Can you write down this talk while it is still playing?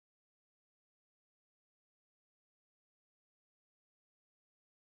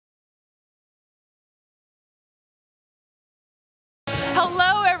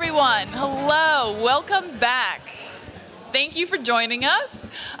Hello, welcome back. Thank you for joining us.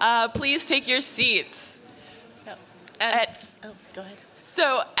 Please take your seats. Go ahead.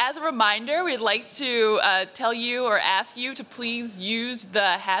 So, as a reminder, we'd like to tell you or ask you to please use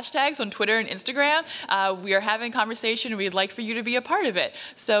the hashtags on Twitter and Instagram. We are having a conversation and we'd like for you to be a part of it.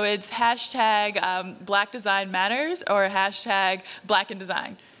 So it's hashtag Black Design Matters or hashtag Black in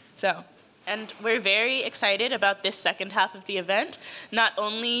Design. And we're very excited about this second half of the event. Not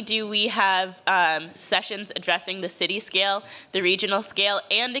only do we have sessions addressing the city scale, the regional scale,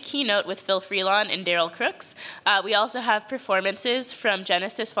 and a keynote with Phil Freelon and Daryl Crooks, we also have performances from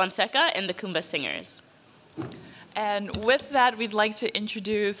Genesis Fonseca and the Kumba Singers. And with that, we'd like to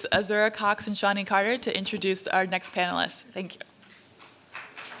introduce Azura Cox and Shawnee Carter to introduce our next panelists. Thank you.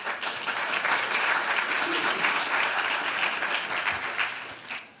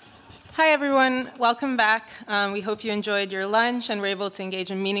 Hi, everyone. Welcome back. We hope you enjoyed your lunch and were able to engage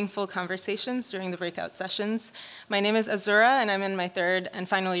in meaningful conversations during the breakout sessions. My name is Azura, and I'm in my third and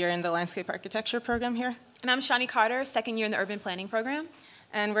final year in the landscape architecture program here. And I'm Shawnee Carter, second year in the urban planning program.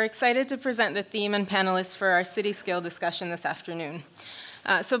 And we're excited to present the theme and panelists for our city scale discussion this afternoon.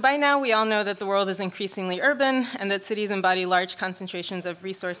 So by now, we all know that the world is increasingly urban and that cities embody large concentrations of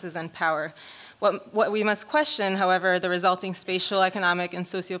resources and power. What we must question, however, are the resulting spatial, economic, and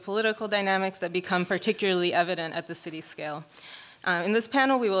socio-political dynamics that become particularly evident at the city scale. In this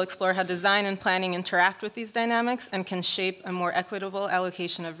panel, we will explore how design and planning interact with these dynamics and can shape a more equitable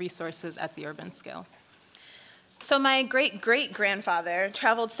allocation of resources at the urban scale. So my great-great-grandfather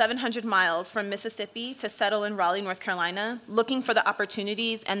traveled 700 miles from Mississippi to settle in Raleigh, North Carolina, looking for the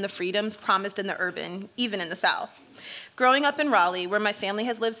opportunities and the freedoms promised in the urban, even in the South. Growing up in Raleigh, where my family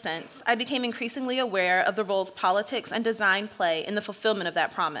has lived since, I became increasingly aware of the roles politics and design play in the fulfillment of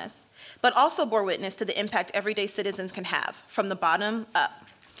that promise, but also bore witness to the impact everyday citizens can have, from the bottom up.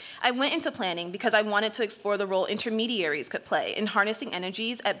 I went into planning because I wanted to explore the role intermediaries could play in harnessing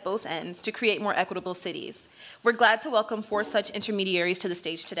energies at both ends to create more equitable cities. We're glad to welcome 4 such intermediaries to the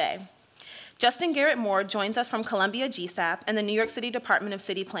stage today. Justin Garrett Moore joins us from Columbia GSAP and the New York City Department of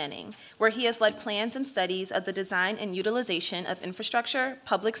City Planning, where he has led plans and studies of the design and utilization of infrastructure,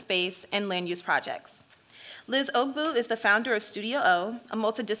 public space, and land use projects. Liz Ogbu is the founder of Studio O, a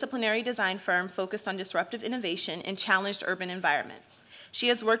multidisciplinary design firm focused on disruptive innovation in challenged urban environments. She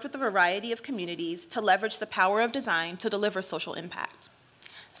has worked with a variety of communities to leverage the power of design to deliver social impact.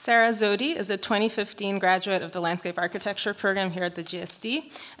 Sarah Zodi is a 2015 graduate of the landscape architecture program here at the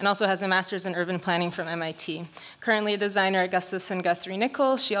GSD and also has a master's in urban planning from MIT. Currently a designer at Gustafson Guthrie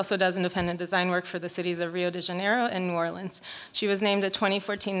Nichols, she also does independent design work for the cities of Rio de Janeiro and New Orleans. She was named a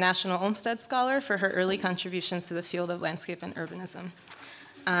 2014 National Olmsted Scholar for her early contributions to the field of landscape and urbanism.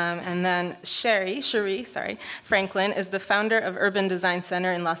 And then Cherie Franklin is the founder of Urban Design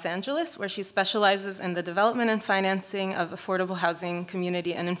Center in Los Angeles, where she specializes in the development and financing of affordable housing,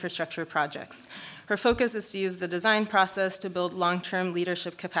 community, and infrastructure projects. Her focus is to use the design process to build long-term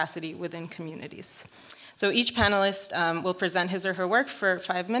leadership capacity within communities. So each panelist will present his or her work for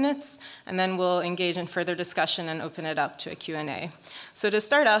 5 minutes, and then we'll engage in further discussion and open it up to a Q&A. So to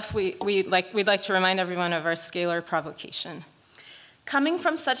start off, we'd like to remind everyone of our scalar provocation. Coming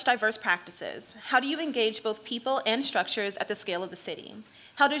from such diverse practices, how do you engage both people and structures at the scale of the city?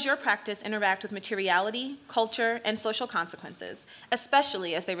 How does your practice interact with materiality, culture, and social consequences,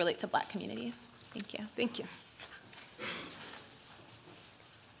 especially as they relate to Black communities? Thank you. Thank you.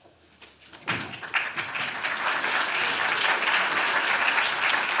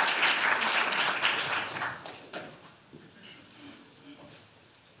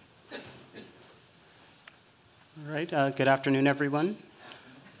 All right, good afternoon, everyone.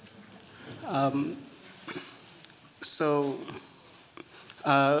 I've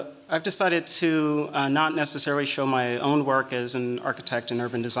decided to not necessarily show my own work as an architect and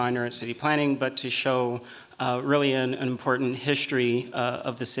urban designer at city planning, but to show really an important history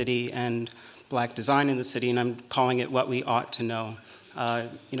of the city and Black design in the city, and I'm calling it What We Ought to Know. I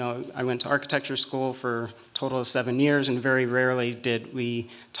went to architecture school for a total of 7 years, and very rarely did we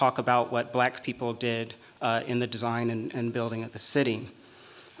talk about what Black people did in the design and building of the city.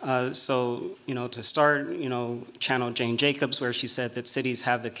 To start, channel Jane Jacobs, where she said that cities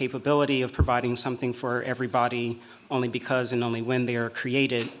have the capability of providing something for everybody only because and only when they are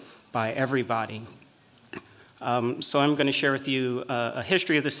created by everybody. So I'm going to share with you a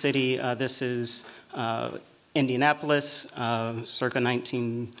history of the city. This is Indianapolis, circa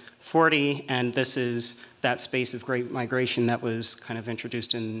 1940, and this is that space of great migration that was kind of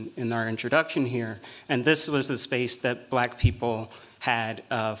introduced in our introduction here. And this was the space that Black people had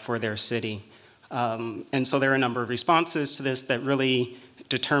for their city. And so there are a number of responses to this that really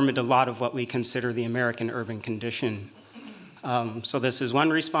determined a lot of what we consider the American urban condition. So this is one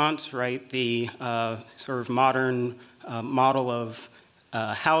response, right? The sort of modern model of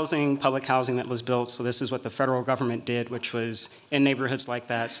housing, public housing that was built. So this is what the federal government did, which was in neighborhoods like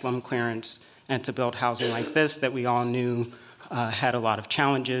that, slum clearance, and to build housing like this that we all knew had a lot of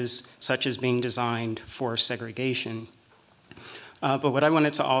challenges, such as being designed for segregation. But what I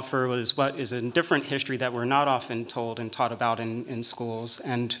wanted to offer was what is a different history that we're not often told and taught about in schools.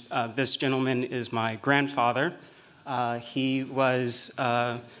 And this gentleman is my grandfather. He was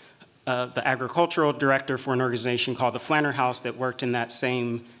the agricultural director for an organization called the Flanner House that worked in that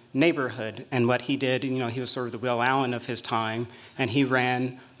same neighborhood. And what he did, you know, he was sort of the Will Allen of his time, and he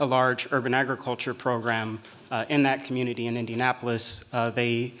ran a large urban agriculture program in that community in Indianapolis.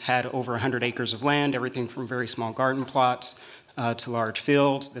 They had over 100 acres of land, everything from very small garden plots to large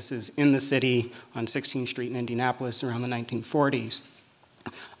fields. This is in the city on 16th Street in Indianapolis around the 1940s.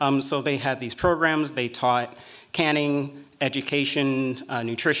 So they had these programs. They taught canning, education,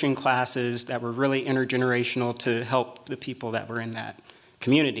 nutrition classes that were really intergenerational to help the people that were in that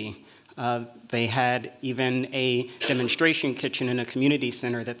community. They had even a demonstration kitchen in a community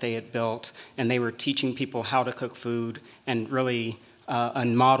center that they had built, and they were teaching people how to cook food and really a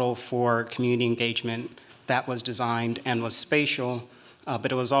model for community engagement that was designed and was spatial,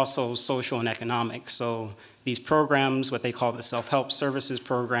 but it was also social and economic. So these programs, what they call the self-help services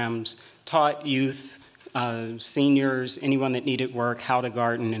programs, taught youth, seniors, anyone that needed work, how to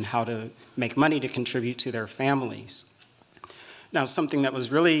garden and how to make money to contribute to their families. Now, something that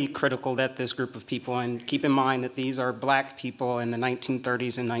was really critical that this group of people, and keep in mind that these are black people in the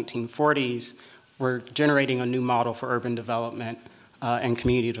 1930s and 1940s, were generating a new model for urban development and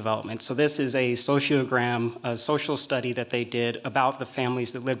community development. So this is a sociogram, a social study that they did about the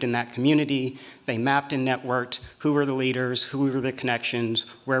families that lived in that community. They mapped and networked who were the leaders, who were the connections,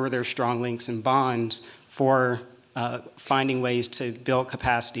 where were their strong links and bonds for finding ways to build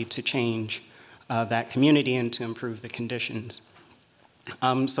capacity to change that community and to improve the conditions.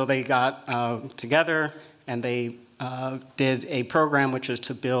 So they got together and they did a program which was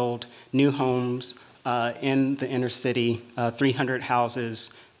to build new homes in the inner city, 300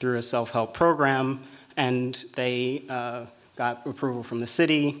 houses through a self-help program, and they got approval from the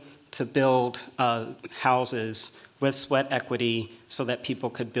city to build houses with sweat equity so that people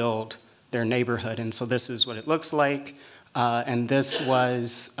could build their neighborhood. And so this is what it looks like. And this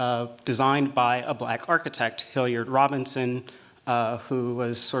was designed by a black architect, Hilliard Robinson, who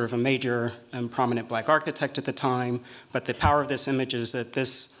was sort of a major and prominent black architect at the time. But the power of this image is that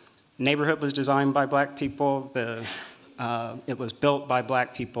this neighborhood was designed by black people, it was built by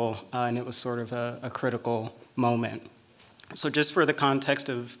black people, and it was sort of a critical moment. So just for the context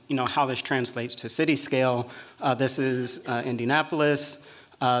of how this translates to city scale, this is Indianapolis.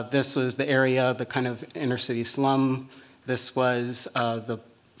 This was the area, the kind of inner city slum. This was the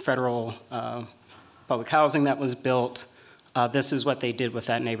federal public housing that was built. This is what they did with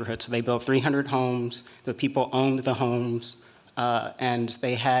that neighborhood. So they built 300 homes. The people owned the homes, and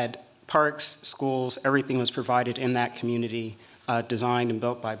they had parks, schools, everything was provided in that community, designed and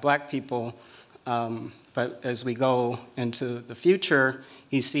built by black people. But as we go into the future,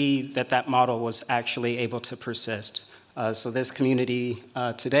 you see that that model was actually able to persist. So this community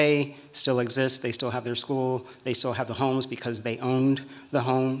today still exists. They still have their school. They still have the homes because they owned the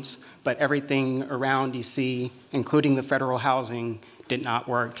homes. But everything around you see, including the federal housing, did not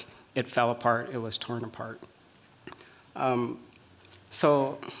work. It fell apart. It was torn apart.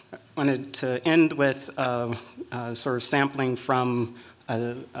 So I wanted to end with sort of sampling from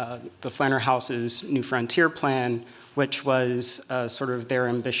the Flanner House's New Frontier Plan, which was sort of their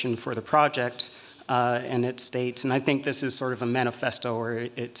ambition for the project. And it states, and I think this is sort of a manifesto, or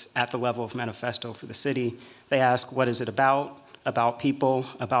it's at the level of manifesto for the city. They ask, what is it about people,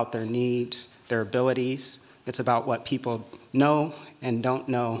 about their needs, their abilities. It's about what people know and don't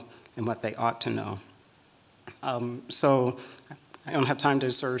know and what they ought to know. So I don't have time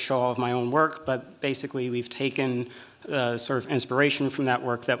to sort of show all of my own work, but basically we've taken sort of inspiration from that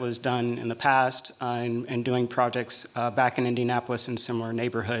work that was done in the past and doing projects back in Indianapolis and similar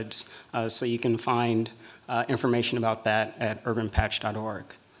neighborhoods. So you can find information about that at urbanpatch.org.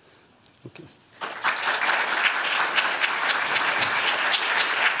 Okay.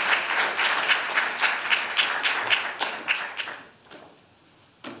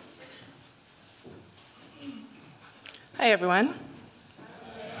 Hi, everyone.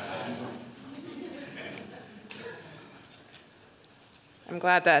 I'm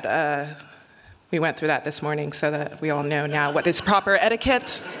glad that we went through that this morning so that we all know now what is proper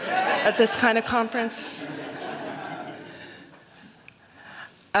etiquette at this kind of conference.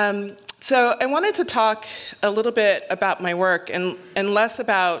 So I wanted to talk a little bit about my work and less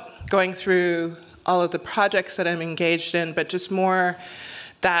about going through all of the projects that I'm engaged in, but just more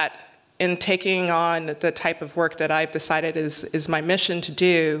that in taking on the type of work that I've decided is my mission to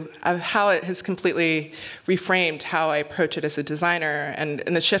do, of how it has completely reframed how I approach it as a designer and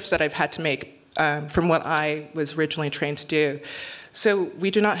the shifts that I've had to make from what I was originally trained to do. So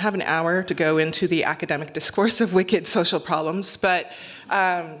we do not have an hour to go into the academic discourse of wicked social problems, but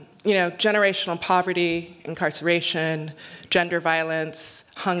generational poverty, incarceration, gender violence,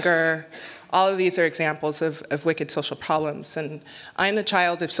 hunger, all of these are examples of wicked social problems. And I'm the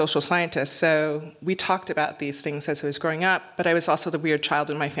child of social scientists, so we talked about these things as I was growing up, but I was also the weird child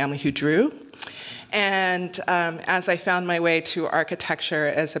in my family who drew. And as I found my way to architecture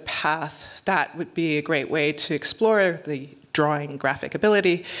as a path, that would be a great way to explore the drawing graphic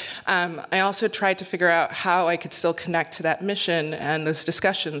ability. I also tried to figure out how I could still connect to that mission and those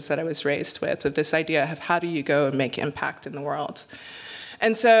discussions that I was raised with, of this idea of how do you go and make impact in the world.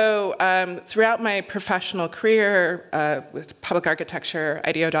 And so throughout my professional career with public architecture,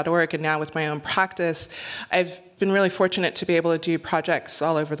 IDEO.org, and now with my own practice, I've been really fortunate to be able to do projects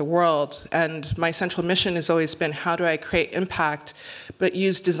all over the world. And my central mission has always been, how do I create impact, but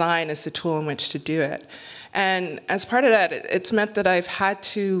use design as the tool in which to do it? And as part of that, it's meant that I've had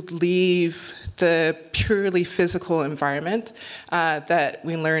to leave the purely physical environment that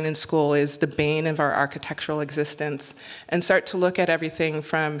we learn in school is the bane of our architectural existence, and start to look at everything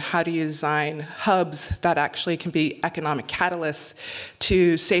from how do you design hubs that actually can be economic catalysts,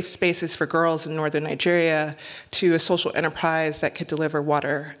 to safe spaces for girls in northern Nigeria, to a social enterprise that could deliver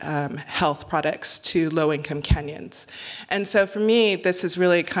water health products to low-income Kenyans. And so for me, this has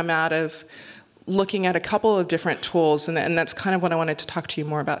really come out of looking at a couple of different tools, and that's kind of what I wanted to talk to you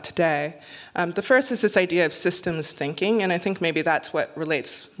more about today. The first is this idea of systems thinking, and I think maybe that's what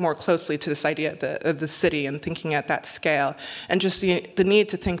relates more closely to this idea of the city and thinking at that scale, and just the need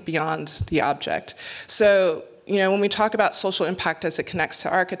to think beyond the object. So, when we talk about social impact as it connects to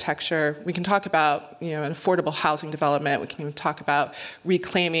architecture, we can talk about an affordable housing development. We can even talk about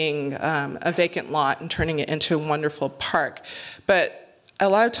reclaiming a vacant lot and turning it into a wonderful park. But a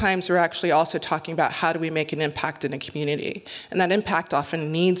lot of times we're actually also talking about how do we make an impact in a community. And that impact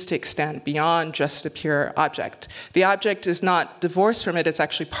often needs to extend beyond just the pure object. The object is not divorced from it, it's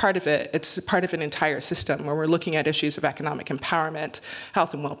actually part of it. It's part of an entire system where we're looking at issues of economic empowerment,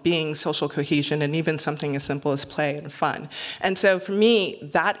 health and well-being, social cohesion, and even something as simple as play and fun. And so for me,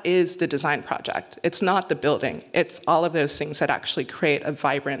 that is the design project. It's not the building. It's all of those things that actually create a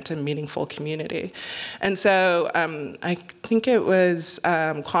vibrant and meaningful community. And so I think it was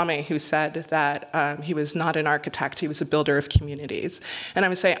Kwame who said that he was not an architect, he was a builder of communities. And I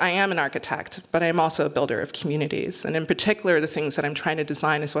would say I am an architect, but I am also a builder of communities. And in particular, the things that I'm trying to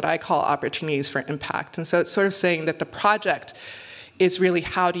design is what I call opportunities for impact. And so it's sort of saying that the project is really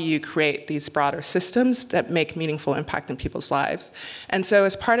how do you create these broader systems that make meaningful impact in people's lives. And so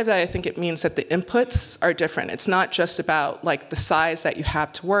as part of that, I think it means that the inputs are different. It's not just about like the size that you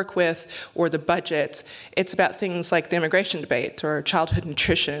have to work with or the budget. It's about things like the immigration debate or childhood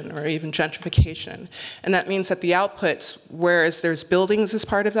nutrition or even gentrification. And that means that the outputs, whereas there's buildings as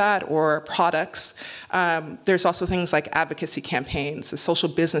part of that or products, there's also things like advocacy campaigns, a social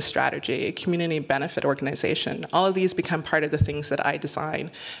business strategy, a community benefit organization. All of these become part of the things that I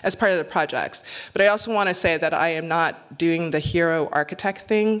design as part of the projects. But I also want to say that I am not doing the hero architect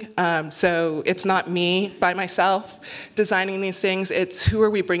thing. So it's not me by myself designing these things. It's who are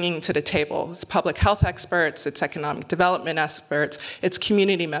we bringing to the table? It's public health experts, it's economic development experts, it's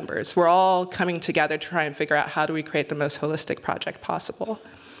community members. We're all coming together to try and figure out how do we create the most holistic project possible.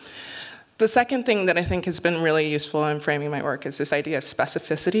 The second thing that I think has been really useful in framing my work is this idea of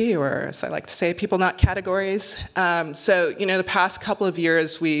specificity, or as I like to say, people, not categories. So, the past couple of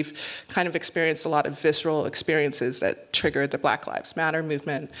years, we've kind of experienced a lot of visceral experiences that triggered the Black Lives Matter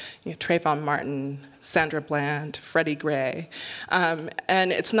movement. Trayvon Martin, Sandra Bland, Freddie Gray. And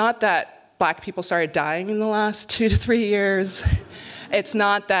it's not that Black people started dying in the last 2 to 3 years. It's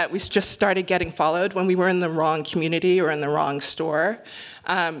not that we just started getting followed when we were in the wrong community or in the wrong store.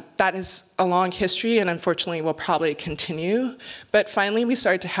 That is a long history and unfortunately will probably continue. But finally we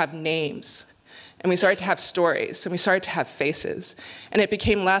started to have names and we started to have stories and we started to have faces. And it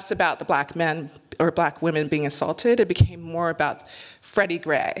became less about the Black men or Black women being assaulted. It became more about Freddie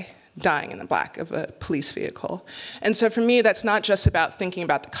Gray dying in the back of a police vehicle. And so for me, that's not just about thinking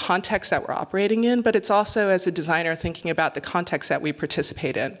about the context that we're operating in, but it's also, as a designer, thinking about the context that we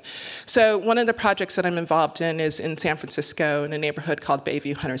participate in. So one of the projects that I'm involved in is in San Francisco in a neighborhood called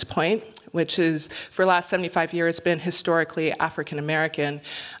Bayview Hunters Point, which is, for the last 75 years, been historically African American.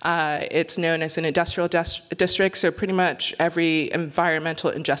 It's known as an industrial district, so pretty much every environmental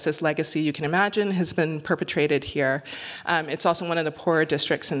injustice legacy you can imagine has been perpetrated here. It's also one of the poorer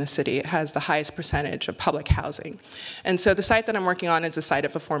districts in the city. It has the highest percentage of public housing. And so the site that I'm working on is the site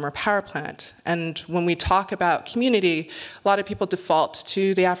of a former power plant. And when we talk about community, a lot of people default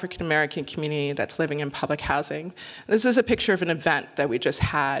to the African American community that's living in public housing. This is a picture of an event that we just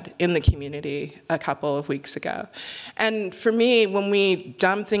had in the community a couple of weeks ago. And for me, when we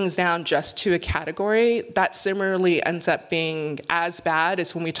dumb things down just to a category, that similarly ends up being as bad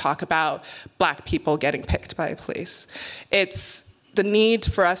as when we talk about Black people getting picked by the police. It's the need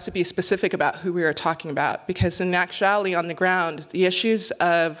for us to be specific about who we are talking about, because in actuality, on the ground, the issues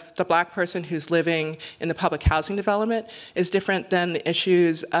of the Black person who's living in the public housing development is different than the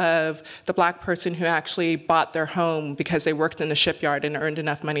issues of the Black person who actually bought their home because they worked in the shipyard and earned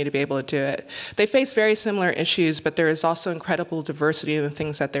enough money to be able to do it. They face very similar issues, but there is also incredible diversity in the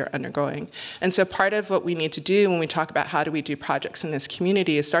things that they're undergoing. And so part of what we need to do when we talk about how do we do projects in this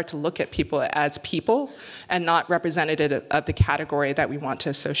community is start to look at people as people and not representative of the category that we want to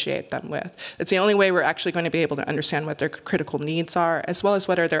associate them with. It's the only way we're actually going to be able to understand what their critical needs are, as well as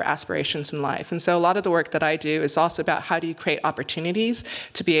what are their aspirations in life. And so a lot of the work that I do is also about how do you create opportunities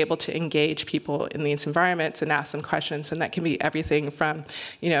to be able to engage people in these environments and ask them questions. And that can be everything from,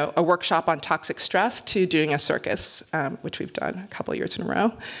 a workshop on toxic stress to doing a circus, which we've done a couple of years in a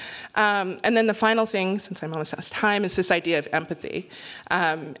row. And then the final thing, since I'm almost out of time, is this idea of empathy.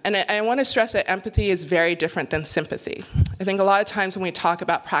 And I want to stress that empathy is very different than sympathy. I think a lot of times when we talk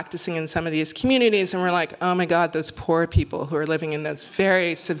about practicing in some of these communities and we're like, oh my God, those poor people who are living in those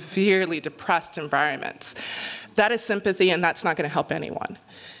very severely depressed environments, that is sympathy and that's not going to help anyone.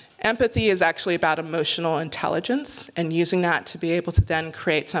 Empathy is actually about emotional intelligence and using that to be able to then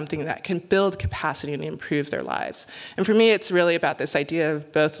create something that can build capacity and improve their lives. And for me, it's really about this idea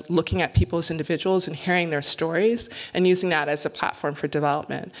of both looking at people as individuals and hearing their stories and using that as a platform for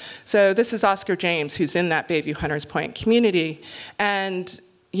development. So this is Oscar James, who's in that Bayview Hunters Point community, and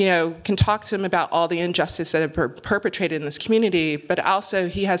can talk to him about all the injustice that have been perpetrated in this community, but also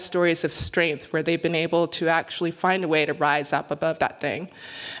he has stories of strength where they've been able to actually find a way to rise up above that thing.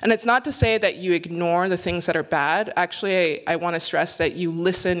 And it's not to say that you ignore the things that are bad. Actually, I want to stress that you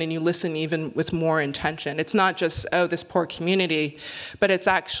listen, and you listen even with more intention. It's not just, oh, this poor community, but it's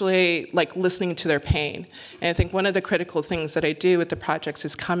actually like listening to their pain. And I think one of the critical things that I do with the projects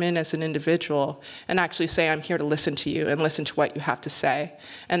is come in as an individual and actually say, I'm here to listen to you and listen to what you have to say.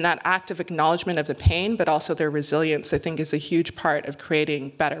 And that act of acknowledgement of the pain, but also their resilience, I think is a huge part of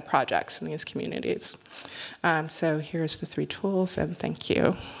creating better projects in these communities. So here's the 3 tools, and thank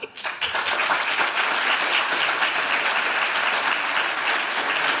you.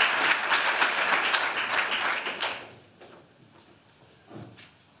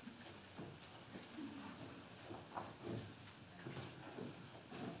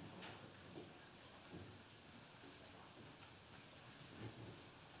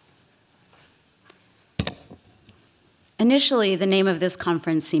 Initially, the name of this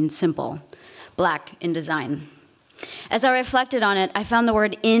conference seemed simple, Black in Design. As I reflected on it, I found the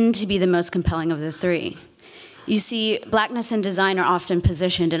word in to be the most compelling of the 3. You see, Blackness and design are often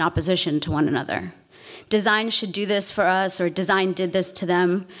positioned in opposition to one another. Design should do this for us, or design did this to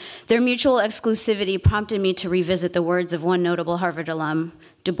them. Their mutual exclusivity prompted me to revisit the words of one notable Harvard alum,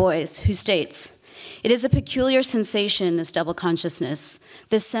 Du Bois, who states, "It is a peculiar sensation, this double consciousness,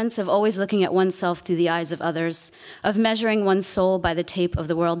 this sense of always looking at oneself through the eyes of others, of measuring one's soul by the tape of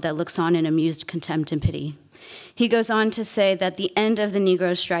the world that looks on in amused contempt and pity." He goes on to say that the end of the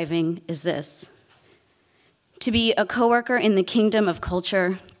Negro striving is this: to be a coworker in the kingdom of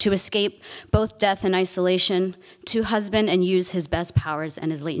culture, to escape both death and isolation, to husband and use his best powers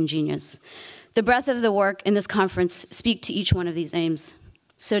and his latent genius. The breadth of the work in this conference speak to each one of these aims.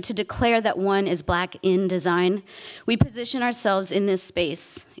 So to declare that one is Black in design, we position ourselves in this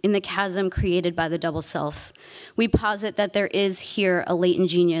space, in the chasm created by the double self. We posit that there is here a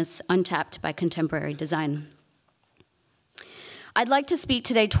latent genius untapped by contemporary design. I'd like to speak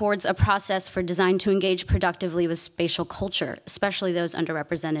today towards a process for design to engage productively with spatial culture, especially those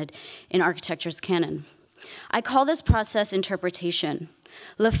underrepresented in architecture's canon. I call this process interpretation.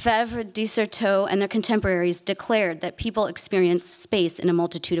 Lefebvre, Desserteau, and their contemporaries declared that people experience space in a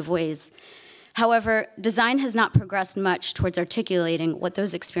multitude of ways. However, design has not progressed much towards articulating what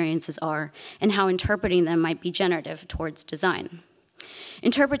those experiences are and how interpreting them might be generative towards design.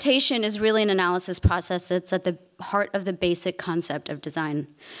 Interpretation is really an analysis process that's at the heart of the basic concept of design.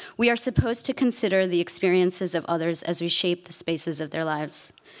 We are supposed to consider the experiences of others as we shape the spaces of their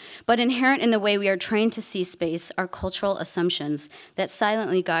lives. But inherent in the way we are trained to see space are cultural assumptions that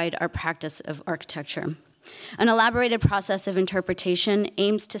silently guide our practice of architecture. An elaborated process of interpretation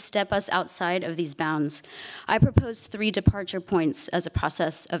aims to step us outside of these bounds. I propose 3 departure points as a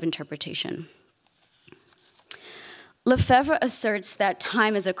process of interpretation. Lefebvre asserts that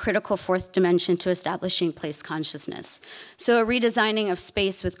time is a critical 4th dimension to establishing place consciousness. So a redesigning of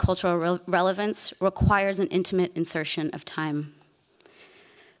space with cultural relevance requires an intimate insertion of time.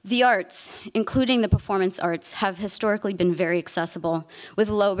 The arts, including the performance arts, have historically been very accessible with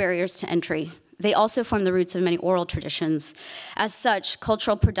low barriers to entry. They also form the roots of many oral traditions. As such,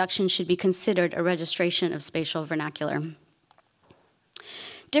 cultural production should be considered a registration of spatial vernacular.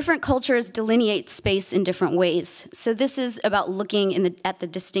 Different cultures delineate space in different ways. So this is about looking at the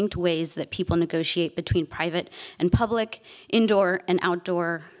distinct ways that people negotiate between private and public, indoor and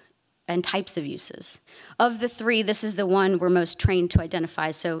outdoor, and types of uses. Of the 3, this is the one we're most trained to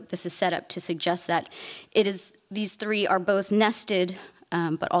identify, so this is set up to suggest that these 3 are both nested,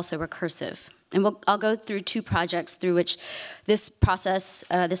 but also recursive. And I'll go through 2 projects through which this process,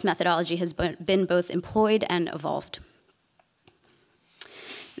 this methodology has been both employed and evolved.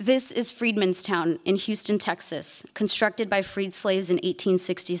 This is Freedman's Town in Houston, Texas, constructed by freed slaves in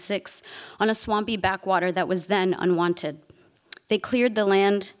 1866 on a swampy backwater that was then unwanted. They cleared the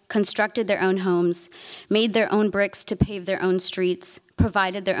land, constructed their own homes, made their own bricks to pave their own streets,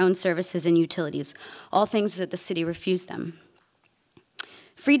 provided their own services and utilities, all things that the city refused them.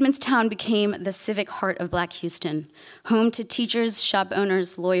 Freedman's Town became the civic heart of Black Houston, home to teachers, shop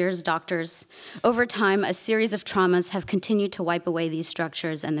owners, lawyers, doctors. Over time, a series of traumas have continued to wipe away these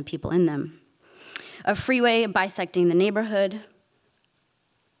structures and the people in them. A freeway bisecting the neighborhood,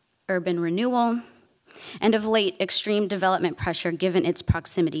 urban renewal, and of late, extreme development pressure given its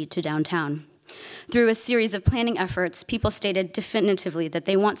proximity to downtown. Through a series of planning efforts, people stated definitively that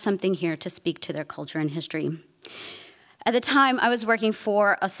they want something here to speak to their culture and history. At the time, I was working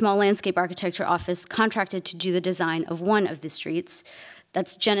for a small landscape architecture office contracted to do the design of one of the streets.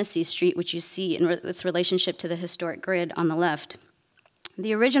 That's Genesee Street, which you see with relationship to the historic grid on the left.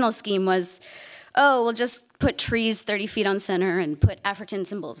 The original scheme was, oh, we'll just put trees 30 feet on center and put African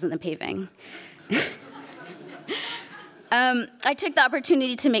symbols in the paving. I took the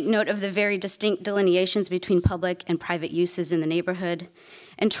opportunity to make note of the very distinct delineations between public and private uses in the neighborhood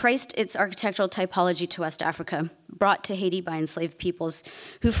and traced its architectural typology to West Africa, brought to Haiti by enslaved peoples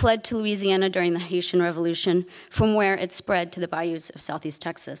who fled to Louisiana during the Haitian Revolution, from where it spread to the bayous of Southeast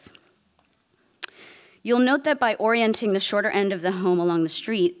Texas. You'll note that by orienting the shorter end of the home along the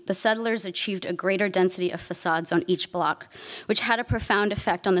street, the settlers achieved a greater density of facades on each block, which had a profound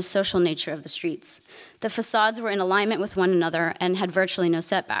effect on the social nature of the streets. The facades were in alignment with one another and had virtually no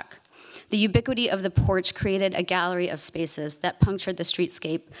setback. The ubiquity of the porch created a gallery of spaces that punctured the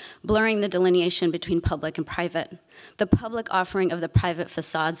streetscape, blurring the delineation between public and private. The public offering of the private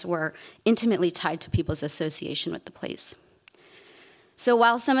facades were intimately tied to people's association with the place. So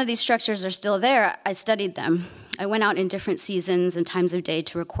while some of these structures are still there, I studied them. I went out in different seasons and times of day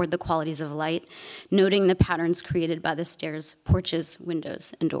to record the qualities of light, noting the patterns created by the stairs, porches,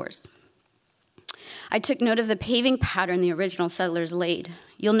 windows, and doors. I took note of the paving pattern the original settlers laid.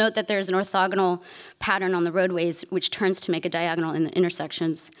 You'll note that there's an orthogonal pattern on the roadways which turns to make a diagonal in the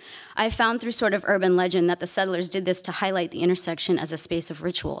intersections. I found through sort of urban legend that the settlers did this to highlight the intersection as a space of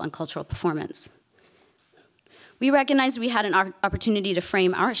ritual and cultural performance. We recognized we had an opportunity to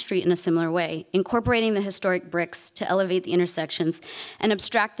frame our street in a similar way, incorporating the historic bricks to elevate the intersections and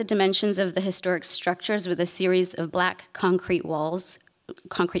abstract the dimensions of the historic structures with a series of black concrete walls,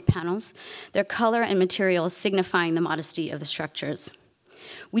 concrete panels, their color and material signifying the modesty of the structures.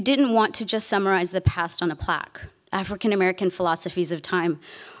 We didn't want to just summarize the past on a plaque. African American philosophies of time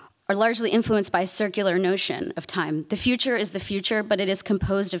are largely influenced by a circular notion of time. The future is the future, but it is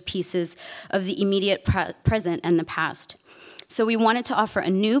composed of pieces of the immediate present and the past. So we wanted to offer a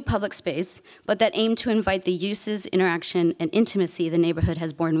new public space, but that aimed to invite the uses, interaction, and intimacy the neighborhood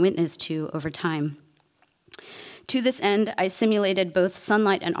has borne witness to over time. To this end, I simulated both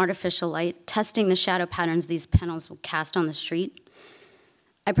sunlight and artificial light, testing the shadow patterns these panels will cast on the street.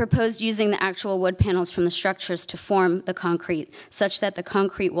 I proposed using the actual wood panels from the structures to form the concrete, such that the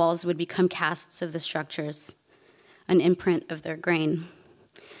concrete walls would become casts of the structures, an imprint of their grain.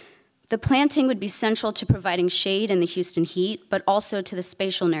 The planting would be central to providing shade in the Houston heat, but also to the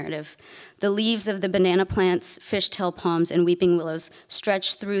spatial narrative. The leaves of the banana plants, fishtail palms, and weeping willows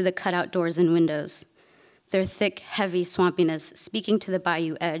stretched through the cutout doors and windows. their thick, heavy swampiness speaking to the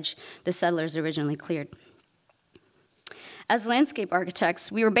bayou edge the settlers originally cleared. As landscape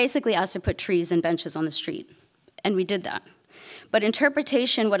architects, we were basically asked to put trees and benches on the street, and we did that. But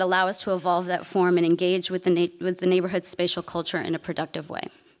interpretation would allow us to evolve that form and engage with the neighborhood's spatial culture in a productive way.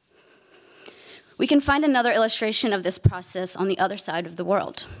 We can find another illustration of this process on the other side of the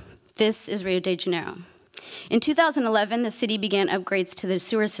world. This is Rio de Janeiro. In 2011, the city began upgrades to the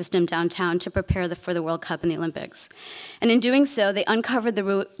sewer system downtown to prepare for the World Cup and the Olympics. And in doing so, they uncovered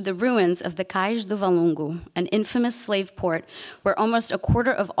the ruins of the Cais do Valongo, an infamous slave port where almost a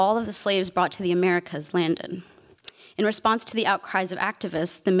quarter of all of the slaves brought to the Americas landed. In response to the outcries of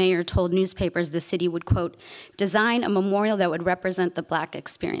activists, the mayor told newspapers the city would, quote, design a memorial that would represent the Black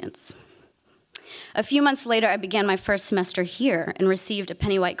experience. A few months later, I began my first semester here and received a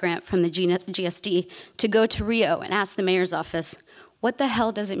penny-white grant from the GSD to go to Rio and ask the mayor's office, what the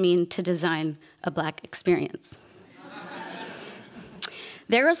hell does it mean to design a Black experience?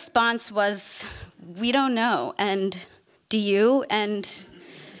 Their response was, we don't know, and do you, and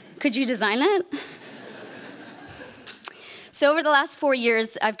could you design it? So over the last 4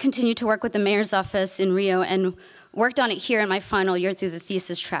 years, I've continued to work with the mayor's office in Rio and worked on it here in my final year through the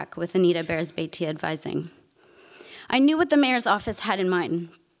thesis track with Anita Beres-Beatty advising. I knew what the mayor's office had in mind.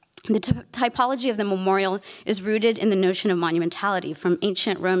 The typology of the memorial is rooted in the notion of monumentality from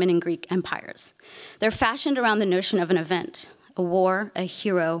ancient Roman and Greek empires. They're fashioned around the notion of an event, a war, a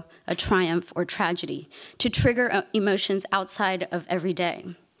hero, a triumph, or tragedy, to trigger emotions outside of every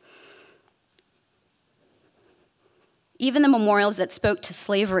day. Even the memorials that spoke to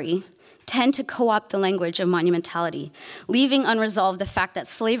slavery tend to co-opt the language of monumentality, leaving unresolved the fact that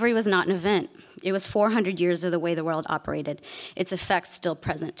slavery was not an event. It was 400 years of the way the world operated, its effects still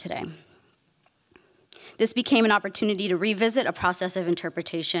present today. This became an opportunity to revisit a process of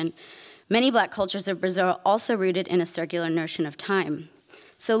interpretation. Many Black cultures of Brazil are also rooted in a circular notion of time.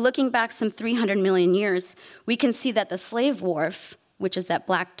 So looking back some 300 million years, we can see that the slave wharf, which is that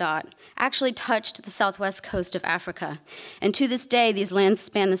black dot, actually touched the southwest coast of Africa. And to this day, these lands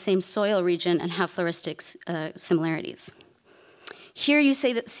span the same soil region and have floristic similarities. Here you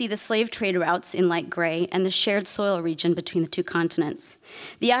see the slave trade routes in light gray and the shared soil region between the two continents.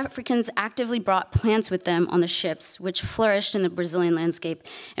 The Africans actively brought plants with them on the ships, which flourished in the Brazilian landscape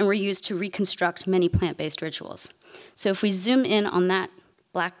and were used to reconstruct many plant-based rituals. So if we zoom in on that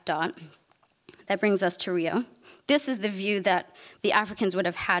black dot, that brings us to Rio. This is the view that the Africans would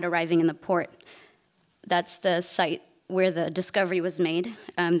have had arriving in the port. That's the site where the discovery was made.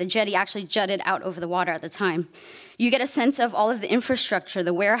 The jetty actually jutted out over the water at the time. You get a sense of all of the infrastructure,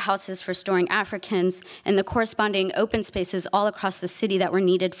 the warehouses for storing Africans, and the corresponding open spaces all across the city that were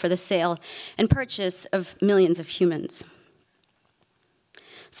needed for the sale and purchase of millions of humans.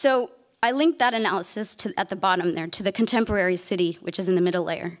 So I linked that analysis at the bottom there to the contemporary city, which is in the middle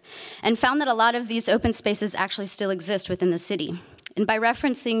layer, and found that a lot of these open spaces actually still exist within the city. And by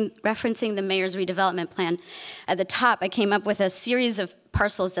referencing the mayor's redevelopment plan at the top, I came up with a series of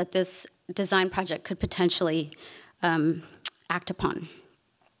parcels that this design project could potentially act upon.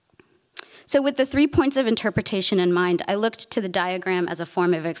 So with the 3 points of interpretation in mind, I looked to the diagram as a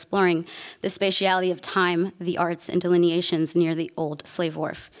form of exploring the spatiality of time, the arts, and delineations near the old slave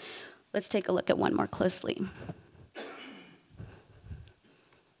wharf. Let's take a look at one more closely.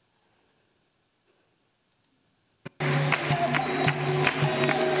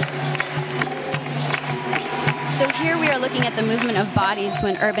 So here we are looking at the movement of bodies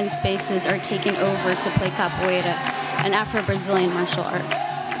when urban spaces are taken over to play capoeira, an Afro-Brazilian martial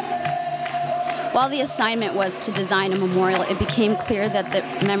arts. While the assignment was to design a memorial, it became clear that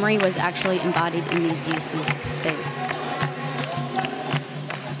the memory was actually embodied in these uses of space.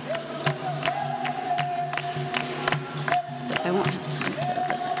 I won't have time to let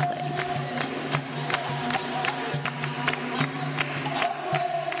that play.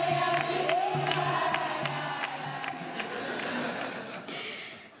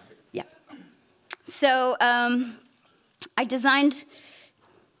 Yeah. So I designed,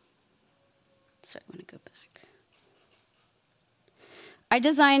 sorry, I want to go back. I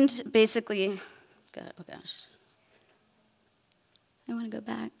designed basically, oh gosh. I want to go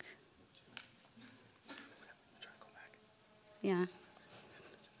back. Yeah.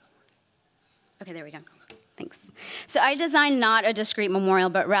 Okay, there we go. Thanks. So I designed not a discrete memorial,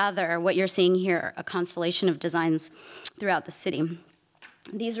 but rather what you're seeing here, a constellation of designs throughout the city.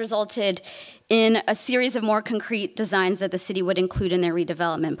 These resulted in a series of more concrete designs that the city would include in their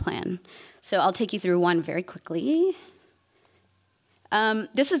redevelopment plan. So I'll take you through one very quickly.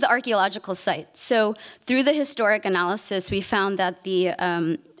 This is the archaeological site. So through the historic analysis, we found that the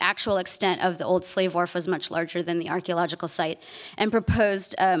actual extent of the old slave wharf was much larger than the archaeological site, and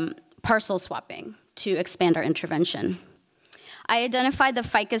proposed parcel swapping to expand our intervention. I identified the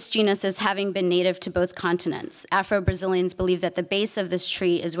ficus genus as having been native to both continents. Afro-Brazilians believe that the base of this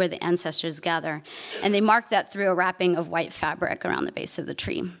tree is where the ancestors gather, and they mark that through a wrapping of white fabric around the base of the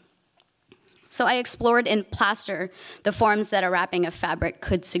tree. So I explored in plaster the forms that a wrapping of fabric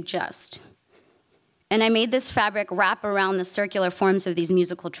could suggest. And I made this fabric wrap around the circular forms of these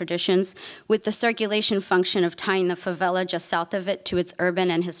musical traditions with the circulation function of tying the favela just south of it to its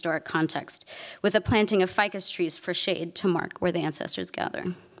urban and historic context, with a planting of ficus trees for shade to mark where the ancestors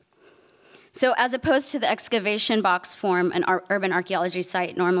gather. So as opposed to the excavation box form an urban archaeology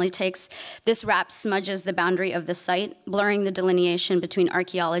site normally takes, this wrap smudges the boundary of the site, blurring the delineation between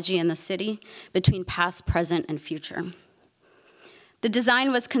archaeology and the city, between past, present, and future. The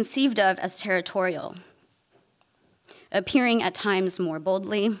design was conceived of as territorial, appearing at times more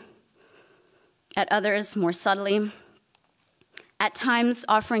boldly, at others more subtly, at times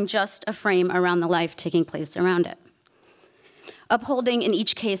offering just a frame around the life taking place around it, upholding in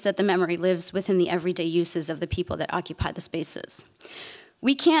each case that the memory lives within the everyday uses of the people that occupy the spaces.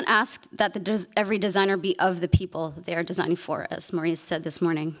 We can't ask that every designer be of the people they are designing for, as Maurice said this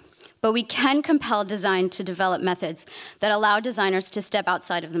morning. But we can compel design to develop methods that allow designers to step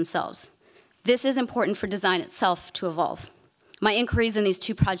outside of themselves. This is important for design itself to evolve. My inquiries in these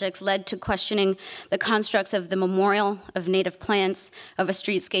two projects led to questioning the constructs of the memorial, of native plants, of a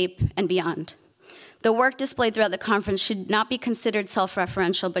streetscape, and beyond. The work displayed throughout the conference should not be considered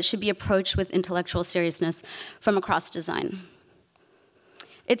self-referential, but should be approached with intellectual seriousness from across design.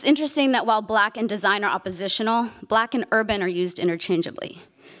 It's interesting that while Black and design are oppositional, Black and urban are used interchangeably.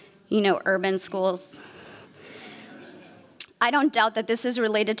 You know, urban schools. I don't doubt that this is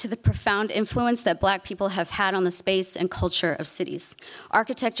related to the profound influence that Black people have had on the space and culture of cities.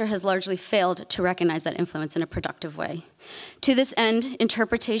 Architecture has largely failed to recognize that influence in a productive way. To this end,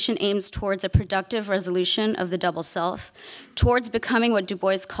 interpretation aims towards a productive resolution of the double self, towards becoming what Du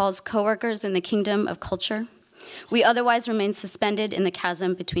Bois calls co-workers in the kingdom of culture. We otherwise remain suspended in the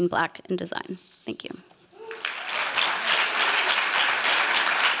chasm between Black and design. Thank you.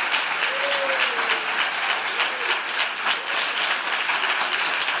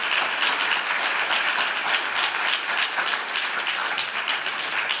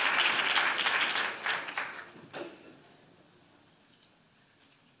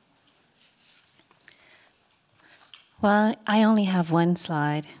 Well, I only have one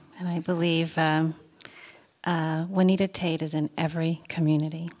slide, and I believe Juanita Tate is in every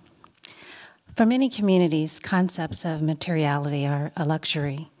community. For many communities, concepts of materiality are a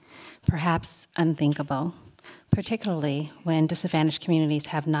luxury, perhaps unthinkable, particularly when disadvantaged communities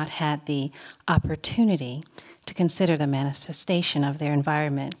have not had the opportunity to consider the manifestation of their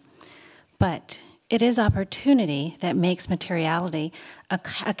environment. But it is opportunity that makes materiality a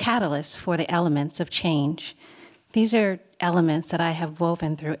catalyst for the elements of change. These are elements that I have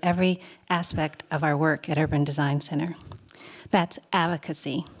woven through every aspect of our work at Urban Design Center. That's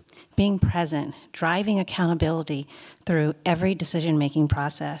advocacy, being present, driving accountability through every decision-making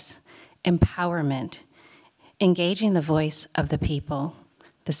process, empowerment, engaging the voice of the people,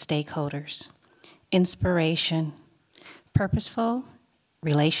 the stakeholders, inspiration, purposeful,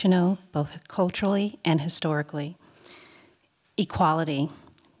 relational, both culturally and historically, equality,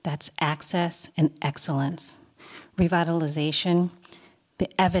 that's access and excellence, revitalization,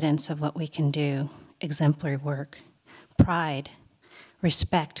 the evidence of what we can do, exemplary work, pride,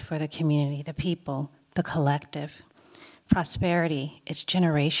 respect for the community, the people, the collective, prosperity, it's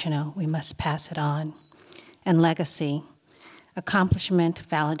generational, we must pass it on, and legacy, accomplishment,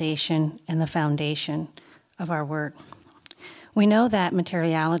 validation, and the foundation of our work. We know that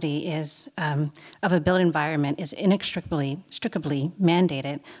materiality of a built environment is inextricably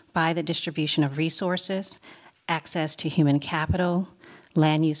mandated by the distribution of resources, access to human capital,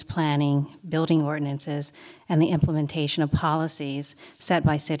 land use planning, building ordinances, and the implementation of policies set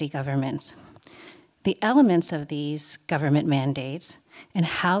by city governments. The elements of these government mandates and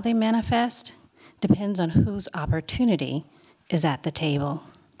how they manifest depends on whose opportunity is at the table.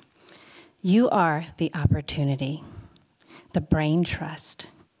 You are the opportunity, the brain trust,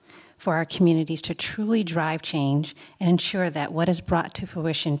 for our communities to truly drive change and ensure that what is brought to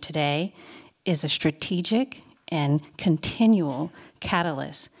fruition today is a strategic and continual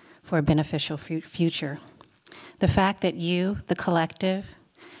catalyst for a beneficial future. The fact that you, the collective,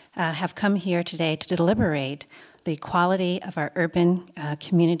 have come here today to deliberate the quality of our urban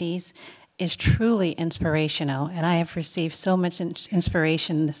communities is truly inspirational, and I have received so much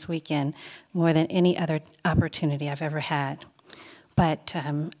inspiration this weekend, more than any other opportunity I've ever had. But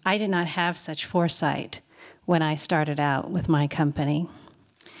I did not have such foresight when I started out with my company.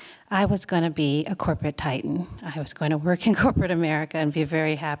 I was going to be a corporate titan. I was going to work in corporate America and be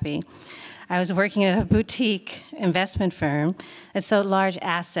very happy. I was working at a boutique investment firm that sold large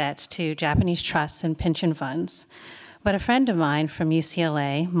assets to Japanese trusts and pension funds. But a friend of mine from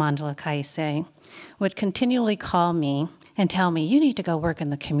UCLA, Mandala Kaise, would continually call me and tell me, you need to go work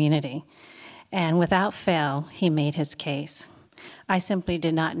in the community. And without fail, he made his case. I simply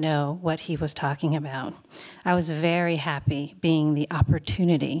did not know what he was talking about. I was very happy being the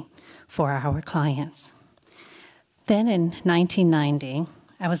opportunity for our clients. Then in 1990,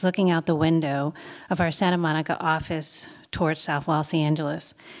 I was looking out the window of our Santa Monica office towards South Los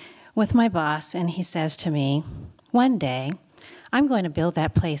Angeles with my boss, and he says to me, one day, I'm going to build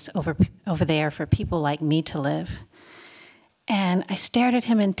that place over there for people like me to live. And I stared at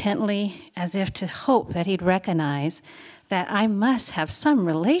him intently as if to hope that he'd recognize that I must have some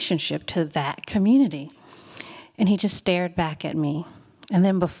relationship to that community. And he just stared back at me. And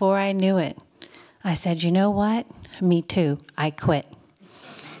then before I knew it, I said, you know what? Me too. I quit.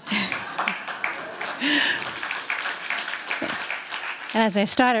 And as I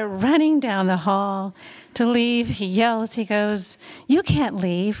started running down the hall to leave, he yells, he goes, you can't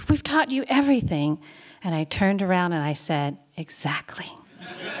leave. We've taught you everything. And I turned around and I said, exactly.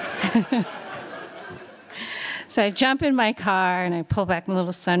 So I jump in my car and I pull back my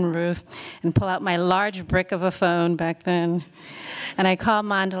little sunroof and pull out my large brick of a phone back then. And I call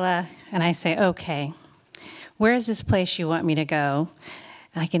Mandala and I say, okay, where is this place you want me to go?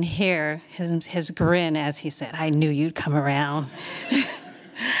 And I can hear his grin as he said, I knew you'd come around.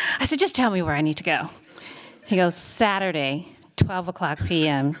 I said, just tell me where I need to go. He goes, Saturday, 12 o'clock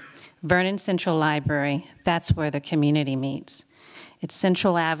p.m., Vernon Central Library, that's where the community meets. It's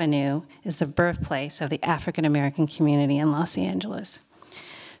Central Avenue is the birthplace of the African American community in Los Angeles.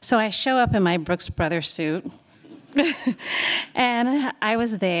 So I show up in my Brooks Brothers suit, and I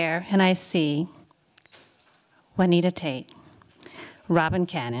was there, and I see Juanita Tate, Robin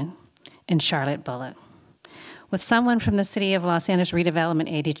Cannon, and Charlotte Bullock, with someone from the City of Los Angeles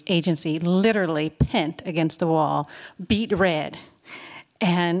Redevelopment Agency literally pinned against the wall, beet red.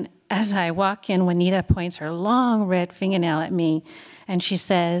 And as I walk in, Juanita points her long red fingernail at me, and she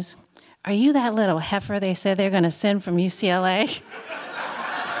says, are you that little heifer they said they're going to send from UCLA?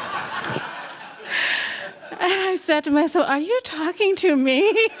 And I said to myself, are you talking to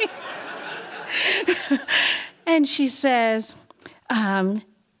me? And she says, yeah,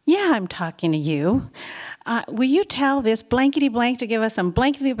 I'm talking to you. Will you tell this blankety blank to give us some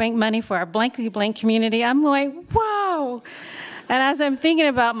blankety blank money for our blankety blank community? I'm like, whoa. And as I'm thinking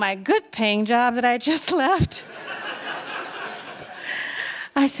about my good paying job that I just left,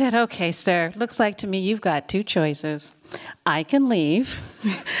 I said, okay, sir, looks like to me you've got two choices. I can leave,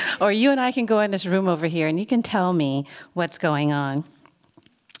 or you and I can go in this room over here and you can tell me what's going on.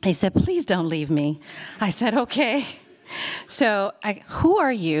 He said, please don't leave me. I said, okay. So who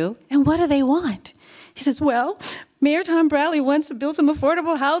are you and what do they want? He says, well, Mayor Tom Bradley wants to build some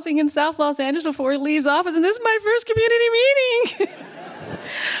affordable housing in South Los Angeles before he leaves office, and this is my first community meeting.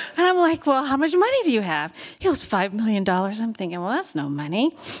 And I'm like, well, how much money do you have? He goes, $5 million. I'm thinking, well, that's no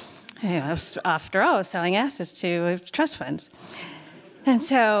money. After all, I was selling assets to trust funds. And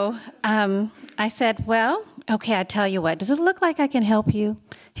so I said, well, okay, I tell you what, does it look like I can help you?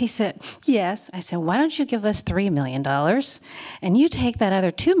 He said, yes. I said, why don't you give us $3 million and you take that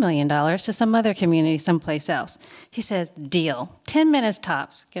other $2 million to some other community someplace else? He says, deal. 10 minutes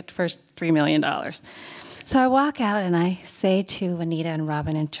tops, get the first $3 million. So I walk out and I say to Anita and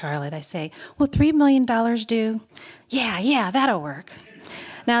Robin and Charlotte, I say, will $3 million do? Yeah, that'll work.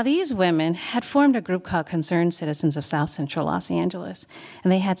 Now, these women had formed a group called Concerned Citizens of South Central Los Angeles,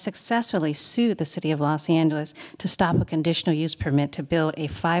 and they had successfully sued the city of Los Angeles to stop a conditional use permit to build a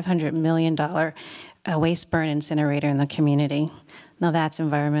 $500 million waste burn incinerator in the community. Now, that's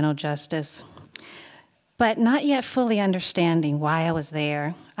environmental justice. But not yet fully understanding why I was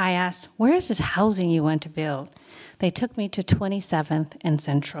there, I asked, where is this housing you want to build? They took me to 27th and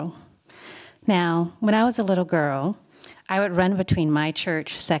Central. Now, when I was a little girl, I would run between my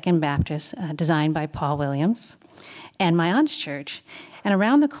church, Second Baptist, designed by Paul Williams, and my aunt's church. And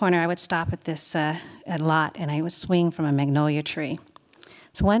around the corner, I would stop at this lot, and I would swing from a magnolia tree.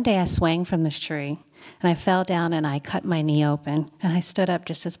 So one day, I swung from this tree, and I fell down, and I cut my knee open. And I stood up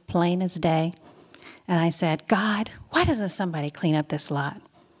just as plain as day, and I said, God, why doesn't somebody clean up this lot?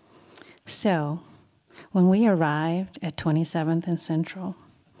 So when we arrived at 27th and Central,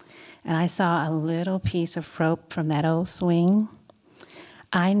 and I saw a little piece of rope from that old swing,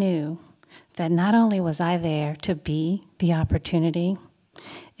 I knew that not only was I there to be the opportunity,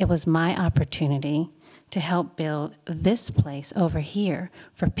 it was my opportunity to help build this place over here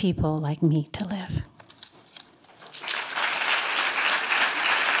for people like me to live.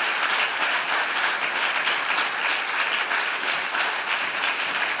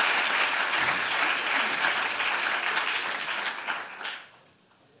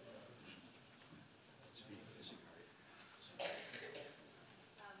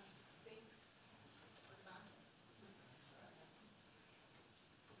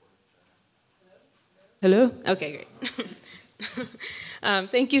 Hello? Okay, great.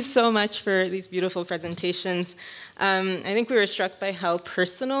 Thank you so much for these beautiful presentations. I think we were struck by how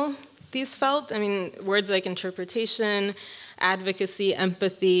personal these felt. I mean, words like interpretation, advocacy,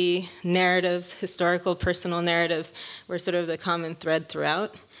 empathy, narratives, historical, personal narratives were sort of the common thread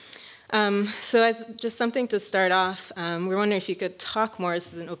throughout. So as just something to start off, we're wondering if you could talk more,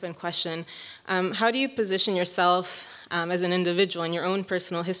 this is an open question, how do you position yourself as an individual in your own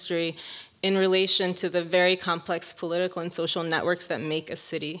personal history in relation to the very complex political and social networks that make a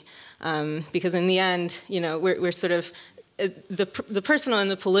city? Because in the end, you know, we're sort of, the personal and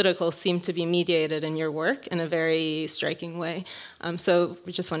the political seem to be mediated in your work in a very striking way. So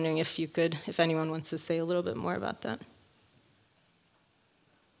we're just wondering if you could, if anyone wants to say a little bit more about that.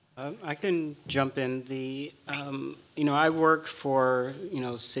 I can jump in. You know, I work for, you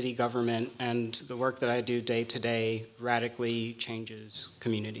know, city government, and the work that I do day to day radically changes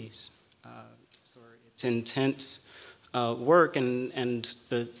communities. So it's intense work, and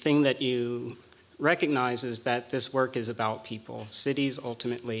the thing that you recognize is that this work is about people. Cities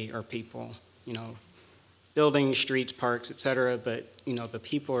ultimately are people, you know, buildings, streets, parks, et cetera, but, you know, the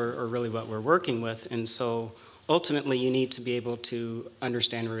people are really what we're working with, and so ultimately, you need to be able to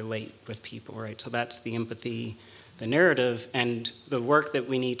understand and relate with people, right? So that's the empathy, the narrative, and the work that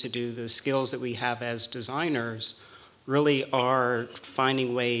we need to do, the skills that we have as designers really are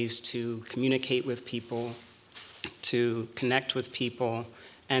finding ways to communicate with people, to connect with people,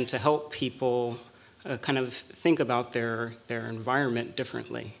 and to help people kind of think about their environment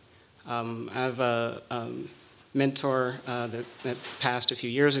differently. I have a mentor that passed a few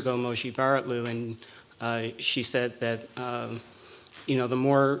years ago, Moshe Baratlu, and she said that, you know, the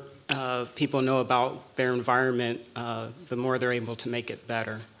more people know about their environment, the more they're able to make it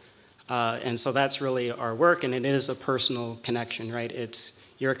better. And so that's really our work, and it is a personal connection, right? It's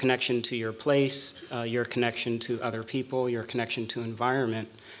your connection to your place, your connection to other people, your connection to environment.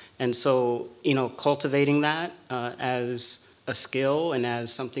 And so, you know, cultivating that as a skill and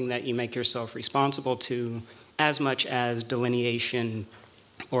as something that you make yourself responsible to, as much as delineation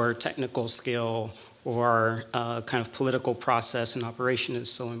or technical skill or kind of political process and operation is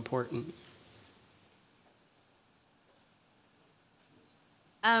so important.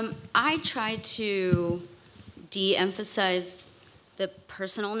 I try to de-emphasize the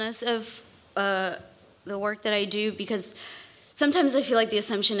personalness of the work that I do, because sometimes I feel like the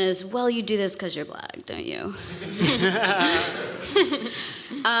assumption is, well, you do this because you're Black, don't you?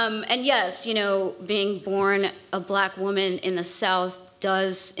 And yes, you know, being born a Black woman in the South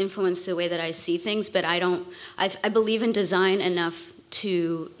does influence the way that I see things, but I believe in design enough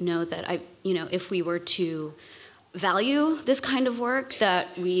to know that you know, if we were to value this kind of work,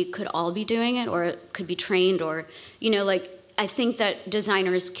 that we could all be doing it, or it could be trained, or, you know, like, I think that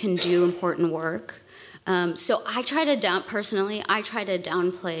designers can do important work. So I try to personally, I try to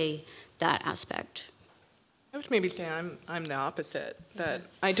downplay that aspect. I would maybe say I'm the opposite, that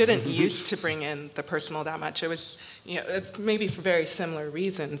I didn't used to bring in the personal that much. It was, you know, maybe for very similar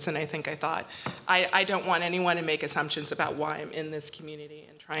reasons, and I think I thought, I don't want anyone to make assumptions about why I'm in this community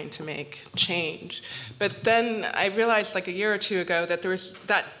and trying to make change. But then I realized like a year or two ago that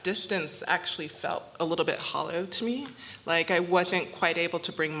that distance actually felt a little bit hollow to me. Like I wasn't quite able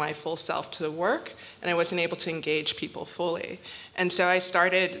to bring my full self to the work, and I wasn't able to engage people fully. And so I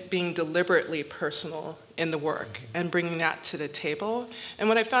started being deliberately personal in the work and bringing that to the table. And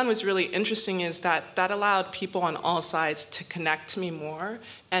what I found was really interesting is that that allowed people on all sides to connect to me more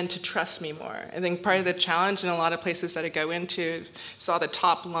and to trust me more. I think part of the challenge in a lot of places that I go into, saw the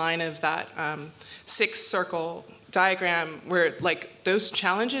top line of that 6-circle diagram where like those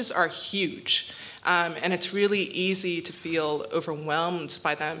challenges are huge. And it's really easy to feel overwhelmed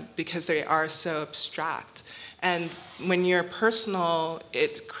by them because they are so abstract. And when you're personal,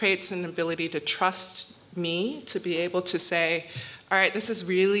 it creates an ability to trust me, to be able to say, all right, this is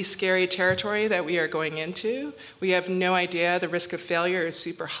really scary territory that we are going into. We have no idea, the risk of failure is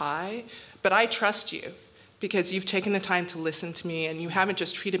super high, but I trust you. because you've taken the time to listen to me, and you haven't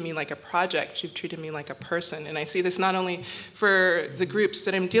just treated me like a project, you've treated me like a person. And I see this not only for the groups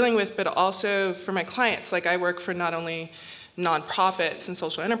that I'm dealing with, but also for my clients. Like, I work for not only nonprofits and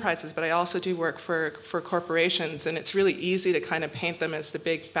social enterprises, but I also do work for corporations, and it's really easy to kind of paint them as the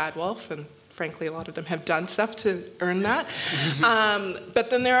big bad wolf, and frankly, a lot of them have done stuff to earn that. But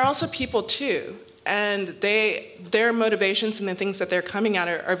then there are also people too, and their motivations and the things that they're coming at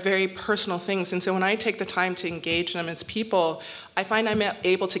are very personal things. And so when I take the time to engage them as people, I find I'm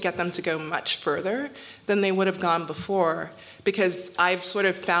able to get them to go much further than they would have gone before, because I've sort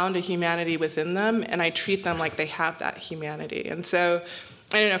of found a humanity within them, and I treat them like they have that humanity. And so,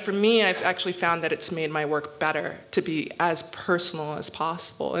 I don't know, for me, I've actually found that it's made my work better to be as personal as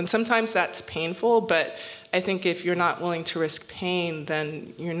possible. And sometimes that's painful, but I think if you're not willing to risk pain,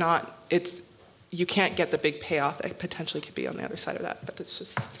 then you can't get the big payoff that potentially could be on the other side of that. But it's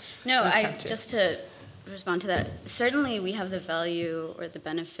just... No, just to respond to that, certainly we have the value or the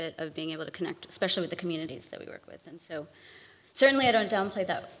benefit of being able to connect, especially with the communities that we work with. And so certainly I don't downplay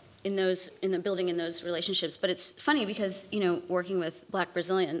that in the building in those relationships. But it's funny because, working with Black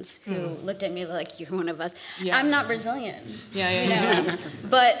Brazilians who looked at me like, you're one of us. Yeah. I'm not Brazilian.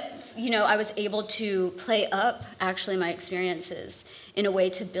 But, I was able to play up actually my experiences in a way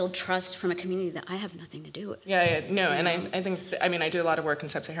to build trust from a community that I have nothing to do with. And I think, I do a lot of work in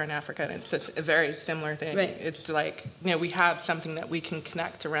sub-Saharan Africa, and it's a very similar thing. Right. It's like, we have something that we can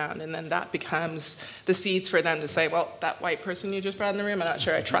connect around, and then that becomes the seeds for them to say, well, that white person you just brought in the room, I'm not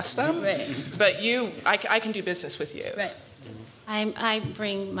sure I trust them. Right. But I can do business with you. Right. I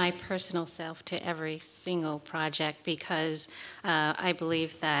bring my personal self to every single project because I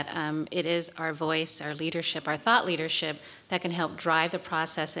believe that it is our voice, our leadership, our thought leadership that can help drive the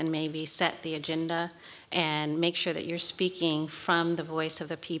process and maybe set the agenda and make sure that you're speaking from the voice of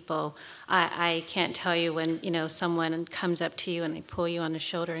the people. I can't tell you when, someone comes up to you and they pull you on the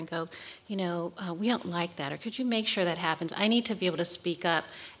shoulder and go, we don't like that, or could you make sure that happens? I need to be able to speak up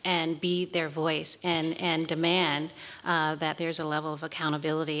and be their voice and demand that there's a level of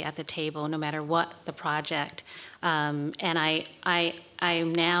accountability at the table no matter what the project. And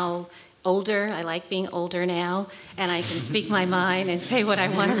I'm now older. I like being older now, and I can speak my mind and say what I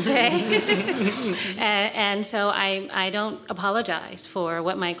want to say. and so I don't apologize for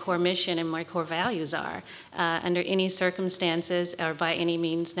what my core mission and my core values are under any circumstances or by any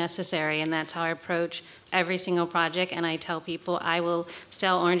means necessary, and that's how I approach every single project. And I tell people I will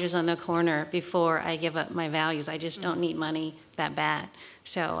sell oranges on the corner before I give up my values. I just don't need money that bad.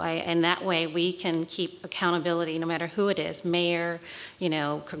 So and that way we can keep accountability no matter who it is, mayor,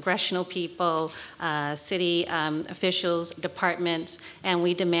 congressional people, city officials, departments, and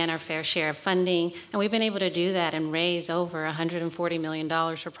we demand our fair share of funding. And we've been able to do that and raise over $140 million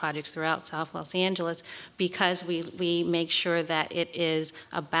for projects throughout South Los Angeles because we make sure that it is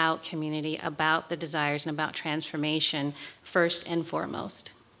about community, about the desires, and about transformation first and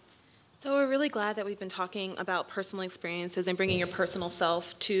foremost. So we're really glad that we've been talking about personal experiences and bringing your personal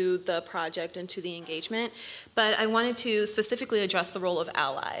self to the project and to the engagement. But I wanted to specifically address the role of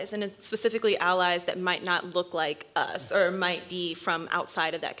allies, and it's specifically allies that might not look like us or might be from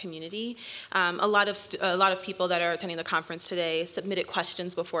outside of that community. A lot of people that are attending the conference today submitted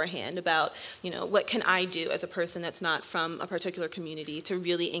questions beforehand about, what can I do as a person that's not from a particular community to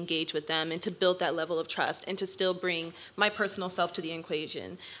really engage with them and to build that level of trust and to still bring my personal self to the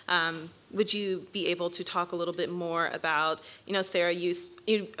equation. Would you be able to talk a little bit more about, Sarah, you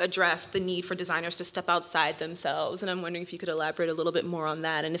addressed the need for designers to step outside themselves, and I'm wondering if you could elaborate a little bit more on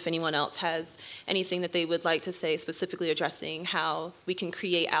that, and if anyone else has anything that they would like to say specifically addressing how we can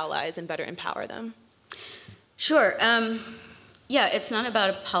create allies and better empower them. Sure. Yeah, it's not about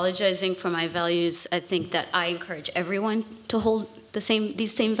apologizing for my values. I think that I encourage everyone to hold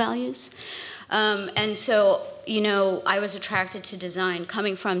these same values. And so, I was attracted to design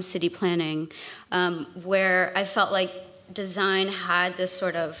coming from city planning, where I felt like design had this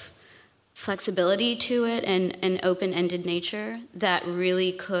sort of flexibility to it and an open-ended nature that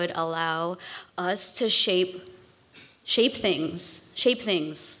really could allow us to shape things,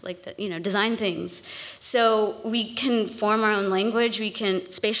 like design things. So we can form our own language,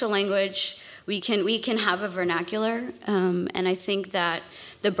 spatial language, we can have a vernacular, and I think that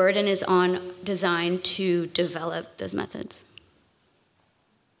the burden is on design to develop those methods.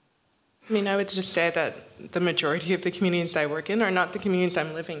 I would just say that the majority of the communities I work in are not the communities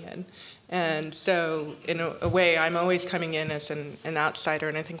I'm living in. And so, in a way, I'm always coming in as an outsider,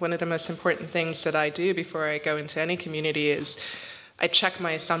 and I think one of the most important things that I do before I go into any community is I check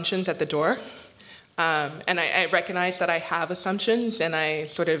my assumptions at the door. And I recognize that I have assumptions, and I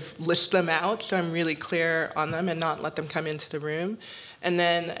sort of list them out so I'm really clear on them and not let them come into the room. And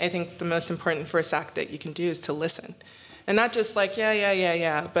then I think the most important first act that you can do is to listen. And not just like,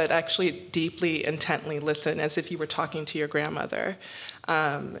 yeah, but actually deeply, intently listen as if you were talking to your grandmother.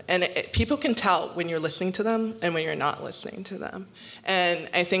 And people can tell when you're listening to them and when you're not listening to them. And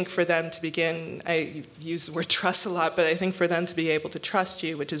I think for them to begin, I use the word trust a lot, but I think for them to be able to trust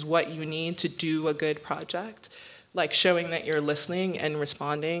you, which is what you need to do a good project, like showing that you're listening and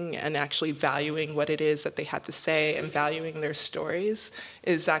responding and actually valuing what it is that they have to say and valuing their stories,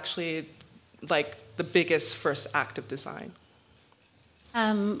 is actually like the biggest first act of design.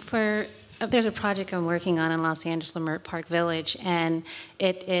 There's a project I'm working on in Los Angeles, Leimert Park Village, and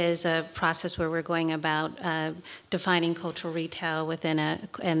it is a process where we're going about defining cultural retail within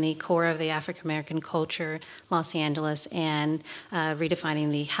the core of the African American culture, Los Angeles, and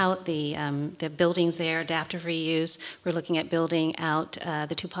redefining the buildings there, adaptive reuse. We're looking at building out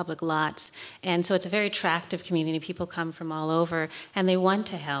the 2 public lots, and so it's a very attractive community. People come from all over, and they want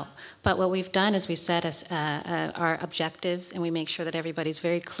to help. But what we've done is we've set our objectives, and we make sure that everybody's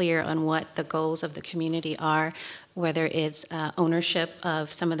very clear on what the goals of the community are, whether it's ownership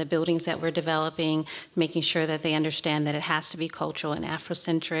of some of the buildings that we're developing, making sure that they understand that it has to be cultural and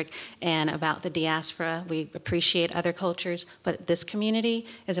Afrocentric, and about the diaspora. We appreciate other cultures, but this community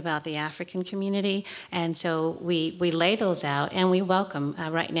is about the African community, and so we lay those out, and we welcome.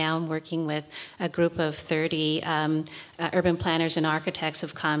 Right now I'm working with a group of 30 urban planners and architects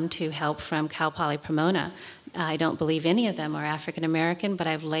who've come to help from Cal Poly Pomona. I don't believe any of them are African American, but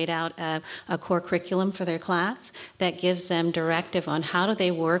I've laid out a core curriculum for their class that gives them directive on how do they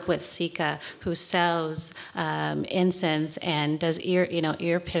work with Sika, who sells incense and does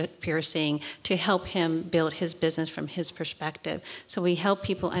ear piercing, to help him build his business from his perspective. So we help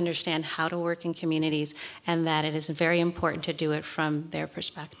people understand how to work in communities, and that it is very important to do it from their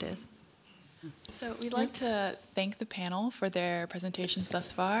perspective. So we'd like to thank the panel for their presentations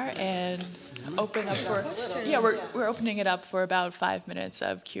thus far, and open up for, we're opening it up for about 5 minutes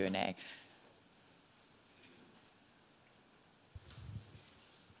of Q&A.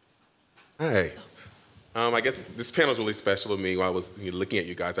 Hi. I guess this panel is really special to me. While I was looking at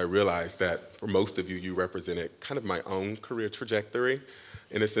you guys, I realized that for most of you, you represented kind of my own career trajectory.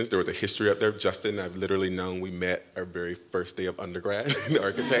 In a sense, there was a history up there. Justin, I've literally known, we met our very first day of undergrad in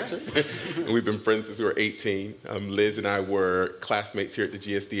architecture. And we've been friends since we were 18. Liz and I were classmates here at the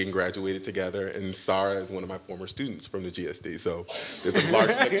GSD and graduated together. And Sarah is one of my former students from the GSD. So there's a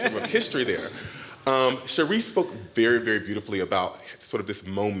large spectrum of history there. Cherie spoke very, very beautifully about sort of this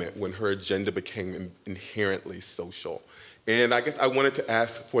moment when her agenda became inherently social. And I guess I wanted to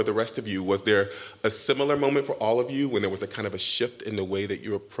ask for the rest of you, was there a similar moment for all of you when there was a kind of a shift in the way that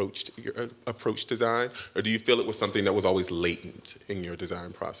you approached design? Or do you feel it was something that was always latent in your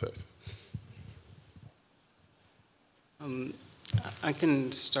design process? I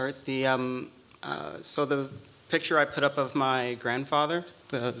can start. So the picture I put up of my grandfather,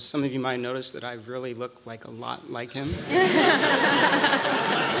 some of you might notice that I really look like a lot like him.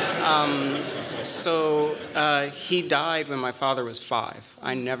 So he died when my father was 5.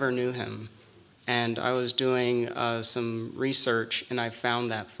 I never knew him. And I was doing some research, and I found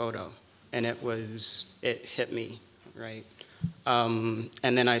that photo. And it hit me, right? And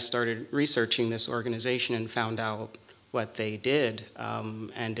then I started researching this organization and found out what they did.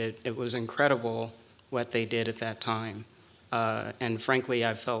 And it was incredible what they did at that time. And frankly,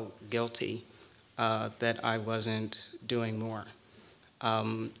 I felt guilty that I wasn't doing more.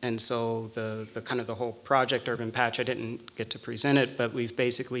 And so the kind of the whole project Urban Patch, I didn't get to present it, but we've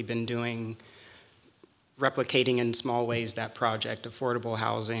basically been replicating in small ways that project: affordable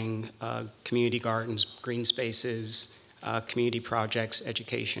housing, community gardens, green spaces, community projects,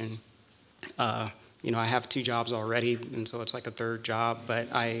 education. I have 2 jobs already, and so it's like a 3rd job, but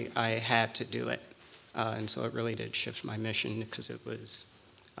I had to do it. And so it really did shift my mission, because it was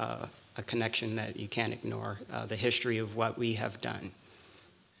a connection that you can't ignore, the history of what we have done.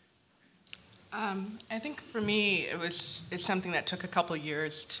 I think for me, it's something that took a couple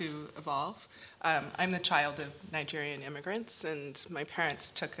years to evolve. I'm the child of Nigerian immigrants, and my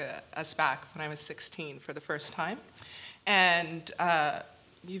parents took us back when I was 16 for the first time. And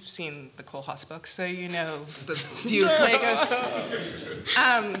you've seen the Kohlhaas books, so you know the view of Lagos.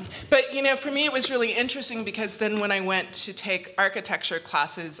 But for me, it was really interesting, because then when I went to take architecture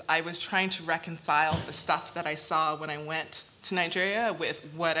classes, I was trying to reconcile the stuff that I saw when I went to Nigeria with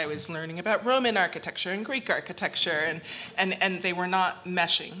what I was learning about Roman architecture and Greek architecture, and they were not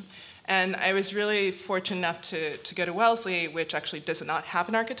meshing. And I was really fortunate enough to go to Wellesley, which actually does not have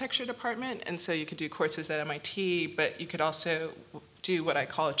an architecture department, and so you could do courses at MIT, but you could also do what I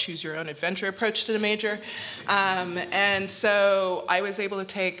call a choose-your-own-adventure approach to the major. And so I was able to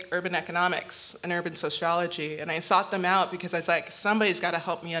take urban economics and urban sociology, and I sought them out because I was like, somebody's got to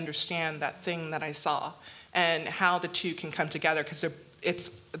help me understand that thing that I saw and how the two can come together, because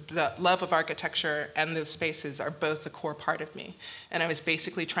it's the love of architecture and those spaces are both a core part of me. And I was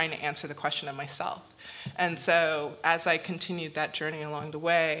basically trying to answer the question of myself. And so as I continued that journey along the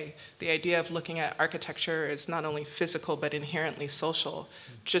way, the idea of looking at architecture as not only physical but inherently social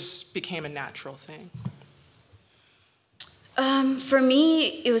just became a natural thing. For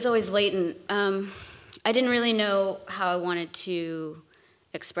me, it was always latent. I didn't really know how I wanted to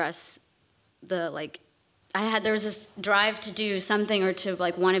express there was this drive to do something or to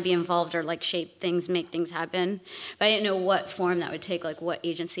want to be involved or shape things, make things happen, but I didn't know what form that would take, what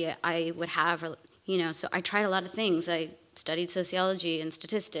agency I would have, or so I tried a lot of things. I studied sociology and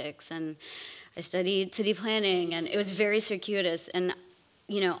statistics, and I studied city planning, and it was very circuitous, and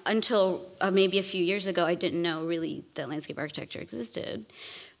until maybe a few years ago, I didn't know really that landscape architecture existed.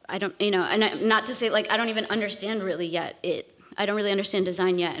 I don't, and not to say I don't even understand really yet I don't really understand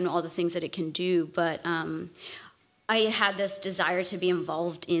design yet and all the things that it can do, but I had this desire to be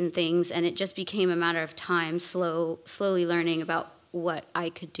involved in things, and it just became a matter of time, slowly learning about what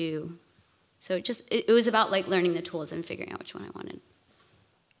I could do. So it was about learning the tools and figuring out which one I wanted.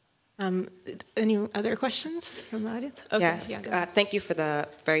 Any other questions from the audience? Okay. Yes, thank you for the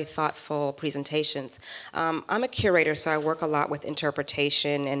very thoughtful presentations. I'm a curator, so I work a lot with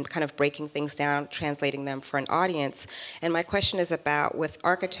interpretation and kind of breaking things down, translating them for an audience. And my question is about, with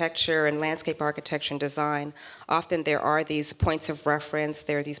architecture and landscape architecture and design, often there are these points of reference,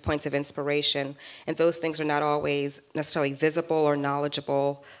 there are these points of inspiration, and those things are not always necessarily visible or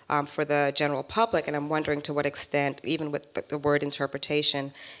knowledgeable for the general public. And I'm wondering to what extent, even with the word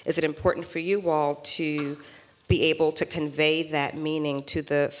interpretation, is it important for you all to be able to convey that meaning to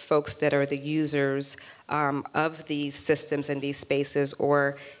the folks that are the users of these systems and these spaces,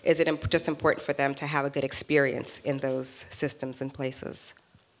 or is it just important for them to have a good experience in those systems and places?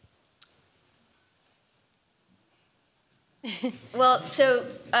 Well, so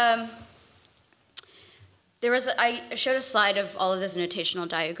I showed a slide of all of those notational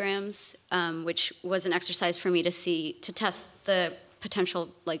diagrams, which was an exercise for me to test the potential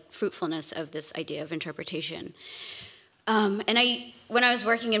fruitfulness of this idea of interpretation. And when I was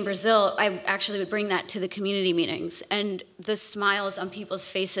working in Brazil, I actually would bring that to the community meetings, and the smiles on people's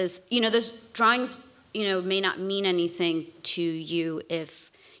faces, those drawings, may not mean anything to you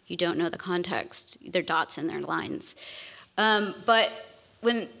if you don't know the context, their dots and their lines. But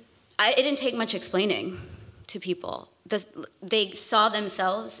it didn't take much explaining to people. They saw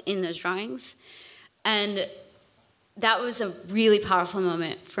themselves in those drawings, and that was a really powerful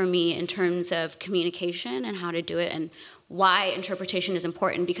moment for me in terms of communication and how to do it and why interpretation is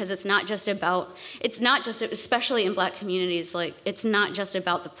important, because it's not just, especially in Black communities, it's not just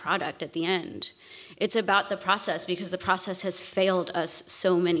about the product at the end. It's about the process, because the process has failed us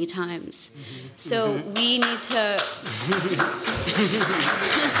so many times. Mm-hmm. So we need to...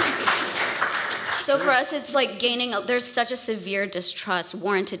 So for us, it's there's such a severe distrust,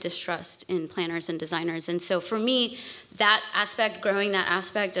 warranted distrust in planners and designers. And so for me, growing that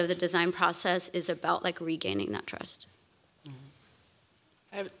aspect of the design process is about regaining that trust.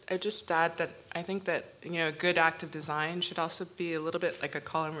 I would just add that I think that a good act of design should also be a little bit like a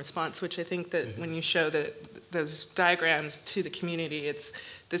call and response, which I think that when you show those diagrams to the community,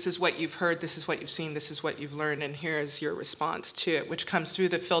 this is what you've heard, this is what you've seen, this is what you've learned, and here is your response to it, which comes through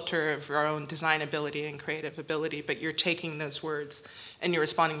the filter of our own design ability and creative ability, but you're taking those words and you're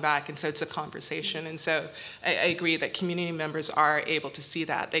responding back, and so it's a conversation. And so I agree that community members are able to see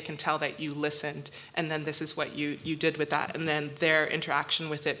that. They can tell that you listened, and then this is what you did with that, and then their interaction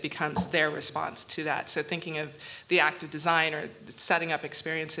with it becomes their response to that. So thinking of the act of design or setting up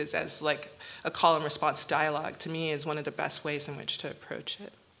experiences as a call and response dialogue, to me, is one of the best ways in which to approach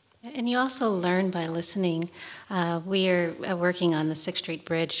it. And you also learn by listening. We are working on the 6th Street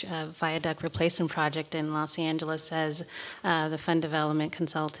Bridge viaduct replacement project in Los Angeles as the fund development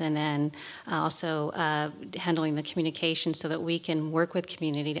consultant, and also handling the communication so that we can work with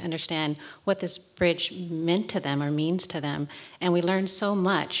community to understand what this bridge meant to them or means to them. And we learn so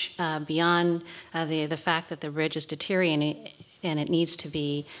much beyond the fact that the bridge is deteriorating and it needs to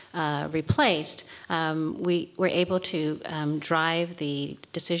be replaced. We were able to drive the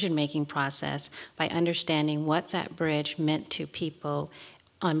decision-making process by understanding what that bridge meant to people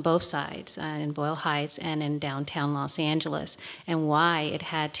on both sides, in Boyle Heights and in downtown Los Angeles, and why it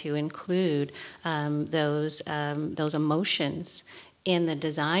had to include those emotions in the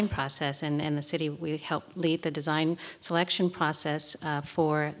design process. And the city, we helped lead the design selection process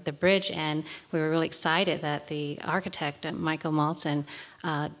for the bridge, and we were really excited that the architect, Michael Maltzin,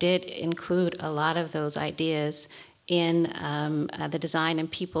 did include a lot of those ideas in the design, and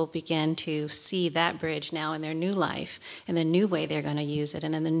people begin to see that bridge now in their new life, in the new way they're going to use it,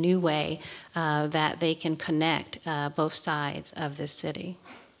 and in the new way that they can connect both sides of this city.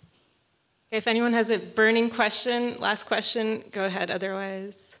 If anyone has a burning question, last question, go ahead.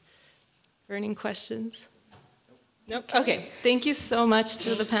 Otherwise, burning questions? Nope. Okay. Thank you so much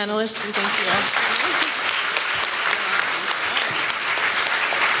to the panelists, and thank you all.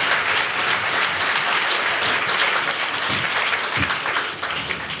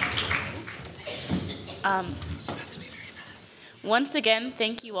 Once again,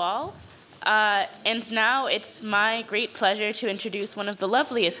 thank you all. And now it's my great pleasure to introduce one of the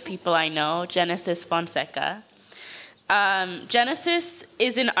loveliest people I know, Genesis Fonseca. Genesis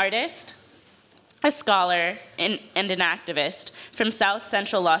is an artist, a scholar, and an activist from South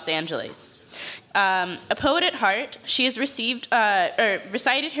Central Los Angeles. A poet at heart, she has received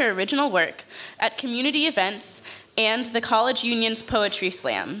recited her original work at community events and the College Union's Poetry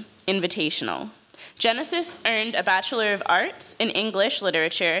Slam Invitational. Genesis earned a Bachelor of Arts in English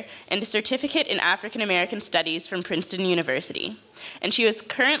Literature and a Certificate in African American Studies from Princeton University. And she is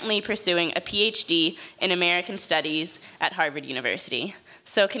currently pursuing a PhD in American Studies at Harvard University.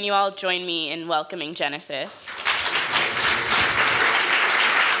 So can you all join me in welcoming Genesis?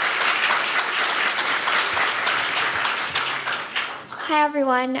 Hi,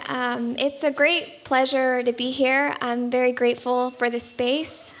 everyone. It's a great pleasure to be here. I'm very grateful for this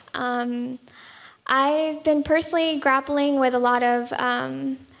space. I've been personally grappling with a lot of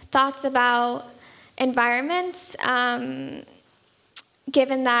thoughts about environments,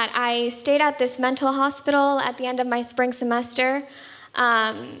 given that I stayed at this mental hospital at the end of my spring semester,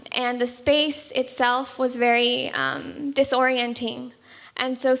 and the space itself was very disorienting.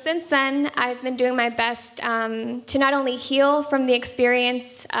 And so since then, I've been doing my best to not only heal from the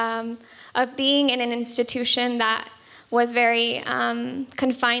experience of being in an institution that was very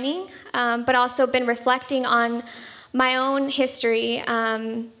confining, but also been reflecting on my own history.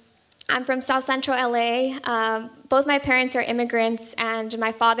 I'm from South Central LA. Both my parents are immigrants, and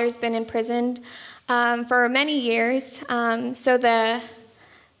my father's been imprisoned for many years. So the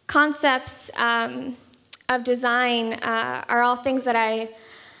concepts of design are all things that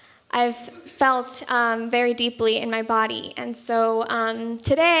I've felt very deeply in my body. And so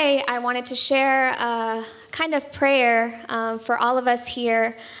today I wanted to share a kind of prayer for all of us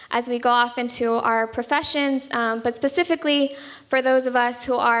here as we go off into our professions, but specifically for those of us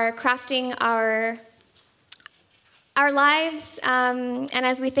who are crafting our lives, and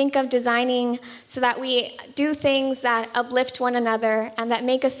as we think of designing so that we do things that uplift one another and that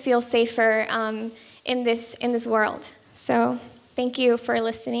make us feel safer in this world. So thank you for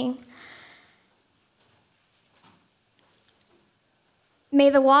listening. May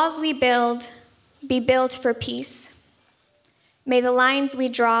the walls we build be built for peace. May the lines we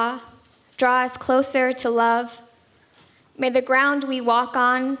draw us closer to love. May the ground we walk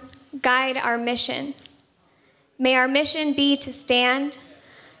on guide our mission. May our mission be to stand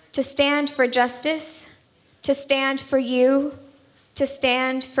for justice, to stand for you, to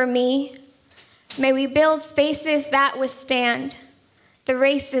stand for me. May we build spaces that withstand the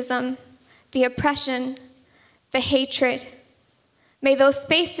racism, the oppression, the hatred. May those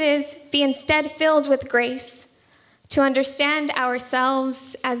spaces be instead filled with grace to understand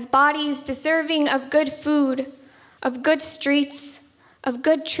ourselves as bodies deserving of good food, of good streets, of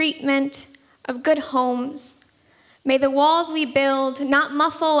good treatment, of good homes. May the walls we build not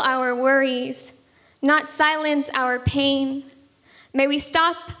muffle our worries, not silence our pain. May we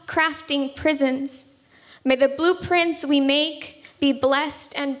stop crafting prisons. May the blueprints we make be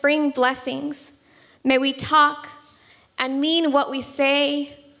blessed and bring blessings. May we talk and mean what we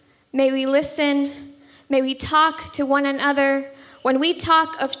say. May we listen. May we talk to one another. When we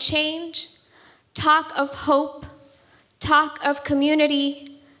talk of change, talk of hope, talk of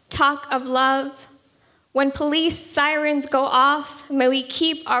community, talk of love. When police sirens go off, may we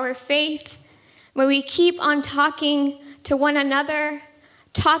keep our faith. May we keep on talking to one another,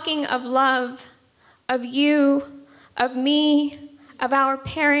 talking of love, of you, of me, of our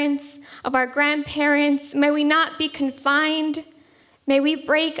parents, of our grandparents. May we not be confined. May we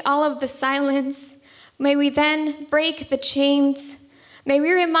break all of the silence. May we then break the chains. May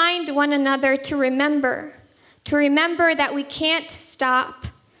we remind one another to remember that we can't stop,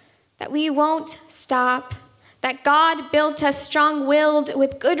 that we won't stop, that God built us strong-willed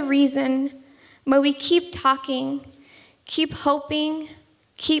with good reason. May we keep talking, keep hoping,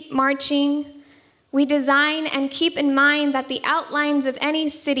 keep marching. We design and keep in mind that the outlines of any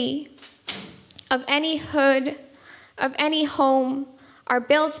city, of any hood, of any home are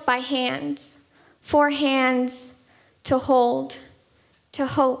built by hands, for hands to hold, to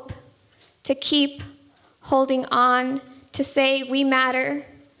hope, to keep holding on, to say we matter.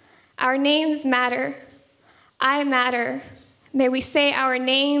 Our names matter. I matter. May we say our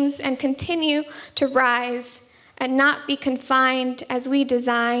names and continue to rise and not be confined as we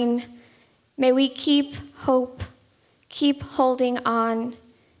design. May we keep hope, keep holding on,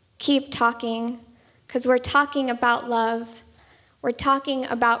 keep talking, because we're talking about love. We're talking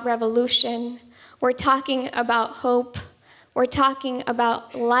about revolution. We're talking about hope. We're talking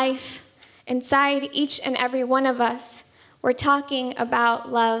about life inside each and every one of us. We're talking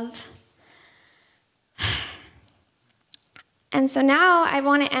about love. And so now I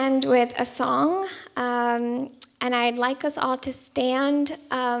want to end with a song, and I'd like us all to stand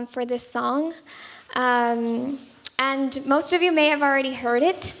for this song. And most of you may have already heard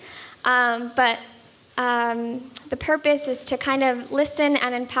it, but the purpose is to kind of listen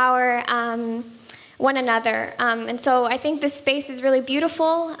and empower one another. And so I think this space is really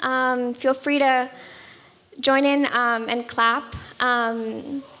beautiful. Feel free to join in and clap.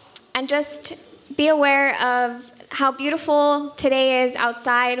 And just be aware of how beautiful today is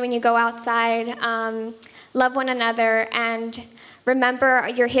outside when you go outside. Love one another and remember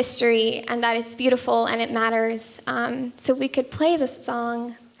your history and that it's beautiful and it matters. So if we could play this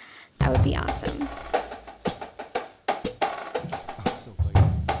song, that would be awesome.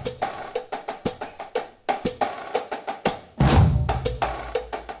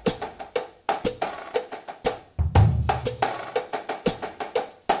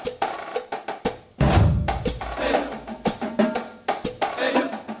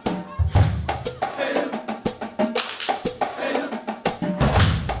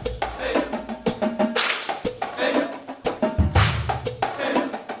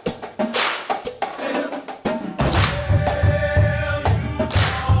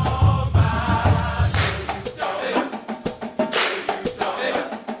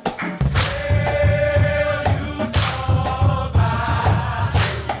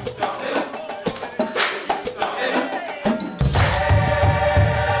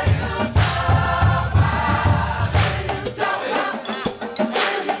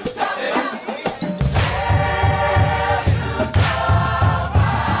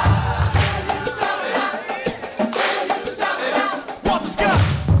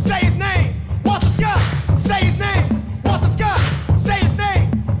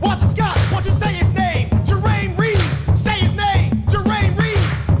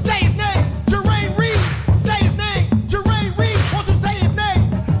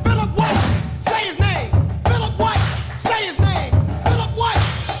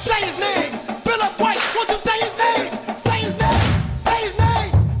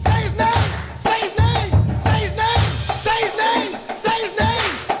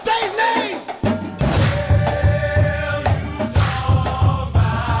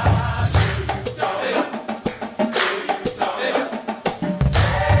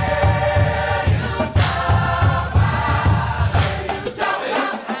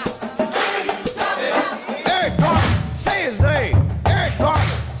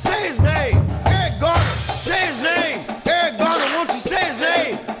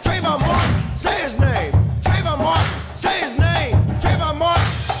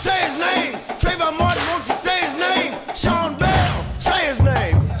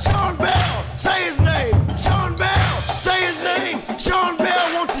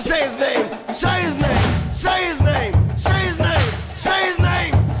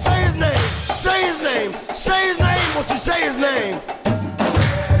 Say your name.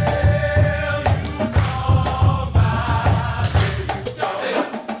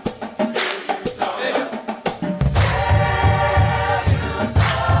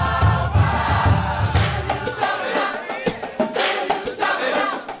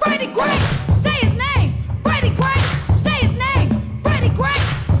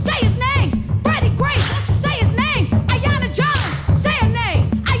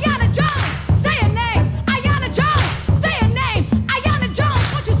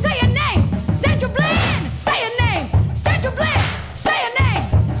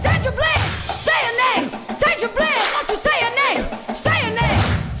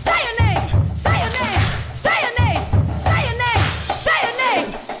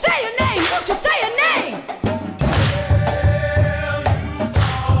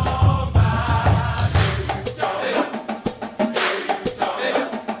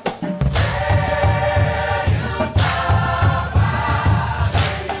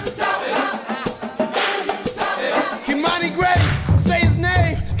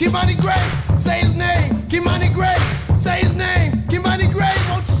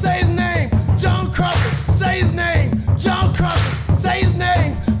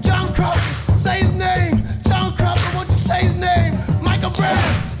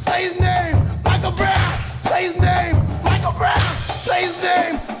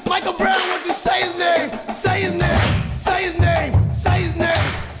 Brown, won't you say his name? Say his name, say his name, say his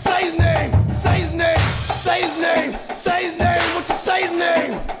name, say his name, say his name, say his name, say his name, won't you say his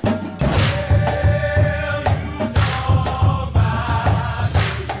name?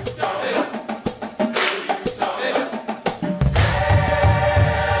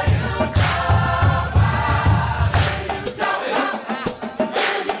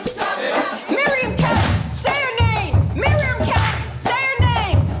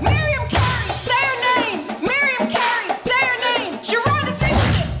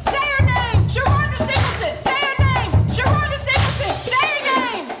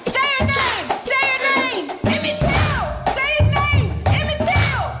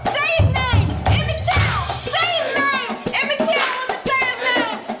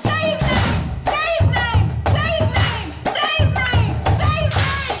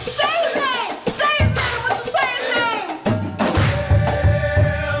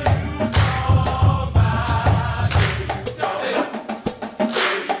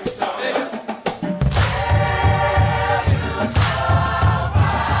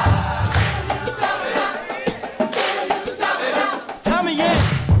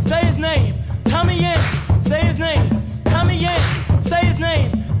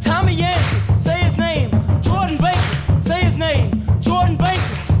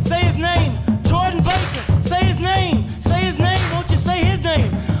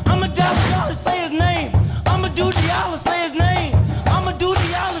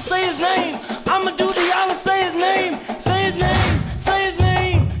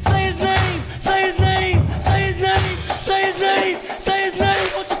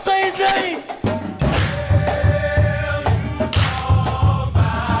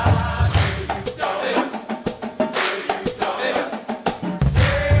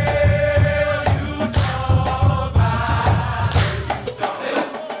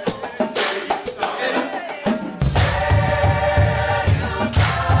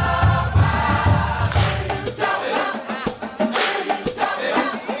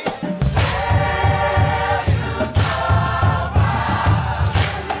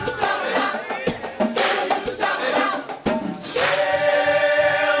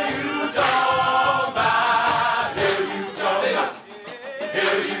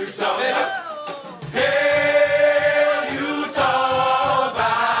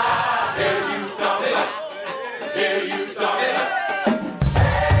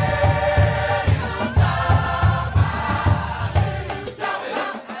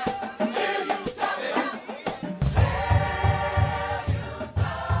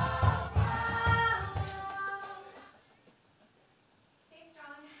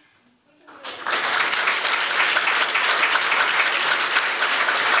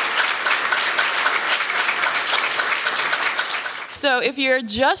 So if you're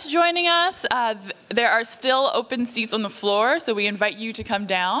just joining us, there are still open seats on the floor, so we invite you to come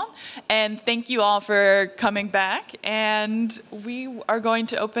down. And thank you all for coming back. And we are going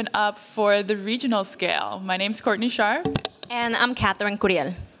to open up for the regional scale. My name's Courtney Sharp. And I'm Catherine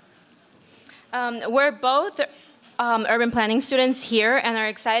Curiel. We're both urban planning students here and are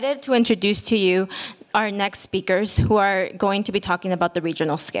excited to introduce to you our next speakers who are going to be talking about the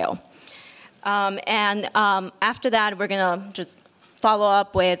regional scale. After that, we're going to just follow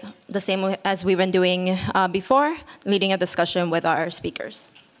up with the same as we've been doing before, leading a discussion with our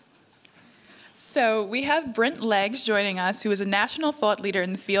speakers. So we have Brent Leggs joining us, who is a national thought leader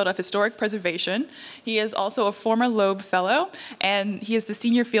in the field of historic preservation. He is also a former Loeb Fellow, and he is the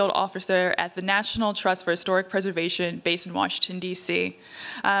senior field officer at the National Trust for Historic Preservation based in Washington, D.C.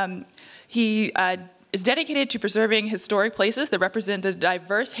 He is dedicated to preserving historic places that represent the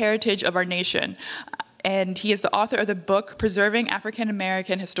diverse heritage of our nation. And he is the author of the book, Preserving African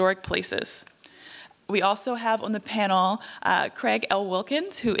American Historic Places. We also have on the panel Craig L.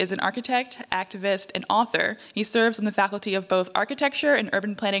 Wilkins, who is an architect, activist, and author. He serves on the faculty of both architecture and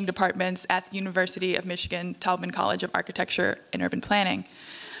urban planning departments at the University of Michigan Taubman College of Architecture and Urban Planning.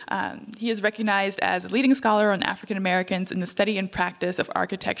 He is recognized as a leading scholar on African Americans in the study and practice of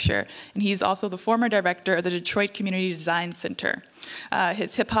architecture, and he's also the former director of the Detroit Community Design Center.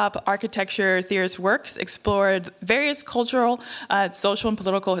 His hip-hop architecture theorist works explored various cultural, social, and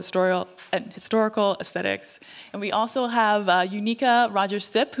political historical aesthetics. And we also have Unica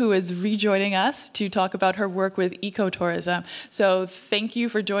Rogers-Sipp, who is rejoining us to talk about her work with ecotourism. So thank you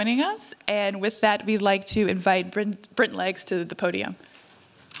for joining us. And with that, we'd like to invite Brent Leggs to the podium.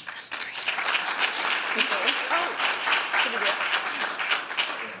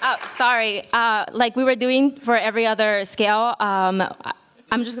 Oh, sorry. Like we were doing for every other scale,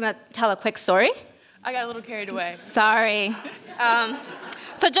 I'm just going to tell a quick story. I got a little carried away. Sorry.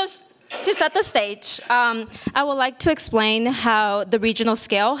 So just To set the stage, I would like to explain how the regional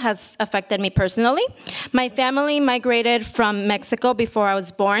scale has affected me personally. My family migrated from Mexico before I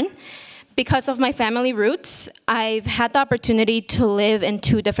was born. Because of my family roots, I've had the opportunity to live in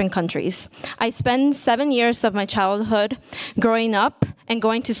 2 different countries. I spent 7 years of my childhood growing up and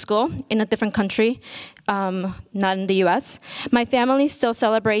going to school in a different country, not in the US. My family still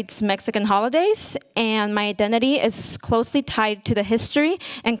celebrates Mexican holidays, and my identity is closely tied to the history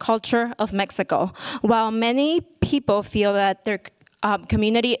and culture of Mexico. While many people feel that their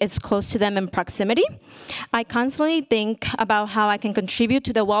community is close to them in proximity, I constantly think about how I can contribute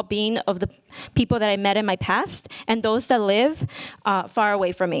to the well-being of the people that I met in my past and those that live far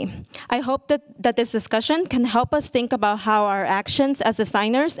away from me. I hope that this discussion can help us think about how our actions as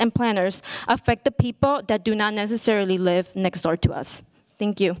designers and planners affect the people that do not necessarily live next door to us.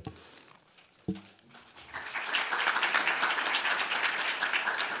 Thank you.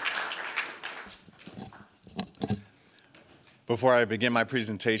 Before I begin my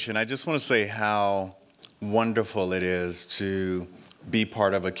presentation, I just want to say how wonderful it is to be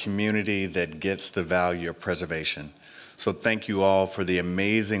part of a community that gets the value of preservation. So thank you all for the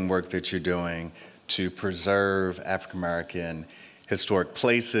amazing work that you're doing to preserve African American historic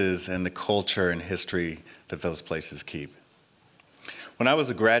places and the culture and history that those places keep. When I was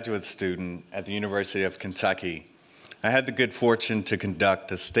a graduate student at the University of Kentucky, I had the good fortune to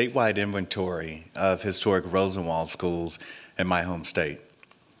conduct a statewide inventory of historic Rosenwald schools in my home state.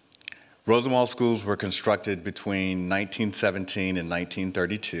 Rosenwald schools were constructed between 1917 and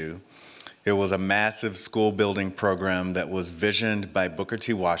 1932. It was a massive school building program that was visioned by Booker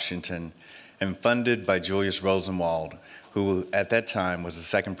T. Washington and funded by Julius Rosenwald, who at that time was the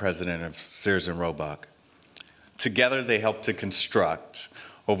second president of Sears and Roebuck. Together they helped to construct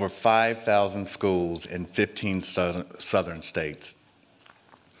over 5,000 schools in 15 southern states.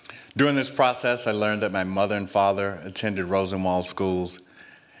 During this process, I learned that my mother and father attended Rosenwald schools,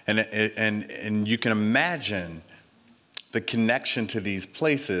 and you can imagine the connection to these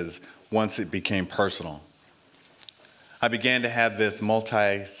places once it became personal. I began to have this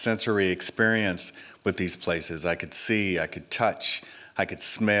multi-sensory experience with these places. I could see, I could touch, I could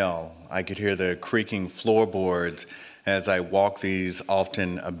smell, I could hear the creaking floorboards as I walked these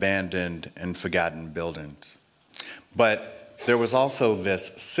often abandoned and forgotten buildings. But there was also this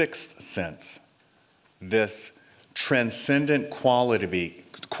sixth sense, this transcendent quality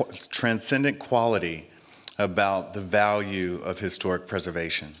about the value of historic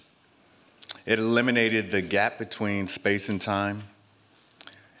preservation. It eliminated the gap between space and time.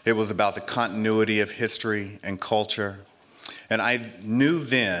 It was about the continuity of history and culture. And I knew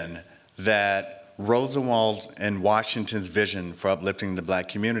then that Rosenwald and Washington's vision for uplifting the Black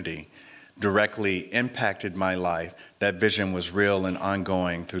community directly impacted my life. That vision was real and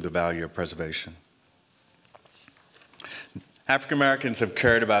ongoing through the value of preservation. African Americans have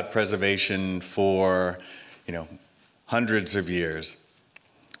cared about preservation for, hundreds of years.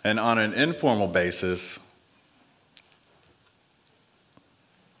 And on an informal basis,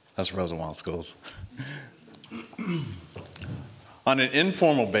 that's Rosenwald schools. On an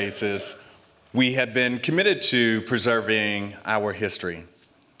informal basis, we have been committed to preserving our history.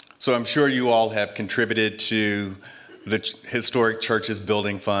 So I'm sure you all have contributed to the Historic Churches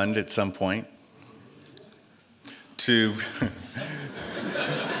Building Fund at some point.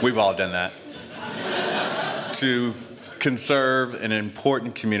 We've all done that. To conserve an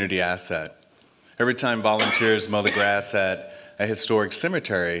important community asset. Every time volunteers mow the grass at a historic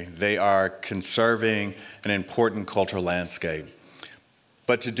cemetery, they are conserving an important cultural landscape.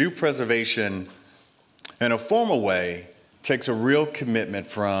 But to do preservation in a formal way takes a real commitment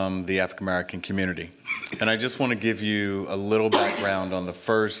from the African American community. And I just want to give you a little background on the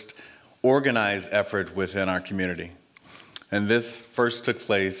first organized effort within our community. And this first took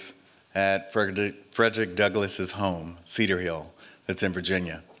place at Frederick Douglass's home, Cedar Hill, that's in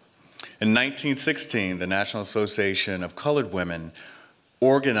Virginia. In 1916, the National Association of Colored Women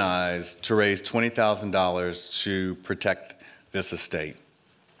organized to raise $20,000 to protect this estate.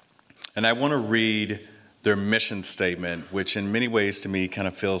 And I want to read their mission statement, which in many ways to me kind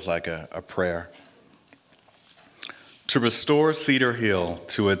of feels like a prayer. To restore Cedar Hill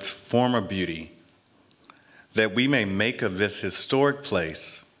to its former beauty, that we may make of this historic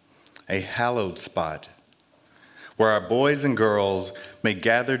place a hallowed spot, where our boys and girls may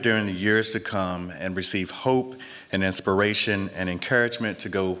gather during the years to come and receive hope and inspiration and encouragement to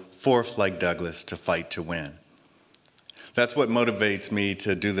go forth like Douglas to fight to win. That's what motivates me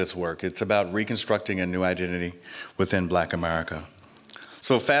to do this work. It's about reconstructing a new identity within Black America.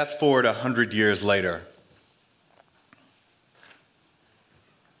 So fast forward 100 years later,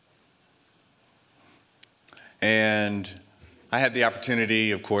 And I had the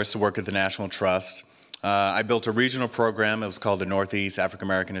opportunity, of course, to work at the National Trust. I built a regional program. It was called the Northeast African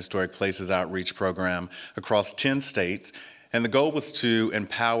American Historic Places Outreach Program across 10 states. And the goal was to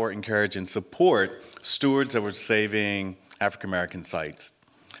empower, encourage, and support stewards that were saving African American sites.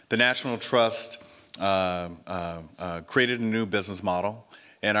 The National Trust created a new business model,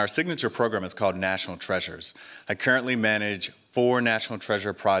 and our signature program is called National Treasures. I currently manage 4 National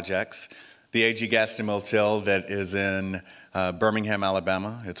Treasure projects. The A.G. Gaston Motel that is in Birmingham,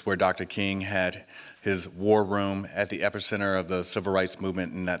 Alabama. It's where Dr. King had his war room at the epicenter of the civil rights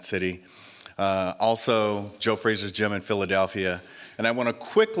movement in that city. Also, Joe Frazier's Gym in Philadelphia. And I want to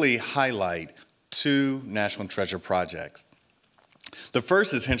quickly highlight 2 National Treasure projects. The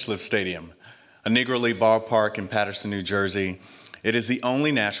first is Hinchliffe Stadium, a Negro League ballpark in Paterson, New Jersey. It is the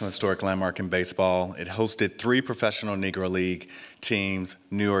only National Historic Landmark in baseball. It hosted 3 professional Negro League teams,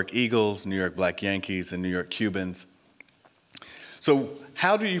 New York Eagles, New York Black Yankees, and New York Cubans. So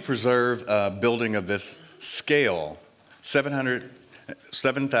how do you preserve a building of this scale,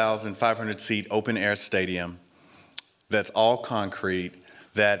 7,500 seat open air stadium that's all concrete,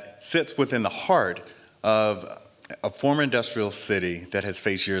 that sits within the heart of a former industrial city that has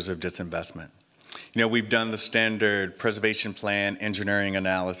faced years of disinvestment? You know, we've done the standard preservation plan, engineering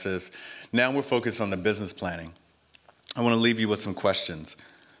analysis. Now we're focused on the business planning. I want to leave you with some questions.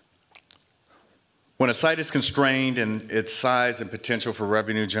 When a site is constrained in its size and potential for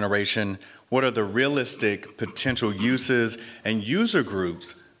revenue generation, what are the realistic potential uses and user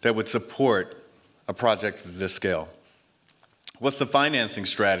groups that would support a project of this scale? What's the financing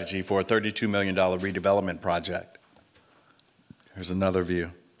strategy for a $32 million redevelopment project? Here's another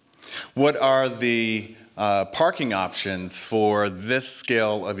view. What are the parking options for this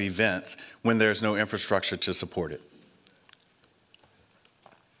scale of events when there's no infrastructure to support it?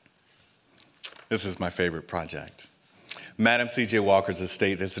 This is my favorite project. Madam C.J. Walker's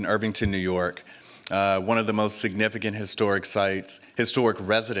estate that's in Irvington, New York, one of the most significant historic sites, historic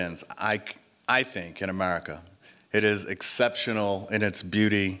residence, I think, in America. It is exceptional in its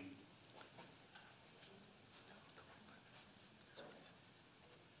beauty.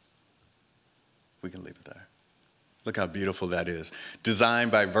 We can leave it there. Look how beautiful that is. Designed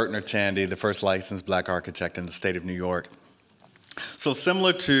by Vertner Tandy, the first licensed Black architect in the state of New York. So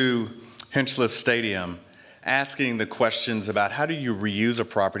similar to Hinchliffe Stadium, asking the questions about how do you reuse a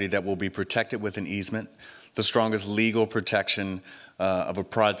property that will be protected with an easement, the strongest legal protection of a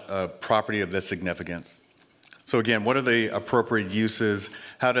property of this significance. So again, what are the appropriate uses?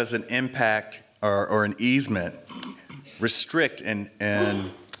 How does an impact or an easement restrict and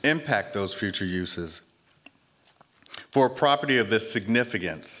impact those future uses? For a property of this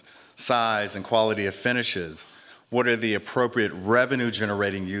significance, size, and quality of finishes, what are the appropriate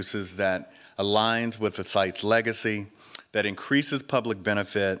revenue-generating uses that aligns with the site's legacy, that increases public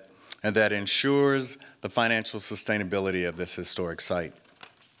benefit, and that ensures the financial sustainability of this historic site?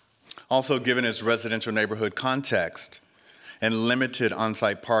 Also, given its residential neighborhood context and limited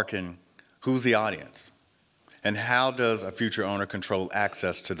on-site parking, who's the audience? And how does a future owner control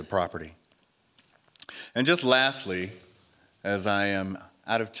access to the property? And just lastly, as I am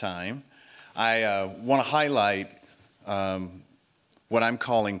out of time, I want to highlight what I'm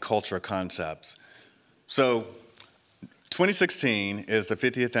calling culture concepts. So 2016 is the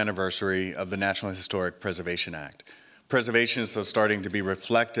 50th anniversary of the National Historic Preservation Act. Preservation is starting to be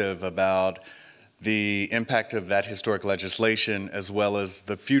reflective about the impact of that historic legislation as well as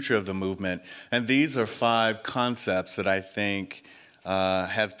the future of the movement. And these are 5 concepts that I think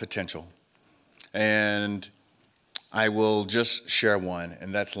has potential. And I will just share one,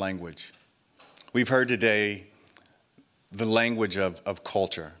 and that's language. We've heard today the language of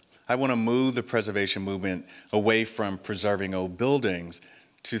culture. I want to move the preservation movement away from preserving old buildings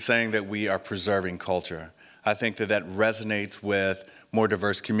to saying that we are preserving culture. I think that that resonates with more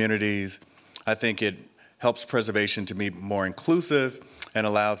diverse communities. I think it helps preservation to be more inclusive and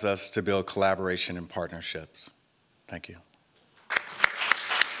allows us to build collaboration and partnerships. Thank you.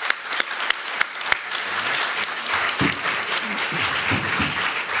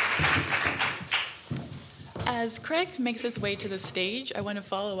 As Craig makes his way to the stage, I want to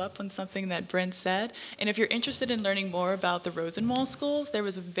follow up on something that Brent said. And if you're interested in learning more about the Rosenwald schools, there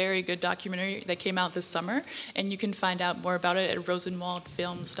was a very good documentary that came out this summer, and you can find out more about it at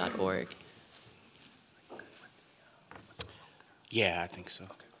rosenwaldfilms.org. Yeah, I think so.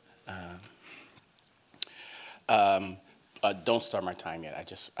 Don't start my time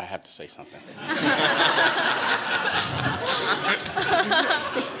yet. I have to say something.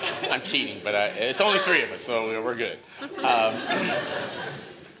 I'm cheating, but it's only 3 of us, so we're good.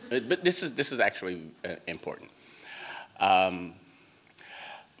 but this is actually important.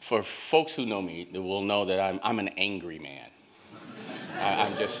 For folks who know me, they will know that I'm an angry man.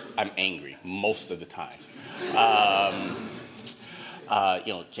 I'm angry most of the time.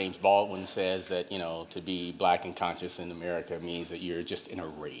 James Baldwin says that, to be black and conscious in America means that you're just in a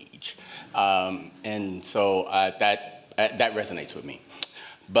rage. And so that resonates with me.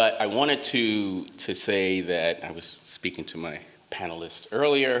 But I wanted to say that I was speaking to my panelists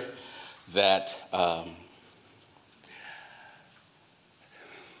earlier that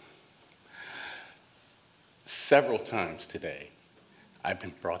several times today I've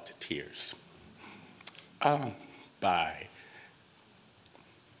been brought to tears by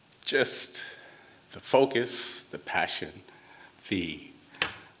just the focus, the passion, the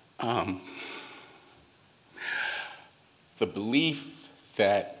belief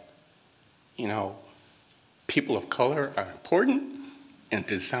that, people of color are important and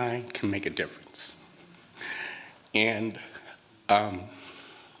design can make a difference. And I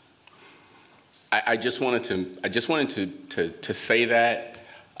just wanted to say that,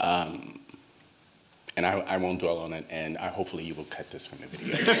 and I won't dwell on it, and hopefully you will cut this from the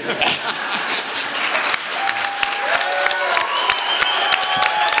video.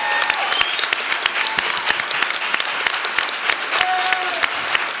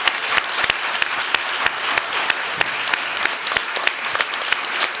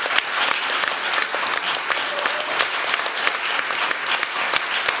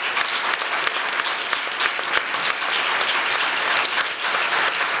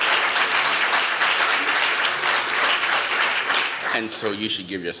 And so you should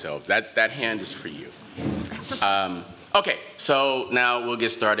give yourself, that hand is for you. Okay, so now we'll get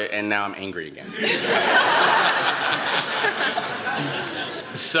started, and now I'm angry again.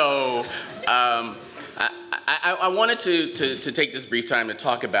 So I wanted to take this brief time to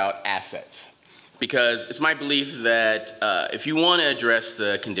talk about assets, because it's my belief that if you want to address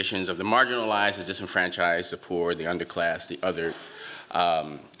the conditions of the marginalized, the disenfranchised, the poor, the underclass, the other,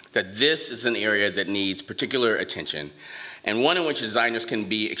 that this is an area that needs particular attention, and one in which designers can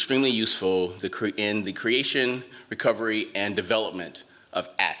be extremely useful in the creation, recovery, and development of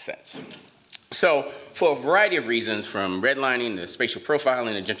assets. So, for a variety of reasons, from redlining to spatial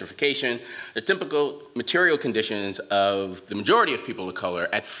profiling and gentrification, the typical material conditions of the majority of people of color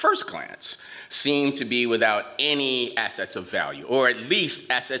at first glance seem to be without any assets of value, or at least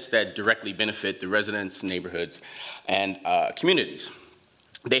assets that directly benefit the residents, neighborhoods, and communities.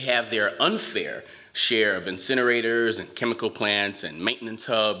 They have their unfair share of incinerators and chemical plants and maintenance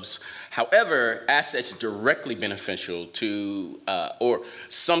hubs. However, assets directly beneficial to, or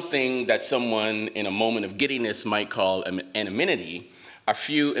something that someone in a moment of giddiness might call an amenity, are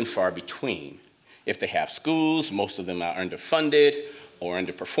few and far between. If they have schools, most of them are underfunded or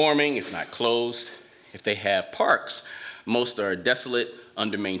underperforming, if not closed. If they have parks, most are desolate,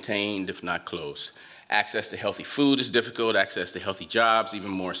 undermaintained, if not closed. Access to healthy food is difficult, access to healthy jobs even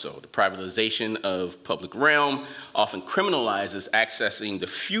more so. The privatization of public realm often criminalizes accessing the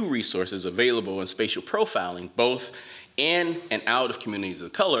few resources available in spatial profiling, both in and out of communities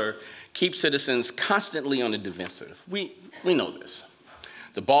of color, keep citizens constantly on the defensive. We know this.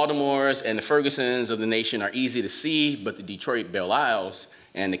 The Baltimores and the Fergusons of the nation are easy to see, but the Detroit Belle Isles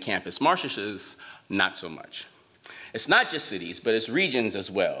and the campus Marshalls, not so much. It's not just cities, but it's regions as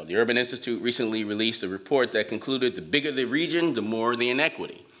well. The Urban Institute recently released a report that concluded the bigger the region, the more the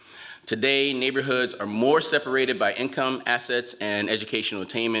inequity. Today, neighborhoods are more separated by income, assets, and educational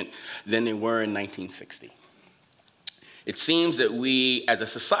attainment than they were in 1960. It seems that we, as a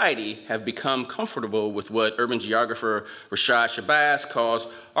society, have become comfortable with what urban geographer Rashad Shabazz calls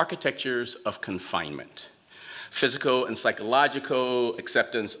architectures of confinement. Physical and psychological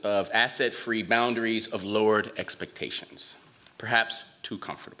acceptance of asset-free boundaries of lowered expectations, perhaps too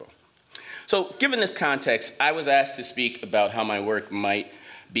comfortable. So given this context, I was asked to speak about how my work might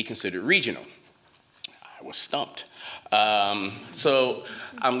be considered regional. I was stumped. So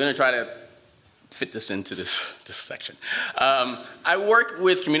I'm gonna try to fit this into this section. I work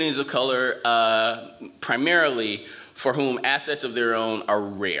with communities of color primarily for whom assets of their own are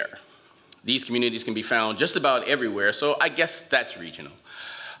rare. These communities can be found just about everywhere, so I guess that's regional.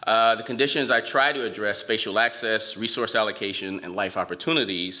 The conditions I try to address, spatial access, resource allocation, and life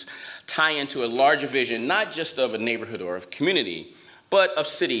opportunities, tie into a larger vision, not just of a neighborhood or of community, but of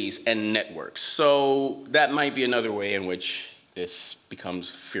cities and networks. So that might be another way in which this becomes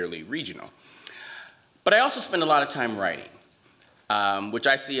fairly regional. But I also spend a lot of time writing, which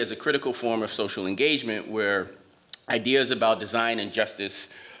I see as a critical form of social engagement where ideas about design and justice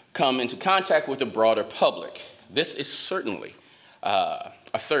come into contact with the broader public. This is certainly a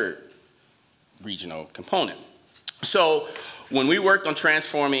third regional component. So when we worked on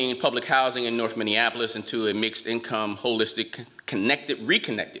transforming public housing in North Minneapolis into a mixed income, holistic,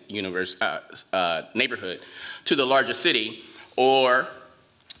 reconnected neighborhood to the larger city, or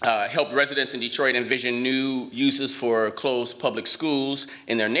helped residents in Detroit envision new uses for closed public schools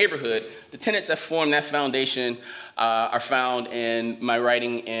in their neighborhood, the tenets that form that foundation are found in my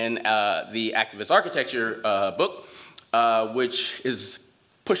writing in the Activist Architecture book, which is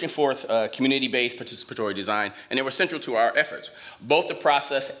pushing forth community-based participatory design, and they were central to our efforts. Both the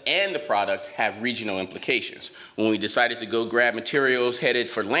process and the product have regional implications. When we decided to go grab materials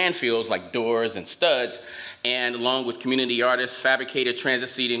headed for landfills like doors and studs, and along with community artists, fabricated transit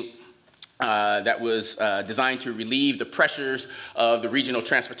seating that was designed to relieve the pressures of the regional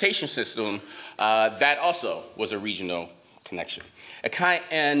transportation system, that also was a regional connection.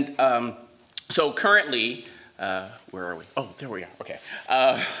 So currently, where are we? Oh, there we are, okay.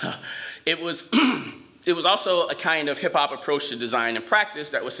 It was also a kind of hip-hop approach to design and practice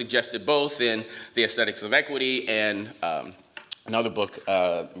that was suggested both in The Aesthetics of Equity and another book,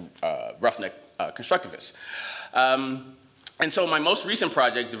 Roughneck Constructivists. And so my most recent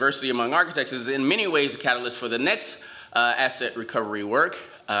project, Diversity Among Architects, is in many ways a catalyst for the next asset recovery work.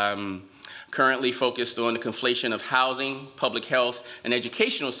 Currently focused on the conflation of housing, public health, and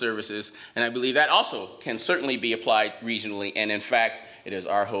educational services, and I believe that also can certainly be applied regionally, and in fact, it is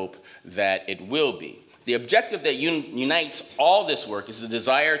our hope that it will be. The objective that unites all this work is the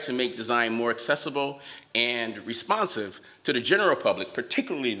desire to make design more accessible and responsive to the general public,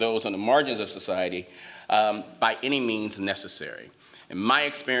 particularly those on the margins of society, by any means necessary. In my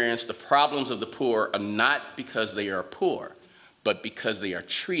experience, the problems of the poor are not because they are poor, but because they are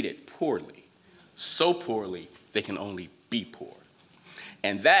treated poorly. So poorly, they can only be poor.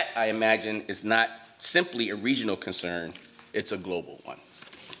 And that, I imagine, is not simply a regional concern, it's a global one.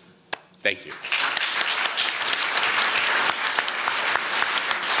 Thank you.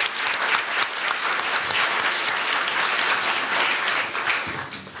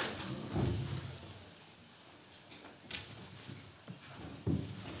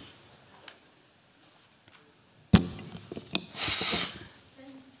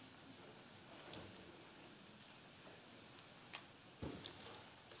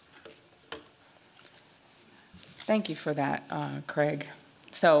 Thank you for that, Craig.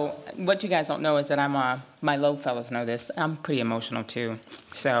 So what you guys don't know is that my Loeb fellows know this, I'm pretty emotional too.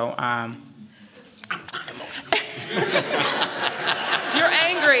 So, you're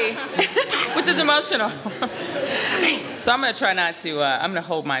angry, which is emotional. So I'm gonna try not to, I'm gonna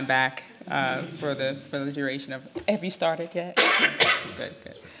hold mine back for the duration of, have you started yet? Good.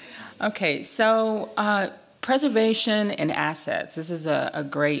 Okay, so preservation and assets. This is a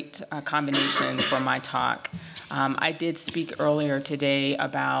great combination for my talk. I did speak earlier today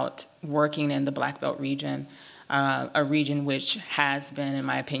about working in the Black Belt region, a region which has been, in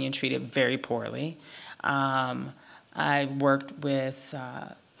my opinion, treated very poorly. I worked with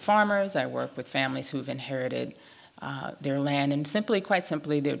farmers, I worked with families who've inherited their land, and quite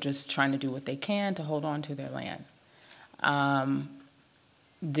simply, they're just trying to do what they can to hold on to their land.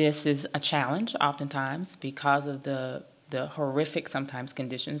 This is a challenge, oftentimes, because of the horrific, sometimes,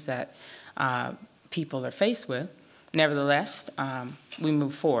 conditions that people are faced with. Nevertheless, we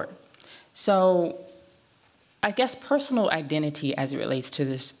move forward. So I guess personal identity as it relates to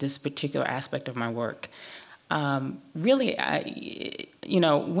this particular aspect of my work. Really,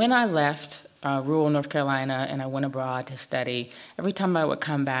 when I left rural North Carolina and I went abroad to study, every time I would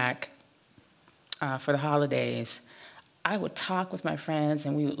come back for the holidays, I would talk with my friends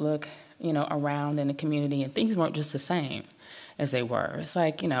and we would look, around in the community, and things weren't just the same as they were. It's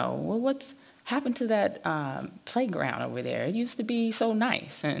like, well, what's happened to that playground over there? It used to be so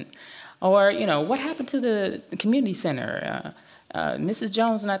nice. Or, what happened to the community center? Mrs.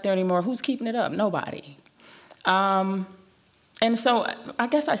 Jones is not there anymore. Who's keeping it up? Nobody. And so I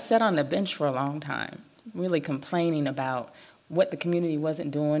guess I sat on the bench for a long time, really complaining about what the community wasn't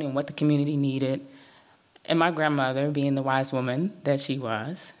doing and what the community needed. And my grandmother, being the wise woman that she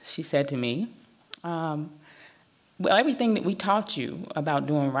was, she said to me, well, everything that we taught you about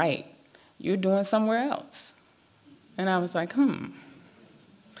doing right, you're doing somewhere else. And I was like,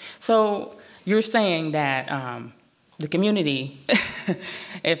 So you're saying that the community,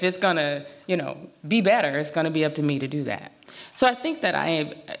 if it's gonna, be better, it's gonna be up to me to do that. So I think that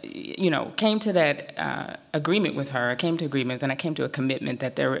I, came to that agreement with her. I came to agreement, and I came to a commitment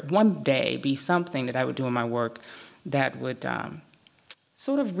that there would one day be something that I would do in my work that would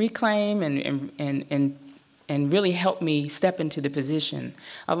sort of reclaim and and really helped me step into the position,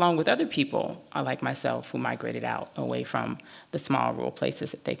 along with other people like myself who migrated out away from the small rural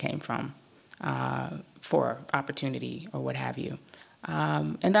places that they came from for opportunity or what have you.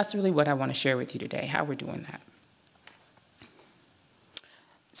 And that's really what I want to share with you today, how we're doing that.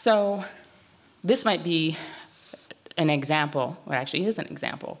 So this might be an example, or actually is an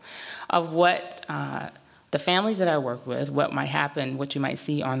example, of what the families that I work with, what might happen, what you might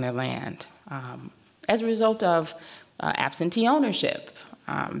see on their land. As a result of absentee ownership,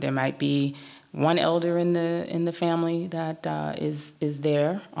 there might be one elder in the family that is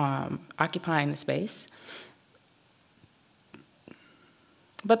there occupying the space,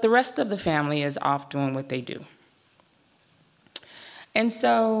 but the rest of the family is off doing what they do. And so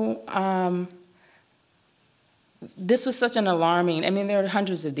this was such an alarming, I mean, there are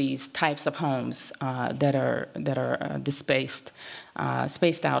hundreds of these types of homes that are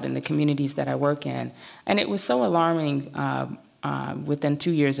spaced out in the communities that I work in. And it was so alarming within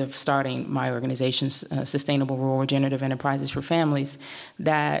 2 years of starting my organization, Sustainable Rural Regenerative Enterprises for Families,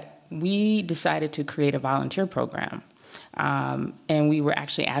 that we decided to create a volunteer program. And we were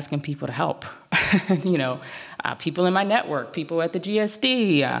actually asking people to help. You know, people in my network, people at the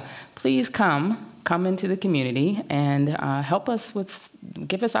GSD, please come into the community and help us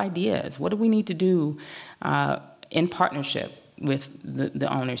give us ideas. What do we need to do in partnership with the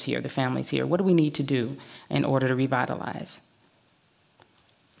owners here, the families here? What do we need to do in order to revitalize?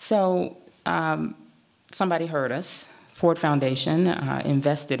 So somebody heard us. Ford Foundation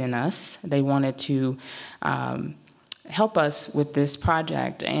invested in us. They wanted to help us with this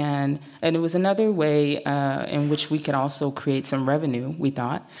project, and it was another way in which we could also create some revenue, we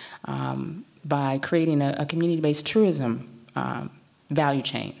thought, by creating a community-based tourism value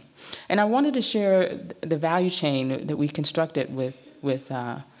chain. And I wanted to share the value chain that we constructed with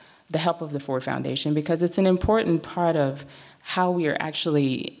the help of the Ford Foundation, because it's an important part of how we are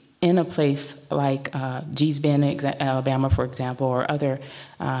actually in a place like Gee's Bend, Alabama, for example, or other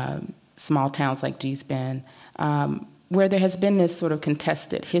small towns like Gee's Bend, where there has been this sort of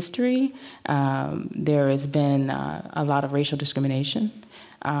contested history. There has been a lot of racial discrimination,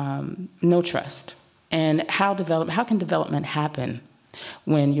 no trust. And how can development happen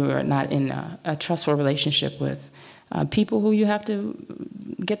when you're not in a trustful relationship with people who you have to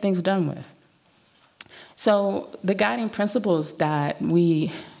get things done with? So the guiding principles that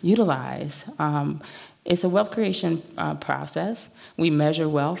we utilize is a wealth creation process. We measure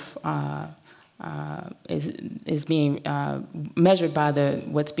wealth is being measured by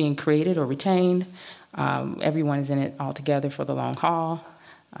what's being created or retained. Everyone is in it all together for the long haul.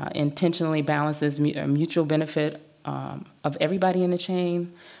 Intentionally balances mutual benefit of everybody in the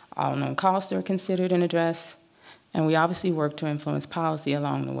chain. All known costs are considered and addressed. And we obviously work to influence policy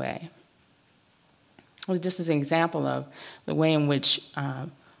along the way. Just as an example of the way in which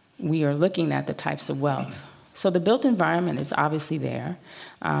we are looking at the types of wealth. So the built environment is obviously there,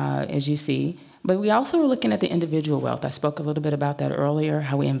 as you see, but we also are looking at the individual wealth. I spoke a little bit about that earlier,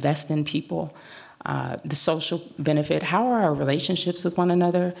 how we invest in people, the social benefit, how are our relationships with one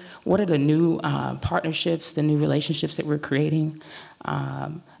another, what are the new partnerships, the new relationships that we're creating,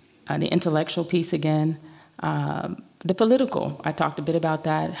 the intellectual piece again, the political, I talked a bit about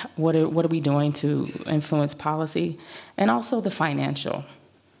that. What are we doing to influence policy? And also the financial.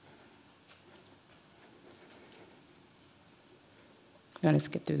 I'm going to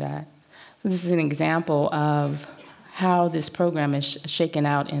skip through that. So this is an example of how this program is shaken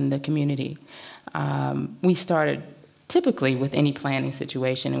out in the community. We started typically with any planning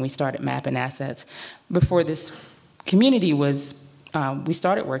situation, and we started mapping assets. Before this community was we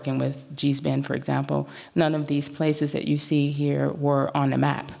started working with Gee's Bend, for example. None of these places that you see here were on the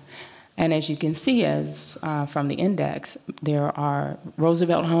map. And as you can see from the index, there are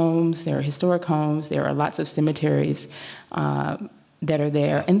Roosevelt homes, there are historic homes, there are lots of cemeteries that are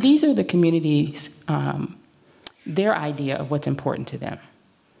there. And these are the communities, their idea of what's important to them.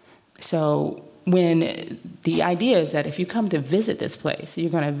 So when the idea is that if you come to visit this place,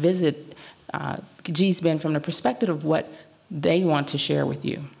 you're going to visit Gee's Bend from the perspective of what they want to share with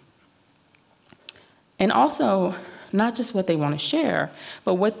you. And also, not just what they want to share,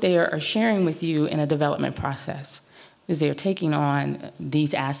 but what they are sharing with you in a development process, because they are taking on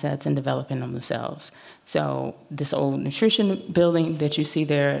these assets and developing them themselves. So this old nutrition building that you see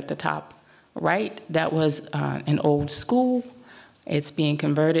there at the top right, that was an old school. It's being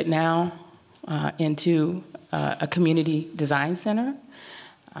converted now into a community design center.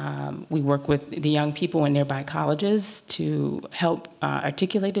 We work with the young people in nearby colleges to help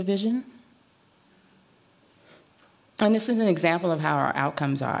articulate the vision. And this is an example of how our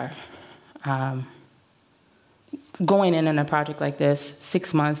outcomes are. going in on a project like this,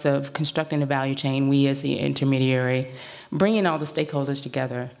 6 months of constructing the value chain, we as the intermediary, bringing all the stakeholders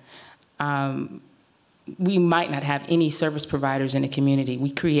together. We might not have any service providers in the community. We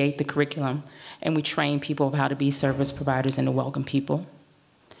create the curriculum and we train people of how to be service providers and to welcome people.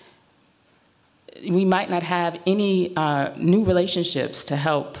 We might not have any new relationships to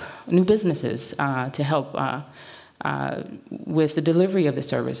help, new businesses to help with the delivery of the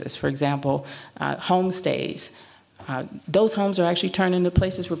services. For example, homestays. Those homes are actually turned into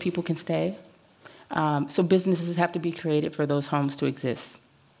places where people can stay. So businesses have to be created for those homes to exist.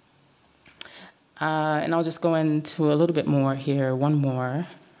 And I'll just go into a little bit more here, one more.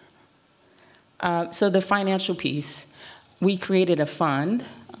 So the financial piece, we created a fund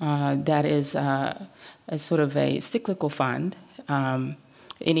that is a sort of a cyclical fund.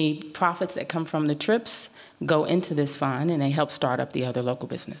 Any profits that come from the trips go into this fund and they help start up the other local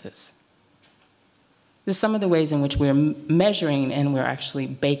businesses. There's some of the ways in which we're measuring and we're actually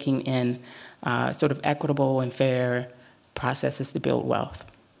baking in sort of equitable and fair processes to build wealth.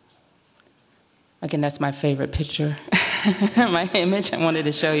 Again, that's my favorite picture, my image I wanted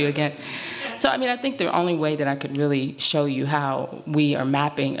to show you again. So, I mean, I think the only way that I could really show you how we are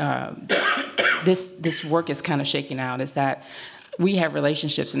mapping, this work is kind of shaking out, is that we have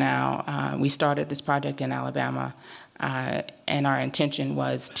relationships now. We started this project in Alabama, and our intention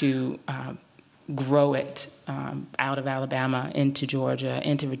was to grow it out of Alabama into Georgia,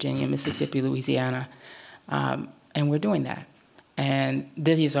 into Virginia, Mississippi, Louisiana, and we're doing that. And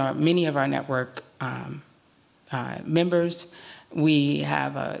these are many of our network members. We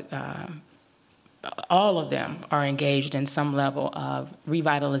have all of them are engaged in some level of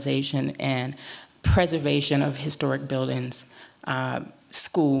revitalization and preservation of historic buildings,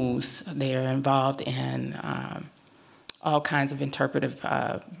 schools. They're involved in all kinds of interpretive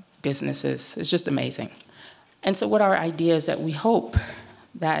businesses. It's just amazing. And so what our idea is that we hope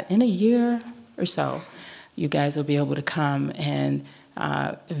that in a year or so, you guys will be able to come and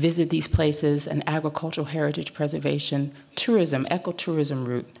visit these places, an agricultural heritage preservation, tourism, ecotourism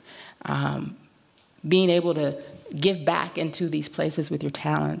route, being able to give back into these places with your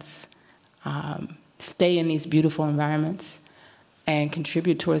talents, stay in these beautiful environments, and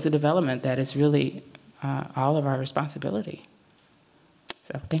contribute towards the development that is really all of our responsibility.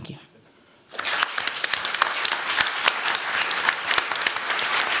 So thank you.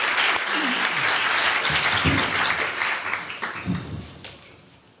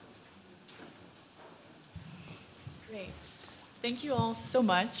 Great. Thank you all so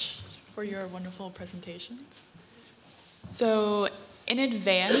much for your wonderful presentations. So in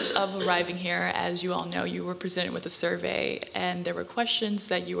advance of arriving here, as you all know, you were presented with a survey and there were questions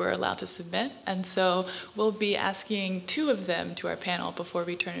that you were allowed to submit. And so we'll be asking 2 of them to our panel before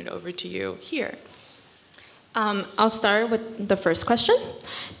we turn it over to you here. I'll start with the first question.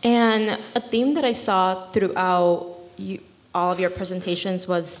 And a theme that I saw throughout all of your presentations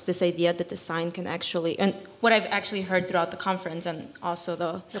was this idea that design can actually, and what I've actually heard throughout the conference and also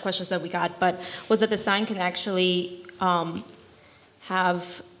the questions that we got, but was that design can actually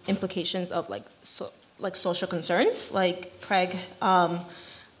have implications of like social concerns, like Craig kind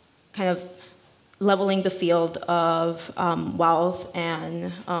of leveling the field of wealth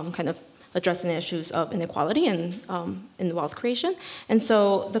and kind of addressing the issues of inequality and in wealth creation. And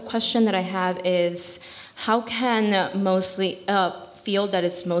so the question that I have is, how can mostly a field that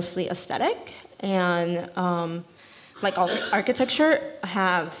is mostly aesthetic and like architecture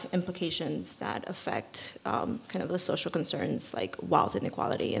have implications that affect kind of the social concerns like wealth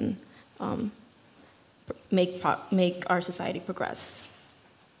inequality and make our society progress?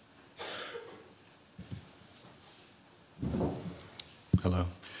 Hello.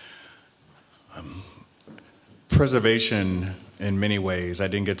 Preservation, in many ways, I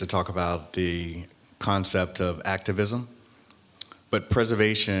didn't get to talk about the concept of activism, but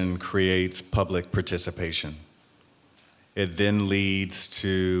preservation creates public participation. It then leads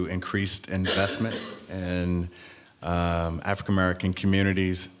to increased investment in African American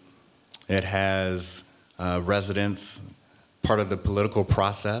communities. It has residents part of the political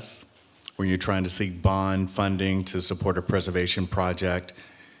process when you're trying to seek bond funding to support a preservation project.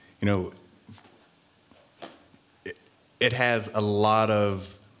 You know, it has a lot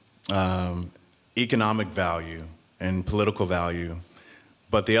of economic value and political value,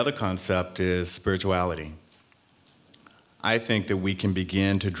 but the other concept is spirituality. I think that we can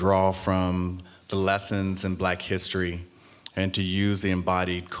begin to draw from the lessons in Black history and to use the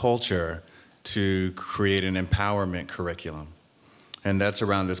embodied culture to create an empowerment curriculum. And that's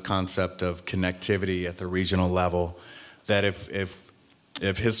around this concept of connectivity at the regional level, that if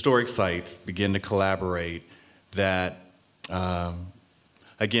historic sites begin to collaborate, that,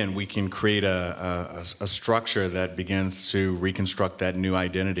 again, we can create a structure that begins to reconstruct that new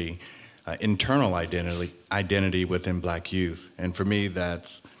identity, internal identity within Black youth. And for me,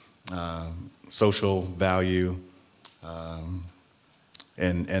 that's social value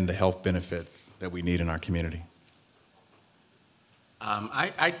and the health benefits that we need in our community.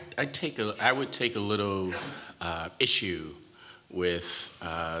 I would take a little issue with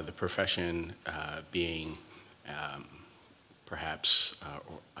the profession being perhaps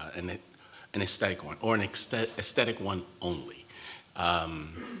an aesthetic one, or an aesthetic one only.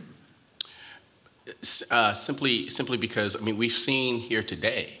 Simply because, I mean, we've seen here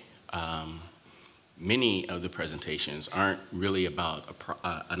today, many of the presentations aren't really about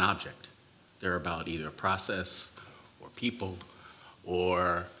an object. They're about either a process or people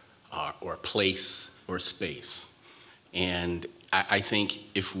or place or space. And I think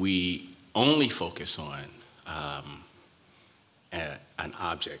if we only focus on an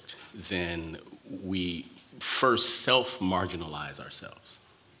object, then we first self-marginalize ourselves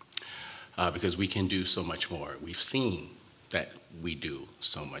because we can do so much more. We've seen that we do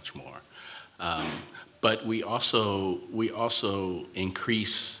so much more. But we also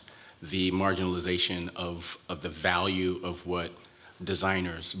increase the marginalization of the value of what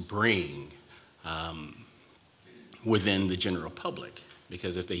designers bring within the general public.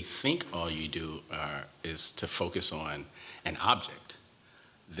 Because if they think all you do is to focus on an object,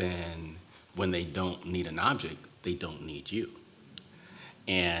 then when they don't need an object, they don't need you.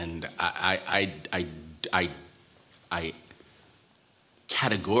 And I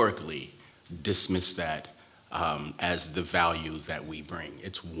categorically dismiss that as the value that we bring.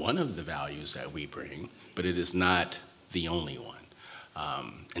 It's one of the values that we bring, but it is not the only one.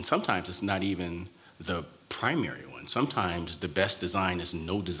 And sometimes it's not even the primary one. Sometimes the best design is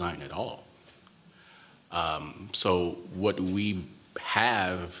no design at all. So what we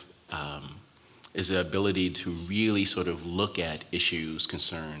have is the ability to really sort of look at issues,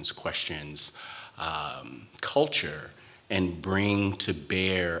 concerns, questions, culture, and bring to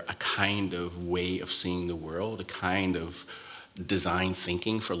bear a kind of way of seeing the world, a kind of design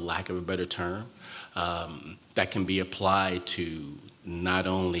thinking, for lack of a better term, that can be applied to not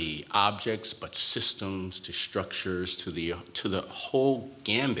only objects, but systems, to structures, to the whole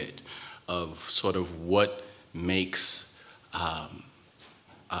gambit of sort of what makes a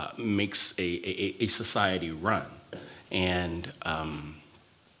society run. And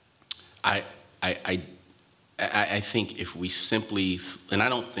I think if we simply, and I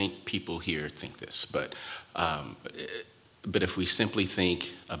don't think people here think this, but if we simply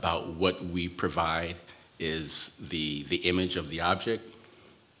think about what we provide is the image of the object,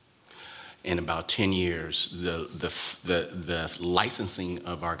 in about 10 years, the licensing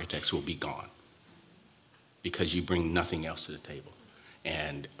of architects will be gone because you bring nothing else to the table.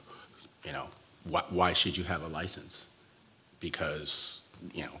 And, you know, why should you have a license? Because,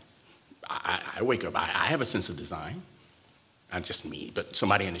 you know, I wake up, I have a sense of design. Not just me, but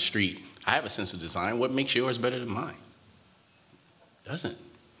somebody in the street. I have a sense of design. What makes yours better than mine? Doesn't.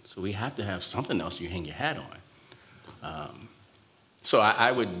 So we have to have something else you hang your hat on. So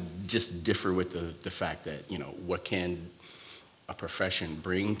I would just differ with the fact that, you know, what can a profession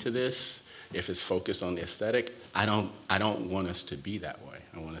bring to this if it's focused on the aesthetic? I don't want us to be that way.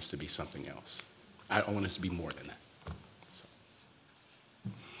 I want us to be something else. I want us to be more than that. So.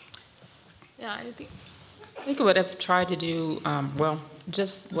 Yeah, I think what I've tried to do, well,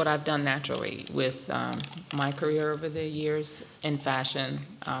 just what I've done naturally with my career over the years in fashion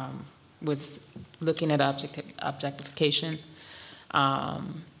was looking at objectification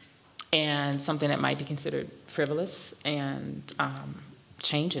and something that might be considered frivolous and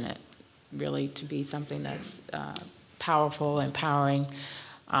changing it really to be something that's powerful, empowering,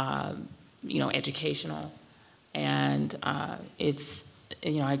 you know, educational. And it's,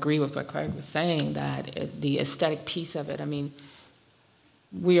 you know, I agree with what Craig was saying, that the aesthetic piece of it, I mean,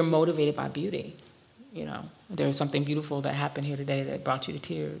 we are motivated by beauty, you know. There's something beautiful that happened here today that brought you to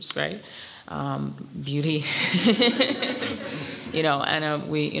tears, right? Beauty, you know, and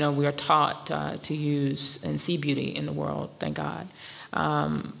we are taught to use and see beauty in the world, thank God.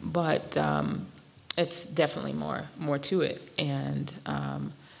 But it's definitely more to it. And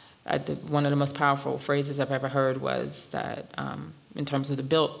one of the most powerful phrases I've ever heard was that in terms of the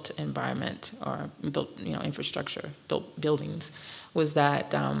built environment or built, you know, infrastructure, built buildings, was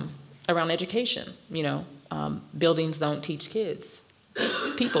that around education, you know, buildings don't teach kids,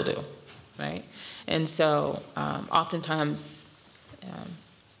 people do, right? And so oftentimes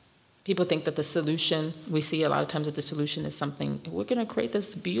people think that the solution, we see a lot of times that the solution is something, we're gonna create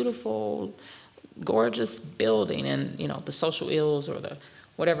this beautiful gorgeous building, and the social ills or the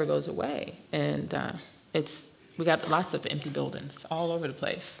whatever goes away, and we got lots of empty buildings all over the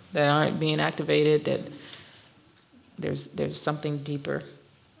place that aren't being activated. That there's something deeper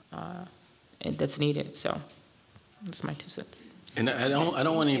and that's needed. So that's my 2 cents. And I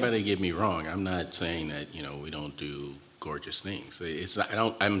don't want anybody to get me wrong. I'm not saying that we don't do gorgeous things. It's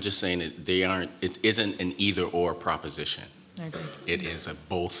not, I'm just saying that they aren't. It isn't an either or proposition. I agree. It is a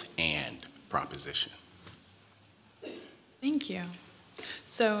both and proposition. Thank you.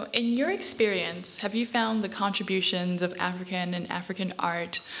 So, in your experience, have you found the contributions of African and African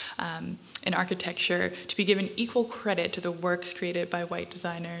art and architecture to be given equal credit to the works created by white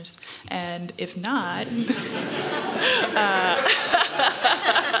designers? And if not,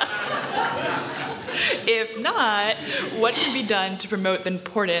 what can be done to promote the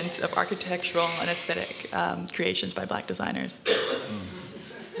importance of architectural and aesthetic creations by Black designers?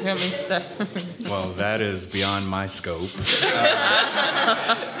 Well, that is beyond my scope.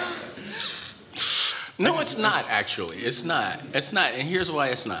 No, it's not actually. It's not. It's not. And here's why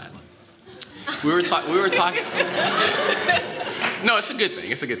it's not. We were talking. No, it's a good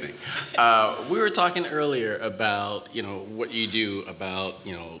thing. It's a good thing. We were talking earlier about what you do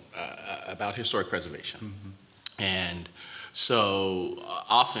about historic preservation, and so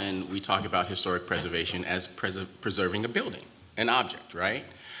often we talk about historic preservation as preserving a building, an object, right?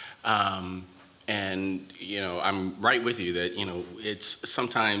 And I'm right with you that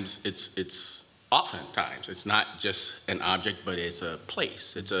oftentimes it's not just an object, but it's a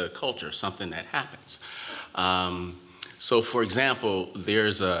place, it's a culture, something that happens. So for example,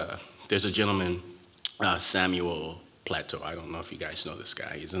 there's a gentleman, Samuel Plateau. I don't know if you guys know this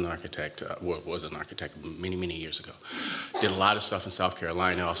guy. He's an architect, was an architect many, many years ago. Did a lot of stuff in South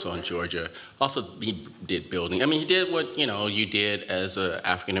Carolina, also in Georgia. Also, he did building. I mean, he did what, you did as an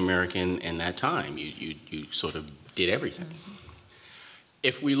African-American in that time. You sort of did everything.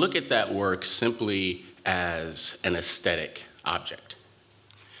 If we look at that work simply as an aesthetic object,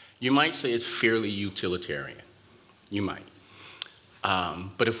 you might say it's fairly utilitarian. You might.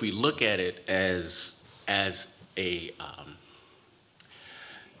 But if we look at it as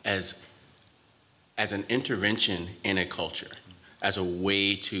an intervention in a culture, as a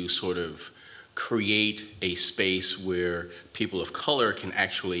way to sort of create a space where people of color can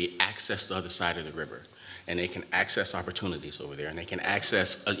actually access the other side of the river, and they can access opportunities over there, and they can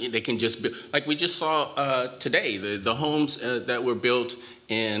access, they can just build, like we just saw today, the homes that were built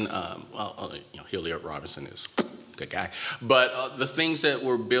in, Hilliard Robinson is good guy. But the things that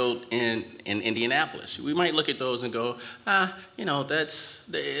were built in Indianapolis, we might look at those and go,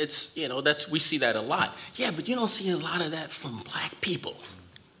 we see that a lot. Yeah, but you don't see a lot of that from Black people.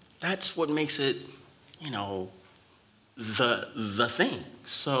 That's what makes it, the thing.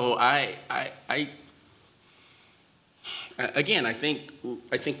 So again, I think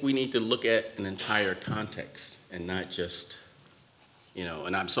we need to look at an entire context and not just,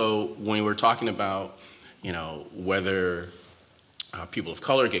 so when we're talking about whether people of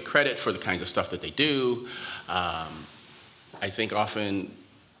color get credit for the kinds of stuff that they do. I think often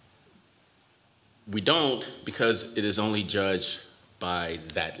we don't, because it is only judged by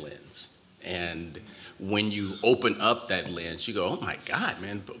that lens. And when you open up that lens, you go, oh my God,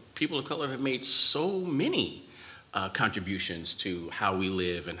 man, people of color have made so many contributions to how we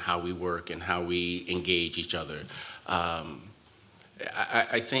live and how we work and how we engage each other.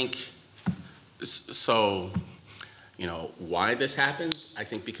 I think, so, why this happens? I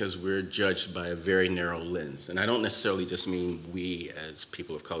think because we're judged by a very narrow lens. And I don't necessarily just mean we as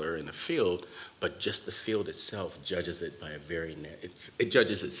people of color in the field, but just the field itself judges it by a very it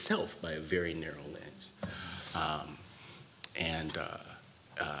judges itself by a very narrow lens.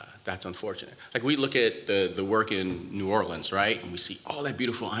 That's unfortunate. Like we look at the work in New Orleans, right? And we see all that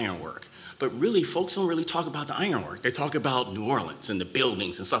beautiful ironwork. But really, folks don't really talk about the ironwork. They talk about New Orleans and the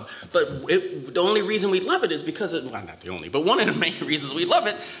buildings and stuff. But the only reason we love it is because of, well, not the only, but one of the main reasons we love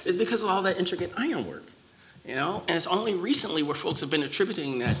it is because of all that intricate ironwork. And it's only recently where folks have been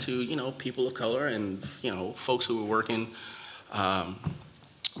attributing that to, people of color and, folks who were working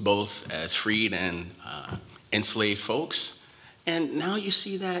both as freed and enslaved folks. And now you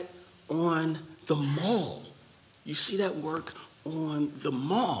see that on the mall. You see that work on the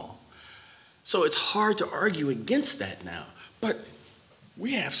mall. So it's hard to argue against that now. But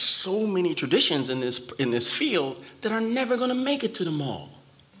we have so many traditions in this field that are never going to make it to the mall.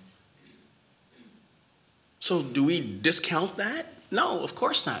 So do we discount that? No, of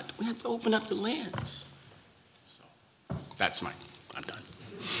course not. We have to open up the lens. So that's I'm done.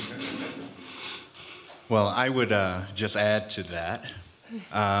 Well, I would just add to that.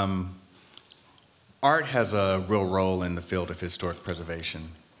 art has a real role in the field of historic preservation.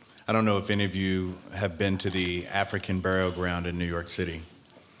 I don't know if any of you have been to the African burial ground in New York City.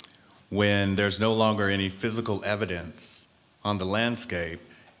 When there's no longer any physical evidence on the landscape,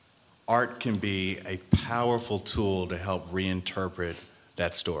 art can be a powerful tool to help reinterpret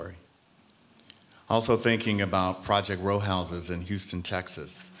that story. Also thinking about Project Row Houses in Houston,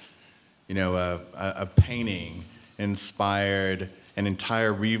 Texas. You know, a painting inspired an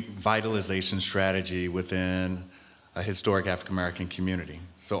entire revitalization strategy within a historic African American community.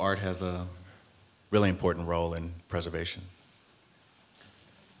 So art has a really important role in preservation.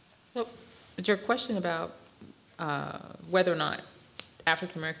 So, your question about whether or not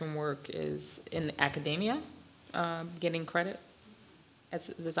African American work is in academia getting credit as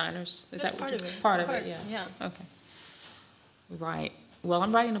designers? Is That's that part what of it. Part of it, yeah. Yeah. Okay. Right. Well,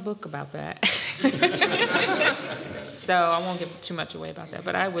 I'm writing a book about that. So I won't give too much away about that.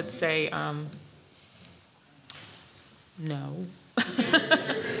 But I would say no.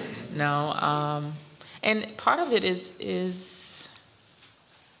 No. And part of it is,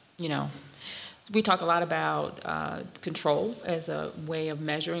 you know, we talk a lot about control as a way of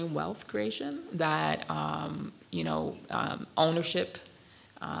measuring wealth creation, that, you know, ownership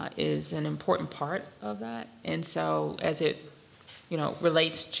is an important part of that. And so as it, you know,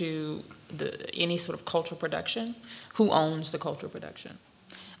 relates to any sort of cultural production, who owns the cultural production?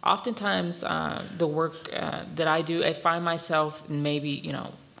 Oftentimes, the work that I do, I find myself maybe, you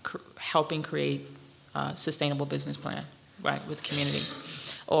know, helping create a sustainable business plan, right, with community,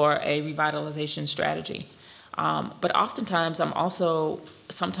 or a revitalization strategy. But oftentimes, I'm also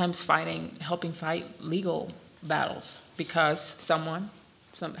sometimes helping fight legal battles, because someone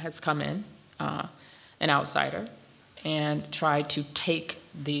has come in, an outsider, and tried to take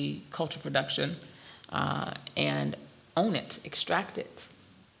the cultural production and own it, extract it.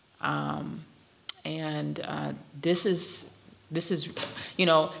 This is, you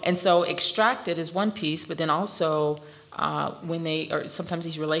know, and so extracted is one piece, but then also when sometimes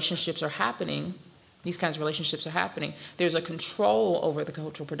these relationships are happening, these kinds of relationships are happening, there's a control over the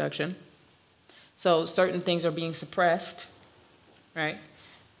cultural production. So certain things are being suppressed, right?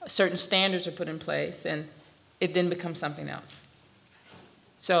 Certain standards are put in place, and it then becomes something else.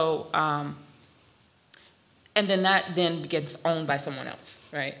 So, and then that then gets owned by someone else,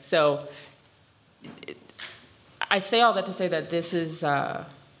 right? So I say all that to say that this is an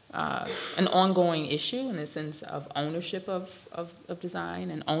ongoing issue in the sense of ownership of design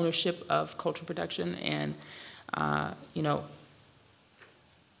and ownership of cultural production. And, you know,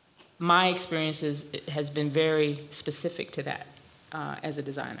 my experience has been very specific to that as a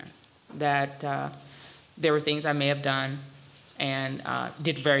designer, that there were things I may have done and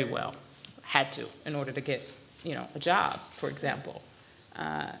did very well, had to, in order to get, you know, a job, for example.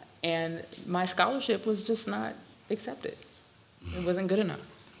 And my scholarship was just not accepted. It wasn't good enough,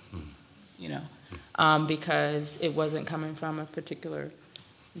 you know, because it wasn't coming from a particular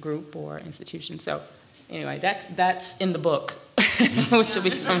group or institution. So anyway, that's in the book, which will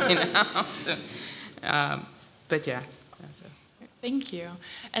be coming out. So, but yeah, that's it. Thank you.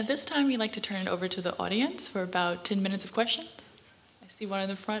 At this time, we'd like to turn it over to the audience for about 10 minutes of questions. I see one in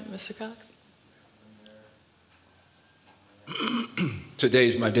the front, Mr. Cox.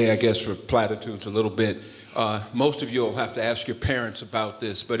 Today's my day, I guess, for platitudes a little bit. Most of you will have to ask your parents about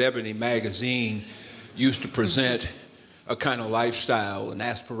this, but Ebony Magazine used to present a kind of lifestyle, an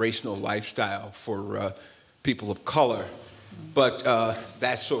aspirational lifestyle for people of color. But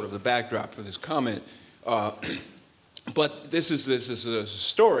that's sort of the backdrop for this comment. But this is a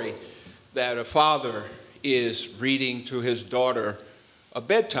story that a father is reading to his daughter a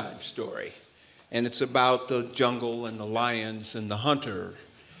bedtime story. And it's about the jungle and the lions and the hunter.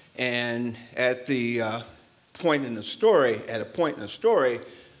 And at a point in the story,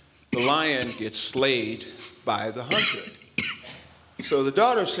 the lion gets slayed by the hunter. So the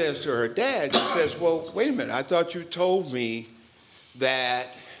daughter says to her dad, she says, well, wait a minute, I thought you told me that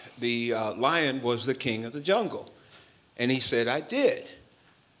the lion was the king of the jungle. And he said, I did.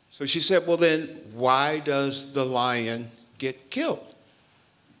 So she said, well, then why does the lion get killed?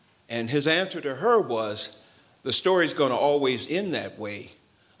 And his answer to her was, the story's going to always end that way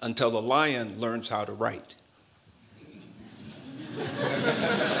until the lion learns how to write.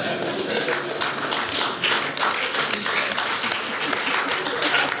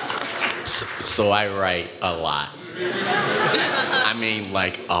 So I write a lot. I mean,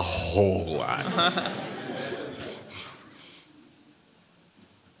 like a whole lot.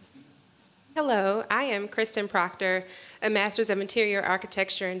 Hello, I am Kristen Proctor, a Master's of Interior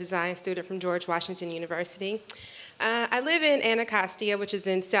Architecture and Design student from George Washington University. I live in Anacostia, which is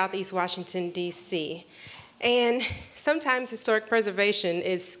in southeast Washington, D.C. And sometimes historic preservation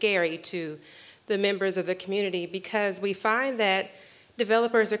is scary to the members of the community because we find that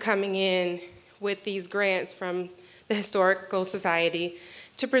developers are coming in with these grants from the Historical Society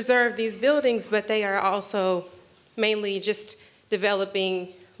to preserve these buildings, but they are also mainly just developing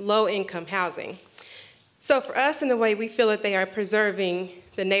low-income housing. So for us, in a way, we feel that they are preserving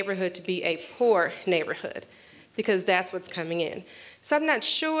the neighborhood to be a poor neighborhood because that's what's coming in. So I'm not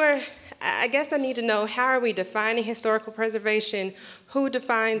sure, I guess I need to know, how are we defining historical preservation, who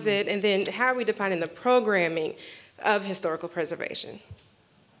defines it, and then how are we defining the programming of historical preservation?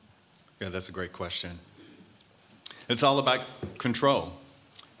 Yeah, that's a great question. It's all about control.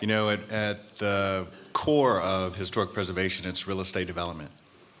 You know, at the core of historic preservation, it's real estate development.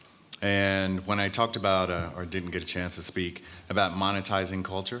 And when I talked about, or didn't get a chance to speak, about monetizing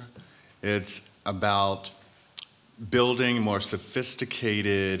culture, it's about building more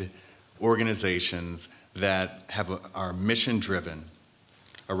sophisticated organizations that are mission-driven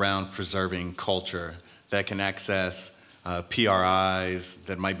around preserving culture, that can access PRIs,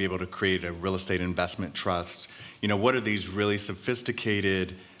 that might be able to create a real estate investment trust. You know, what are these really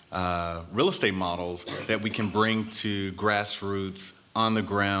sophisticated real estate models that we can bring to grassroots, on the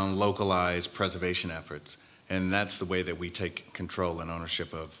ground, localized preservation efforts? And that's the way that we take control and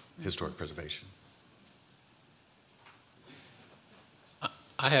ownership of historic preservation.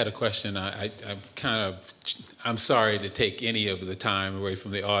 I had a question. I'm sorry to take any of the time away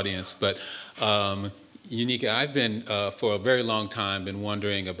from the audience, but Unica, I've been, for a very long time, been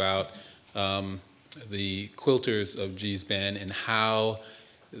wondering about the quilters of Gee's Bend and how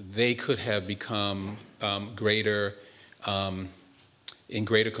they could have become in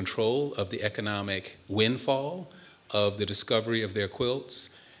greater control of the economic windfall of the discovery of their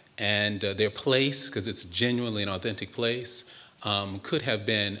quilts, and their place, because it's genuinely an authentic place, could have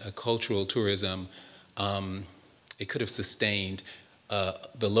been a cultural tourism. It could have sustained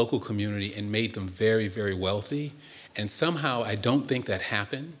the local community and made them very, very wealthy. And somehow I don't think that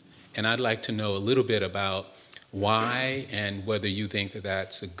happened. And I'd like to know a little bit about why and whether you think that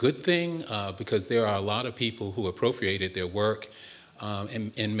that's a good thing, because there are a lot of people who appropriated their work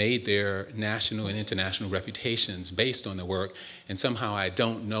and made their national and international reputations based on their work, and somehow I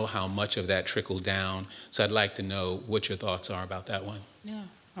don't know how much of that trickled down. So I'd like to know what your thoughts are about that one. Yeah,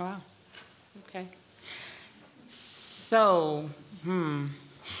 wow, okay. So,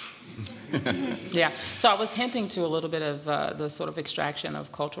 yeah, so I was hinting to a little bit of the sort of extraction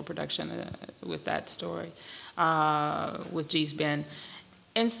of cultural production with that story, with Gee's Bend.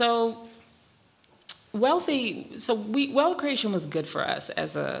 And so wealth creation was good for us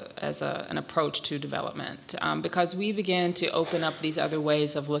as an approach to development, because we began to open up these other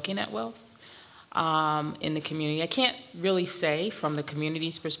ways of looking at wealth in the community. I can't really say from the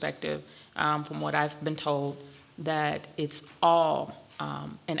community's perspective, from what I've been told, that it's all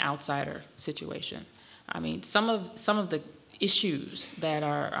an outsider situation. I mean, some of the issues that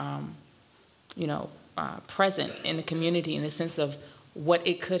are present in the community in the sense of what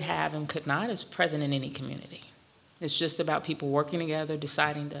it could have and could not is present in any community. It's just about people working together,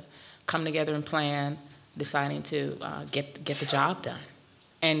 deciding to come together and plan, deciding to get the job done,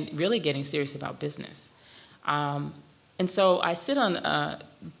 and really getting serious about business. And so I sit on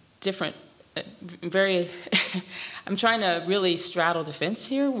different, I'm trying to really straddle the fence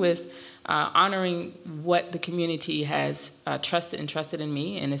here with honoring what the community has trusted in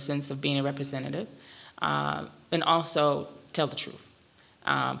me in the sense of being a representative, and also tell the truth.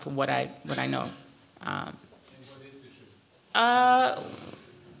 From what I know.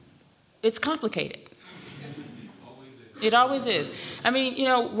 It's complicated. It always is. I mean,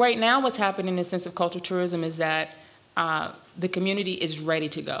 right now what's happening in the sense of cultural tourism is that the community is ready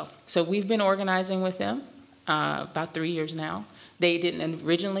to go. So we've been organizing with them about 3 years now. They didn't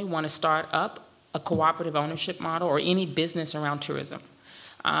originally want to start up a cooperative ownership model or any business around tourism.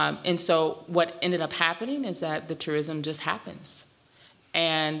 And so what ended up happening is that the tourism just happens.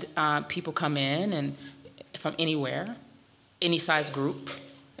 And people come in and from anywhere, any size group,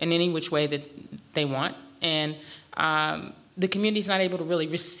 in any which way that they want. And the community's not able to really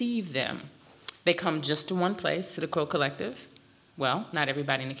receive them. They come just to one place, to the Quilt Collective. Well, not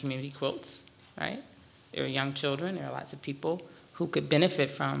everybody in the community quilts, right? There are young children, there are lots of people who could benefit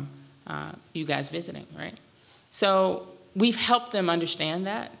from you guys visiting, right? So we've helped them understand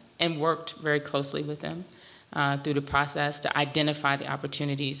that and worked very closely with them through the process to identify the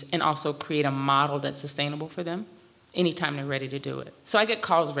opportunities and also create a model that's sustainable for them anytime they're ready to do it. So I get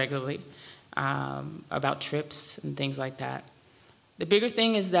calls regularly about trips and things like that. The bigger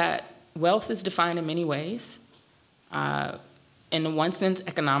thing is that wealth is defined in many ways, In one sense,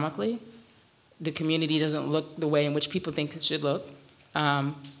 economically, the community doesn't look the way in which people think it should look.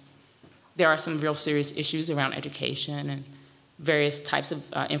 There are some real serious issues around education and various types of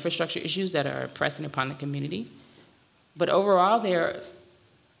infrastructure issues that are pressing upon the community. But overall, they're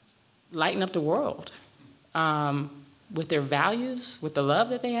lighting up the world with their values, with the love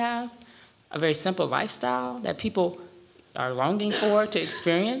that they have, a very simple lifestyle that people are longing for to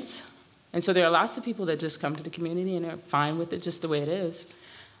experience. And so there are lots of people that just come to the community and are fine with it just the way it is.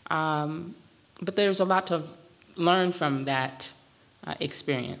 But there's a lot to learn from that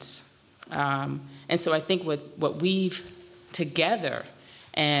experience. And so I think what we've together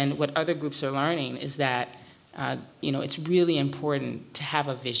and what other groups are learning is that it's really important to have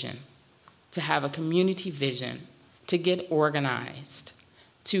a vision, to have a community vision, to get organized,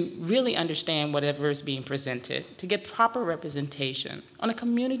 to really understand whatever is being presented, to get proper representation on a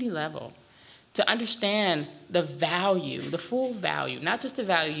community level, to understand the value, the full value, not just the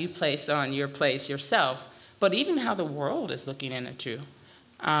value you place on your place yourself, but even how the world is looking in at you.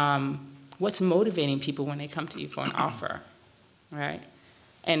 What's motivating people when they come to you for an offer, right?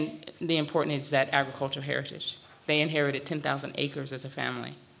 And the important is that agricultural heritage. They inherited 10,000 acres as a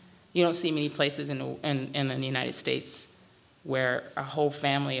family. You don't see many places in the United States where a whole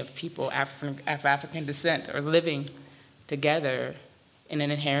family of people of African descent are living together in an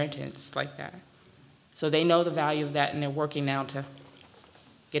inheritance like that. So they know the value of that, and they're working now to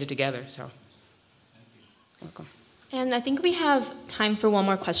get it together. So, welcome. And I think we have time for one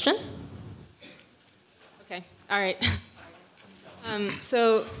more question. Okay, all right.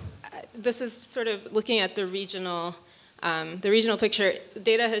 This is sort of looking at the regional picture.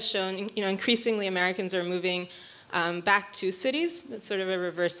 Data has shown, increasingly Americans are moving back to cities. It's sort of a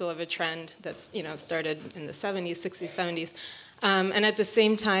reversal of a trend that's, started in the 70s, 60s, 70s. And at the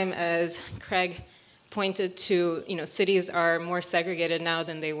same time, as Craig pointed to, cities are more segregated now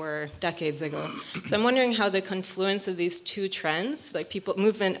than they were decades ago. So I'm wondering how the confluence of these two trends, like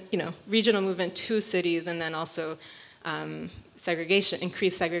regional movement to cities, and then also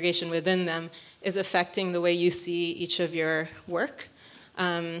increased segregation within them, is affecting the way you see each of your work,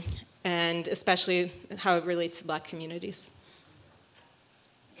 and especially how it relates to Black communities.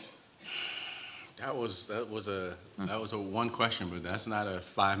 That was a one question, but that's not a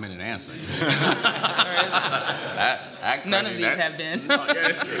 5-minute answer. None of these have been. No, yeah,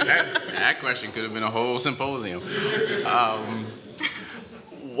 it's true. That question could have been a whole symposium.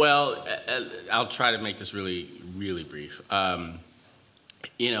 Well, I'll try to make this really, really brief.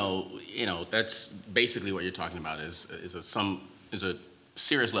 That's basically what you're talking about is a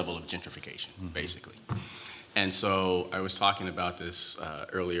serious level of gentrification, basically. And so I was talking about this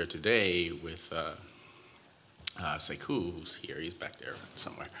earlier today with Sekou, who's here, he's back there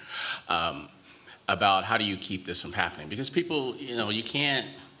somewhere, about how do you keep this from happening? Because people, you can't,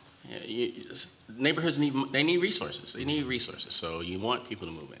 neighborhoods need resources. They need resources, so you want people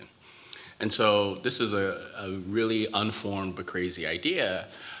to move in. And so this is a really unformed but crazy idea.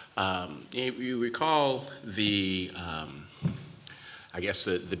 You recall the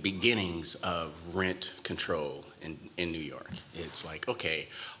beginnings of rent control in New York. It's like, okay,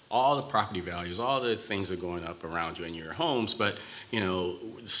 all the property values, all the things are going up around you in your homes, but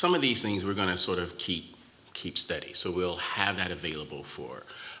some of these things we're going to sort of keep steady. So we'll have that available for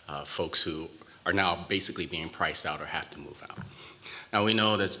folks who are now basically being priced out or have to move out. Now we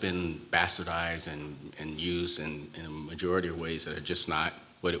know that's been bastardized and used in a majority of ways that are just not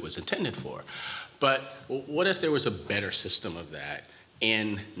what it was intended for. But what if there was a better system of that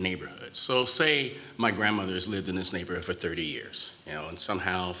in neighborhoods? So say my grandmother has lived in this neighborhood for 30 years, and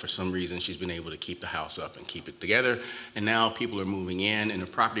somehow, for some reason, she's been able to keep the house up and keep it together, and now people are moving in, and the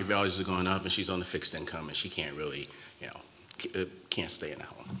property values are going up, and she's on a fixed income, and she can't really, can't stay in the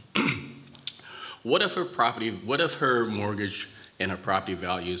home. What if her mortgage and her property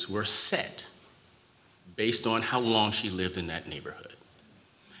values were set based on how long she lived in that neighborhood?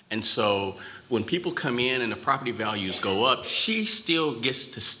 And so when people come in and the property values go up, she still gets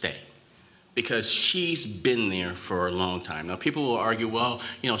to stay because she's been there for a long time. Now people will argue, well,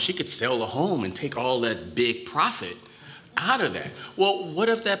 she could sell the home and take all that big profit out of that. Well, what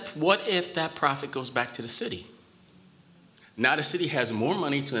if that profit goes back to the city? Now the city has more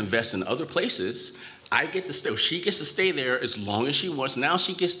money to invest in other places. I get to stay, she gets to stay there as long as she wants. Now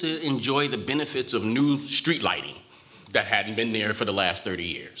she gets to enjoy the benefits of new street lighting that hadn't been there for the last 30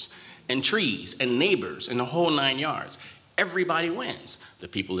 years, and trees, and neighbors, and the whole 9 yards. Everybody wins. The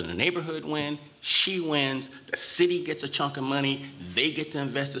people in the neighborhood win, she wins, the city gets a chunk of money, they get to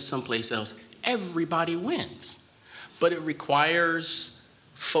invest it someplace else. Everybody wins. But it requires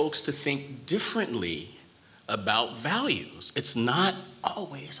folks to think differently about values. It's not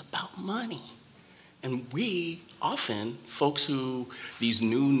always about money. And we often, folks who these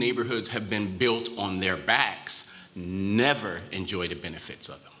new neighborhoods have been built on their backs, never enjoy the benefits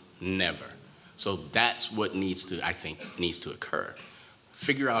of them, never. So that's what needs to, I think, needs to occur.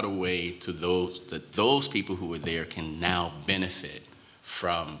 Figure out a way to that those people who are there can now benefit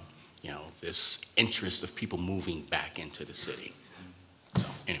from, this interest of people moving back into the city. So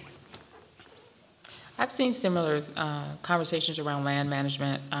anyway. I've seen similar conversations around land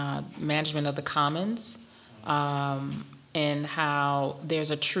management, management of the commons, and how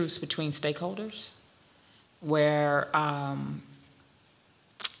there's a truce between stakeholders where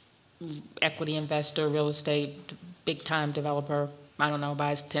equity investor, real estate, big time developer, I don't know,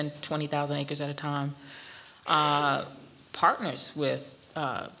 buys 10, 20,000 acres at a time, partners with,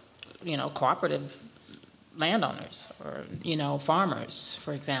 cooperative landowners or, farmers,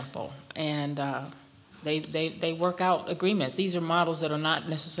 for example. And they work out agreements. These are models that are not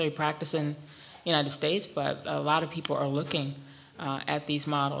necessarily practiced in the United States, but a lot of people are looking at these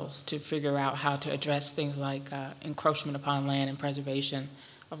models to figure out how to address things like encroachment upon land and preservation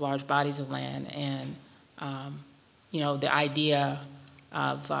of large bodies of land, and the idea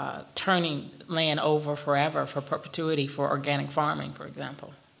of turning land over forever for perpetuity for organic farming, for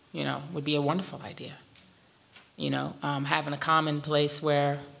example, would be a wonderful idea. Having a common place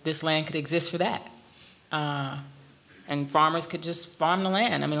where this land could exist for that. And farmers could just farm the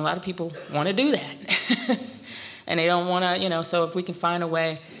land. I mean, a lot of people want to do that. And they don't want to, so if we can find a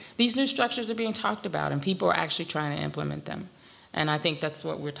way, these new structures are being talked about and people are actually trying to implement them. And I think that's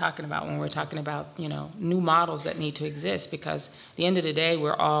what we're talking about when we're talking about, new models that need to exist, because at the end of the day,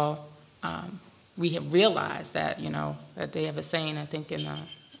 we're all, we have realized that, that they have a saying, I think in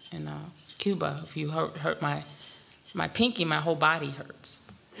Cuba, if you hurt my pinky, my whole body hurts.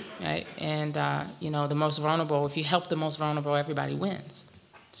 Right? And, the most vulnerable, if you help the most vulnerable, everybody wins.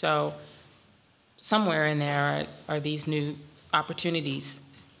 So somewhere in there are these new opportunities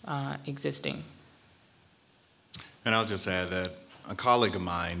existing. And I'll just add that a colleague of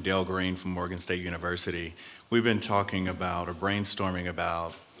mine, Dale Green from Morgan State University, we've been talking about or brainstorming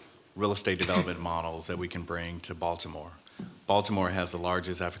about real estate development models that we can bring to Baltimore. Baltimore has the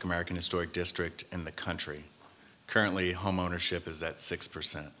largest African American historic district in the country. Currently, home ownership is at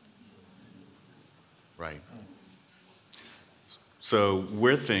 6%. Right. So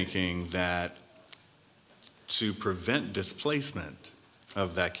we're thinking that to prevent displacement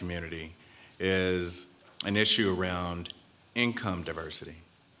of that community is an issue around income diversity.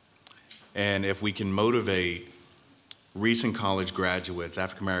 And if we can motivate recent college graduates,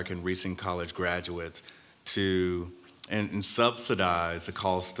 African American recent college graduates, and subsidize the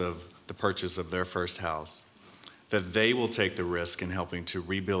cost of the purchase of their first house, that they will take the risk in helping to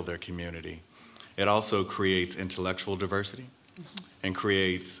rebuild their community. It also creates intellectual diversity and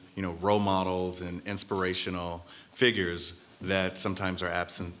creates, role models and inspirational figures that sometimes are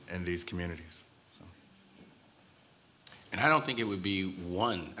absent in these communities. So. And I don't think it would be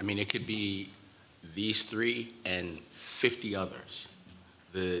one. I mean, it could be these three and 50 others.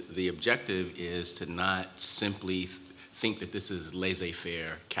 The objective is to not simply think that this is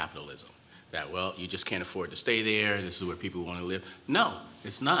laissez-faire capitalism. That, well, you just can't afford to stay there, this is where people want to live. No,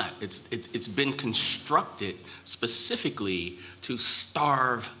 it's not. It's been constructed specifically to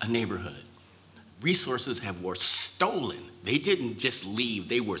starve a neighborhood. Resources were stolen. They didn't just leave,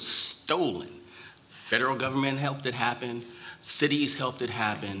 they were stolen. Federal government helped it happen, cities helped it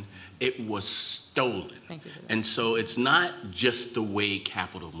happen, it was stolen. Thank you. And so it's not just the way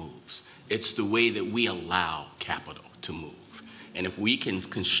capital moves, it's the way that we allow capital to move. And if we can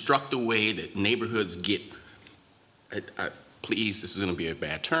construct a way that neighborhoods get, please, this is going to be a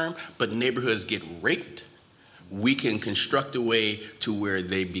bad term, but neighborhoods get raped, we can construct a way to where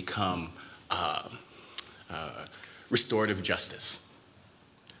they become restorative justice.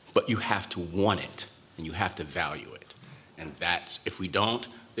 But you have to want it, and you have to value it. And that's, if we don't,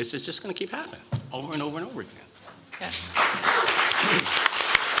 this is just going to keep happening over and over and over again. Yes.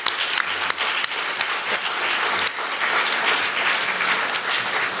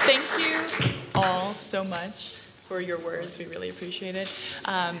 Thank you all so much for your words. We really appreciate it.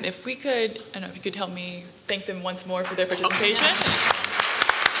 If we could, I don't know if you could help me thank them once more for their participation.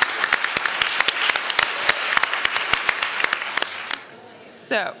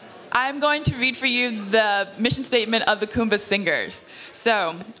 So I'm going to read for you the mission statement of the Kumba Singers.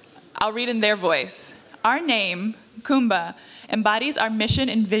 So I'll read in their voice. Our name, Kumba, embodies our mission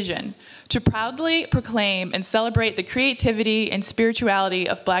and vision to proudly proclaim and celebrate the creativity and spirituality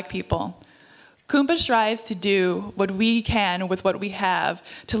of Black people. Kumba strives to do what we can with what we have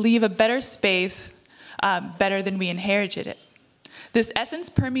to leave a better space, better than we inherited it. This essence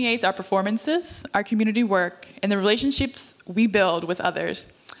permeates our performances, our community work, and the relationships we build with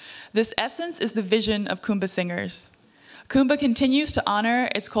others. This essence is the vision of Kumba Singers. Kumba continues to honor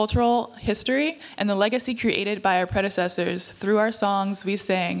its cultural history and the legacy created by our predecessors through our songs we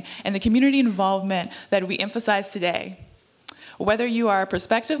sang and the community involvement that we emphasize today. Whether you are a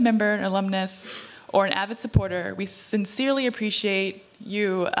prospective member, an alumnus, or an avid supporter, we sincerely appreciate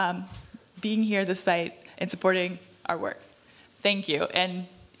you being here at the site and supporting our work. Thank you, and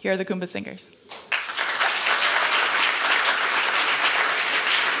here are the Kumba Singers.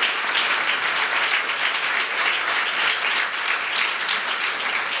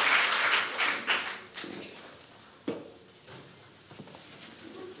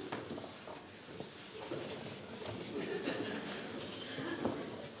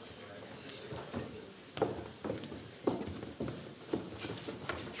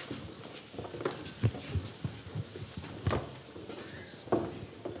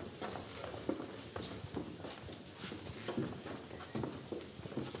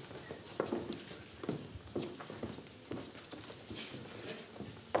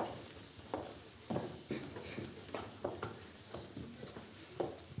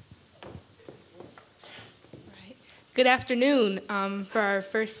 Good afternoon. For our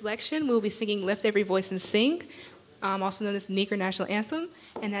first selection, we'll be singing Lift Every Voice and Sing, also known as the Negro National Anthem.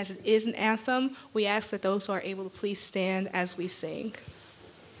 And as it is an anthem, we ask that those who are able to please stand as we sing.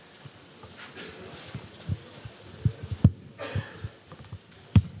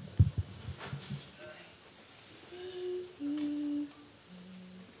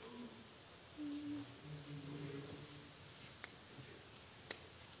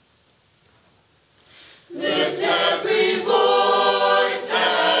 Lift every voice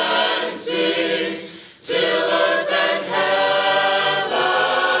and sing till earth and heaven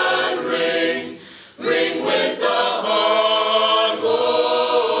ring, ring with the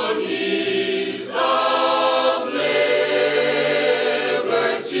harmonies of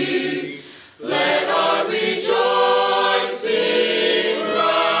liberty. Let our rejoicing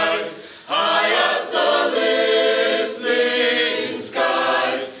rise high as the listening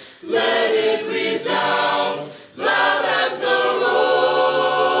skies. Let it resound loud as the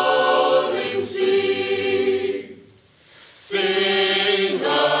rolling sea. Sing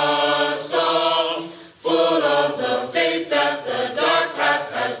a song full of the faith that the dark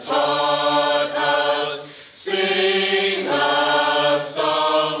past has taught us. Sing a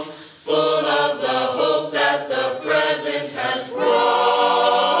song full of the hope that the present has brought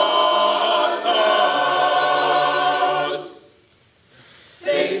us.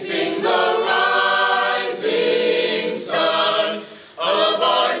 Facing the rising sun of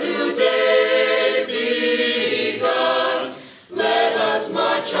our new day begun, let us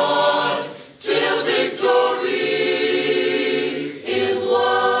march on till victory is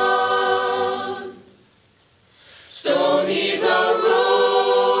won. Stony the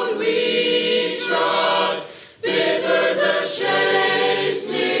road we trod, bitter the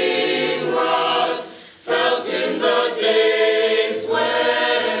chastening rod, felt in the days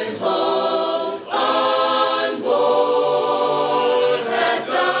when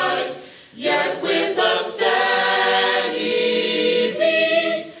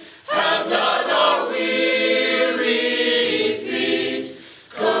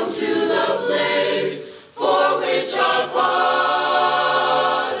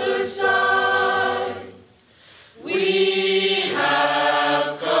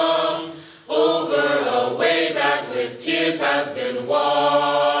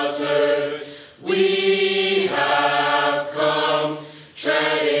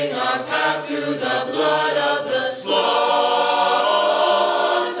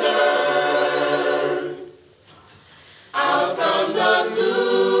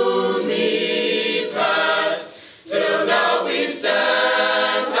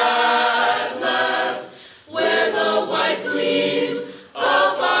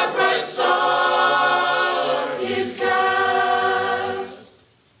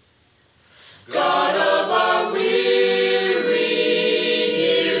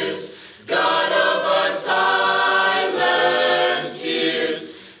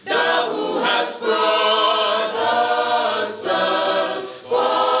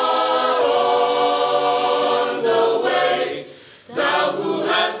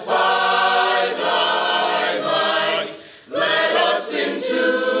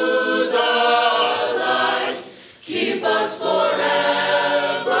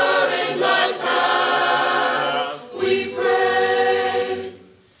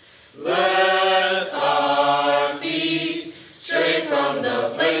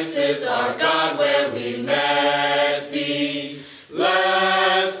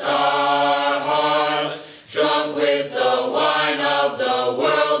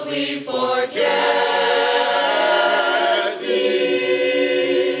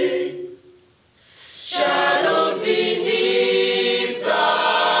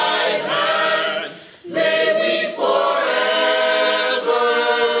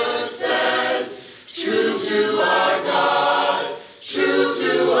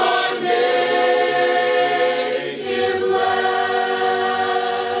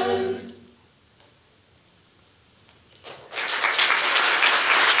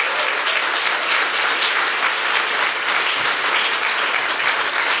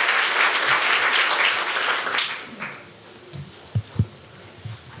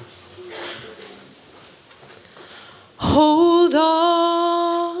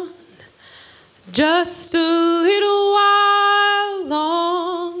just a little while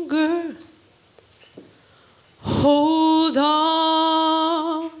longer. Hold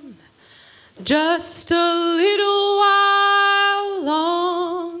on, just a little while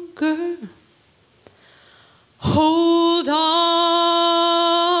longer. Hold on,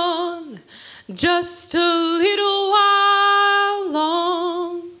 just a little while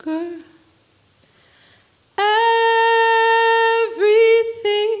longer.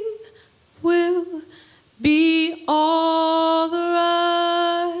 Everything will be all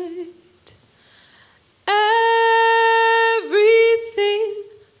right. Everything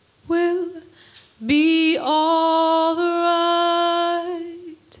will be all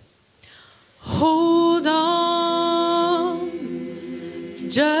right. Hold on,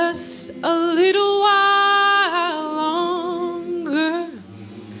 just a little while longer.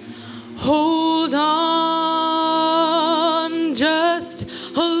 Hold on, just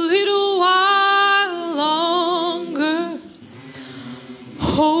a little while longer.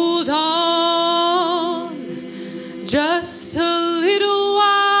 Hold on, just a little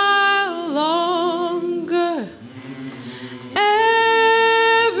while longer.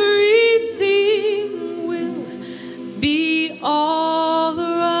 Everything will be all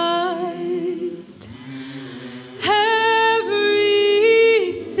right.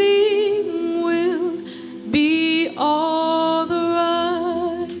 Everything will be all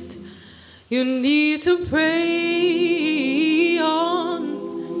right. You need to pray on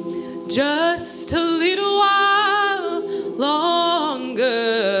just a little while longer.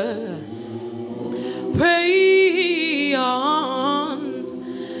 Pray on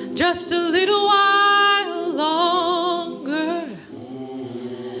just a little while longer.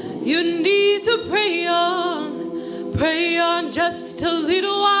 You need to pray on just a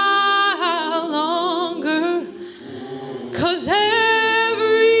little while longer. 'Cause everything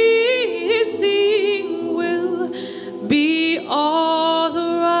will be all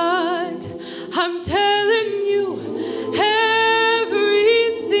right. I'm telling you,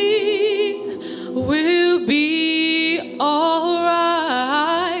 everything will be all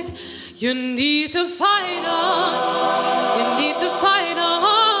right. You need to fight on. You need to fight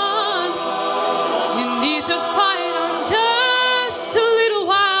on. You need to fight on just a little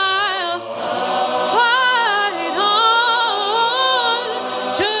while. Fight on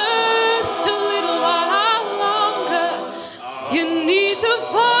just a little while longer. You need to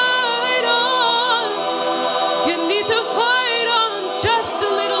fight on. You need to fight on just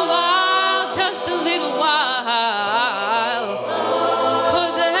a little while, just a little while.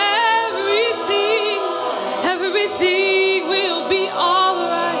 'Cause everything will be all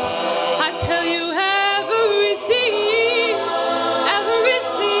right. I tell you, everything,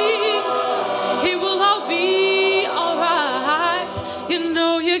 it will all be all right. You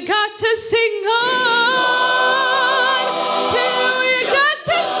know you got to sing on. You know you got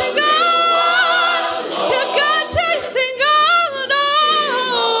to sing on. You got to sing on.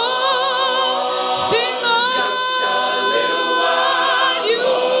 Sing on. You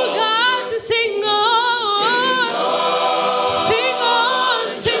got to sing on. Sing on,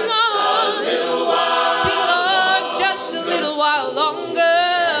 sing on. Sing on just a little while longer.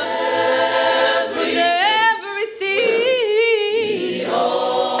 'Cause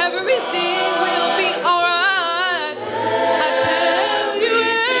everything will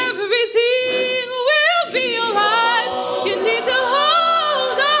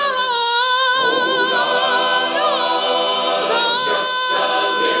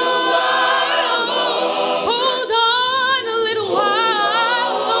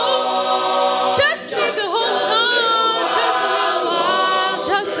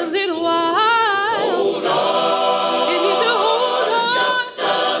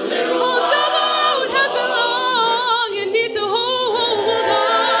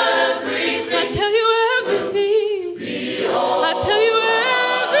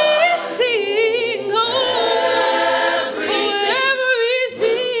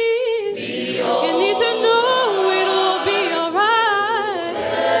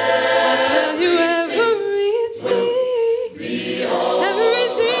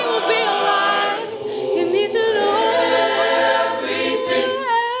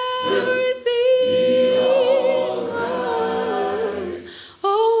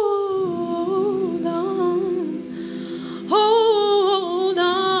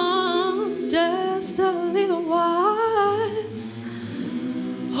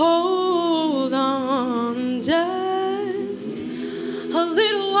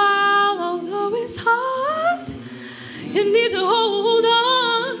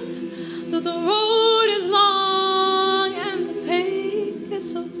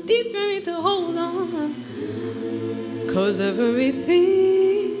 'cause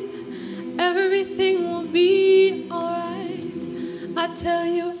everything will be alright. I tell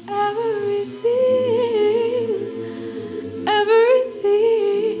you, everything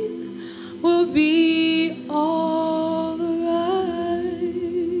will be all right.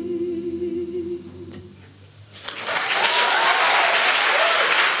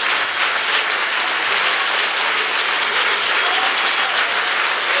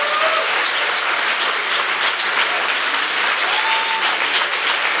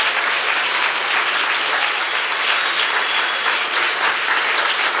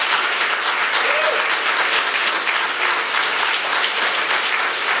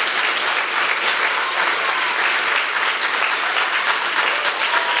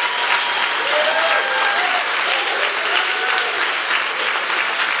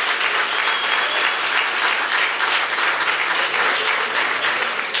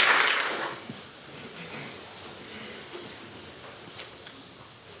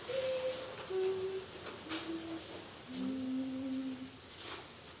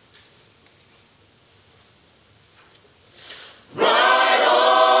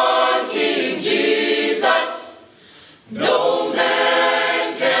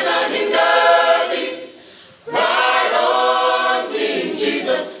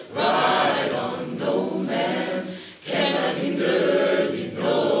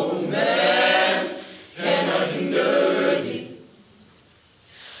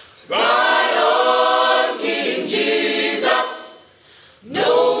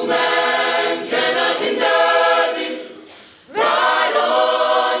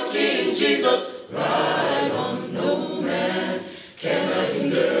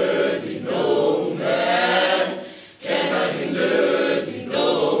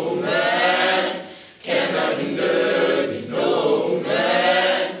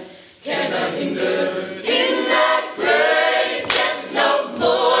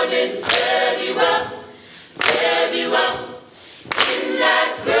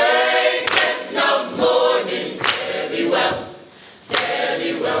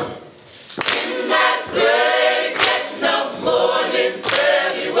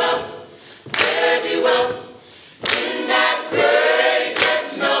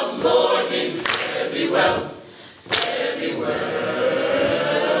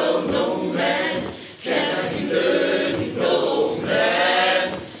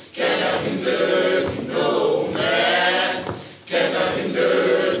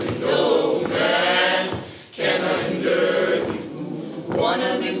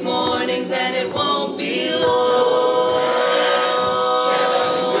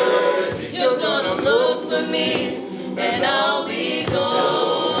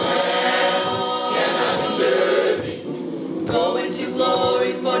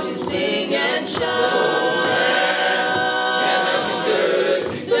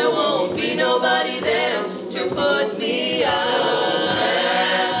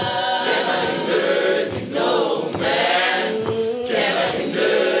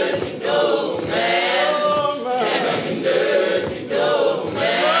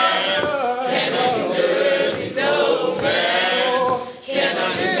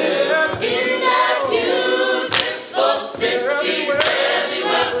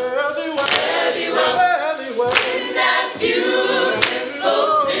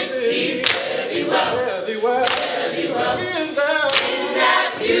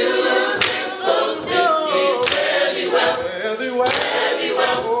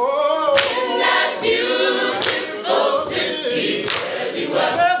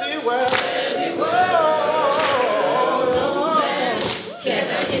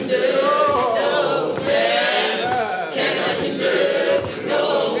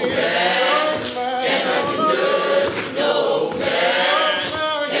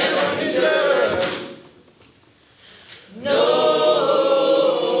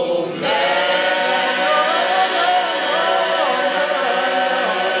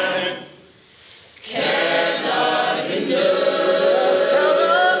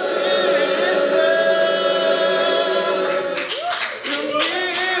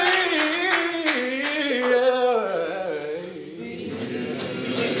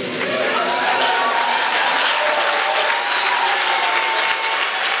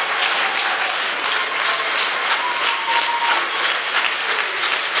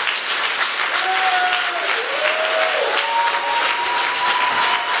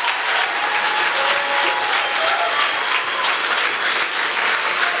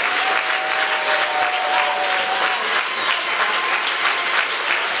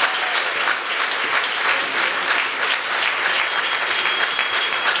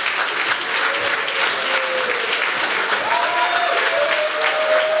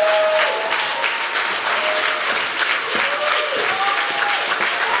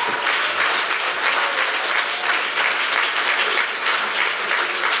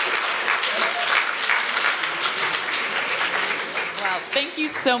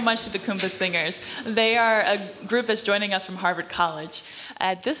 so much to the Kumbha Singers. They are a group that's joining us from Harvard College.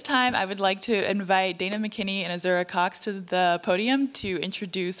 At this time, I would like to invite Dana McKinney and Azura Cox to the podium to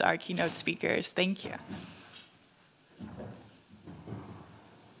introduce our keynote speakers. Thank you.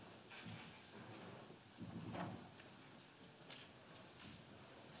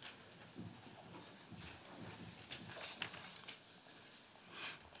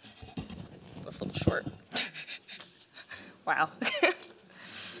 That's a little short. Wow.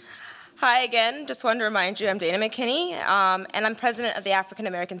 Hi again, just wanted to remind you I'm Dana McKinney, and I'm president of the African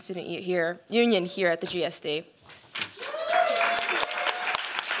American Student Union here at the GSD.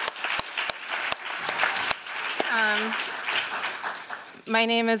 My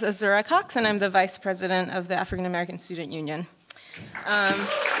name is Azura Cox, and I'm the vice president of the African American Student Union.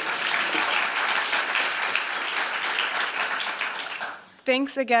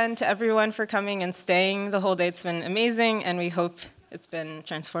 Thanks again to everyone for coming and staying the whole day. It's been amazing, and we hope it's been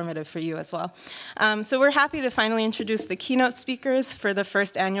transformative for you as well. So we're happy to finally introduce the keynote speakers for the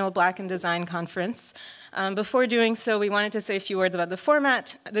first annual Black in Design Conference. Before doing so, we wanted to say a few words about the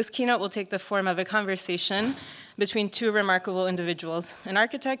format. This keynote will take the form of a conversation between two remarkable individuals, an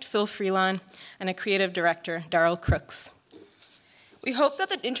architect, Phil Freelon, and a creative director, Darrell Crooks. We hope that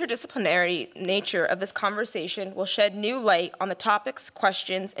the interdisciplinary nature of this conversation will shed new light on the topics,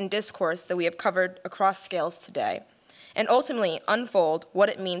 questions, and discourse that we have covered across scales today, and ultimately unfold what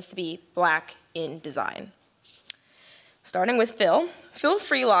it means to be Black in design. Starting with Phil. Phil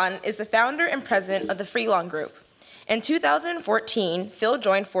Freelon is the founder and president of the Freelon Group. In 2014, Phil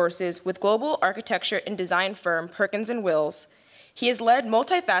joined forces with global architecture and design firm Perkins & Wills. He has led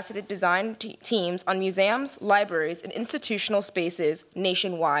multifaceted design teams on museums, libraries, and institutional spaces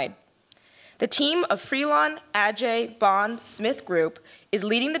nationwide. The team of Freelon, Adjay, Bond, Smith Group is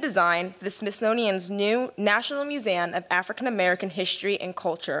leading the design for the Smithsonian's new National Museum of African American History and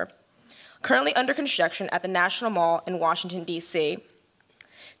Culture, currently under construction at the National Mall in Washington, D.C.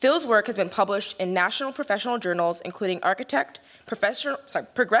 Phil's work has been published in national professional journals, including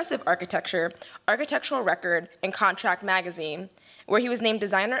Progressive Architecture, Architectural Record, and Contract Magazine, where he was named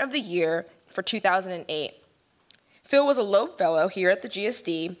Designer of the Year for 2008. Phil was a Loeb Fellow here at the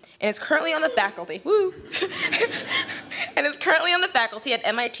GSD and is currently on the faculty, and is currently on the faculty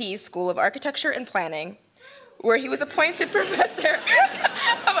at MIT's School of Architecture and Planning, where he was appointed Professor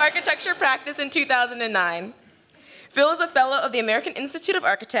of Architecture Practice in 2009. Phil is a fellow of the American Institute of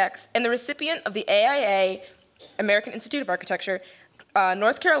Architects and the recipient of the AIA, American Institute of Architecture,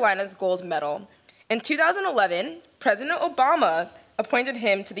 North Carolina's Gold Medal. In 2011, President Obama appointed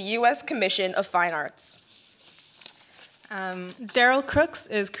him to the U.S. Commission of Fine Arts. Darrell Crooks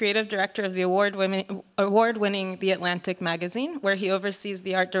is creative director of the award-winning The Atlantic magazine, where he oversees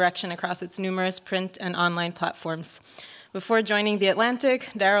the art direction across its numerous print and online platforms. Before joining The Atlantic,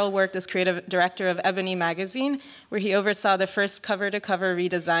 Darrell worked as creative director of Ebony magazine, where he oversaw the first cover-to-cover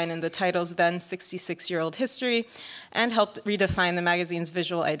redesign in the title's then 66-year-old history, and helped redefine the magazine's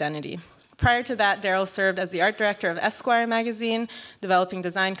visual identity. Prior to that, Darrell served as the art director of Esquire magazine, developing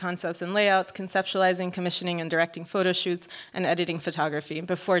design concepts and layouts, conceptualizing, commissioning, and directing photo shoots, and editing photography.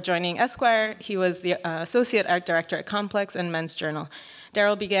 Before joining Esquire, he was the associate art director at Complex and Men's Journal.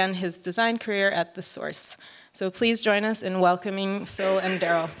 Darrell began his design career at The Source. So please join us in welcoming Phil and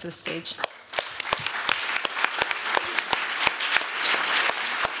Darrell to the stage.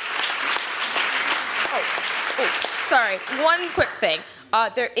 Sorry, one quick thing.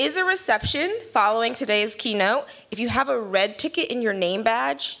 There is a reception following today's keynote. If you have a red ticket in your name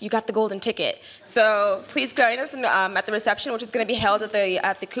badge, you got the golden ticket. So please join us at the reception, which is going to be held at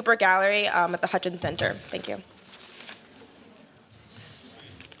the Cooper Gallery at the Hutchins Center. Thank you.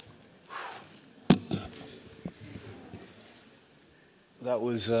 That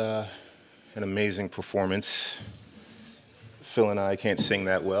was an amazing performance. Phil and I can't sing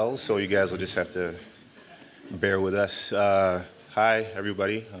that well, so you guys will just have to bear with us. Hi,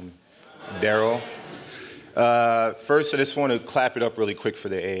 everybody. I'm Darrell. First, I just want to clap it up really quick for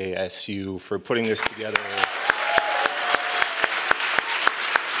the AASU for putting this together.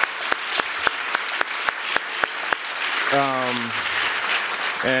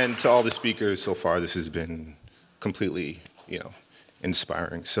 And to all the speakers so far, this has been completely,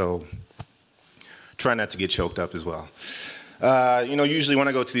 inspiring. So try not to get choked up as well. Usually when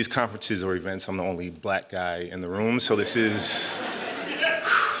I go to these conferences or events, I'm the only Black guy in the room, so this is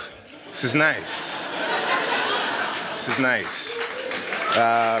nice. This is nice.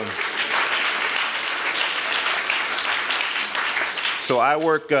 So I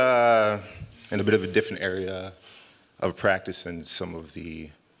work in a bit of a different area of practice than some of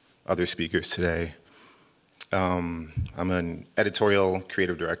the other speakers today. I'm an editorial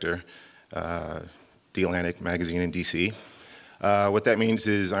creative director, The Atlantic magazine in DC. What that means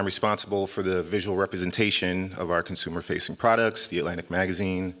is I'm responsible for the visual representation of our consumer-facing products, The Atlantic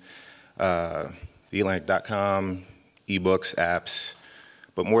magazine, theatlantic.com, ebooks, apps,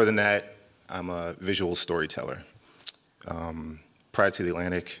 but more than that, I'm a visual storyteller. Prior to The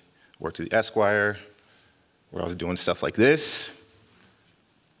Atlantic, worked at the Esquire, where I was doing stuff like this,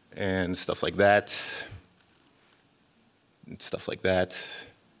 and stuff like that, and stuff like that.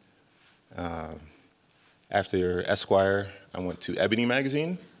 After Esquire, I went to Ebony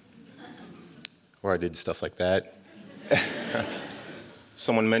magazine, where I did stuff like that.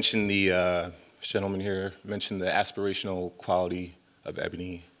 Someone mentioned this gentleman here mentioned the aspirational quality of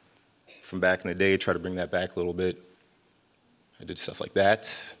Ebony from back in the day, try to bring that back a little bit. I did stuff like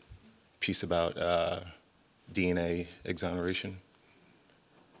that, piece about DNA exoneration,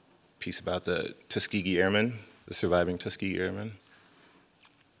 piece about the Tuskegee Airmen, the surviving Tuskegee Airmen.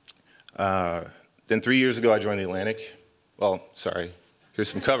 Then 3 years ago, I joined The Atlantic. Well, sorry, here's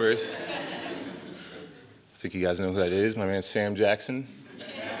some covers. I think you guys know who that is, my man Sam Jackson.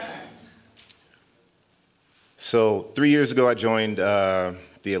 So 3 years ago, I joined The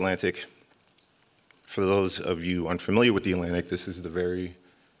Atlantic. For those of you unfamiliar with The Atlantic, this is the very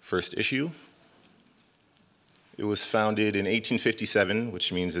first issue. It was founded in 1857,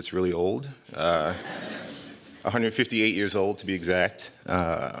 which means it's really old. 158 years old, to be exact.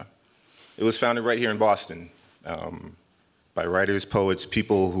 It was founded right here in Boston by writers, poets,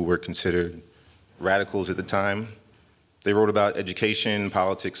 people who were considered radicals at the time. They wrote about education,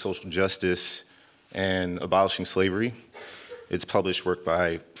 politics, social justice, and abolishing slavery. It's published work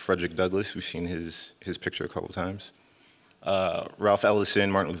by Frederick Douglass. We've seen his picture a couple times. Ralph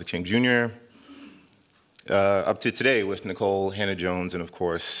Ellison, Martin Luther King Jr., up to today with Nicole Hannah-Jones and, of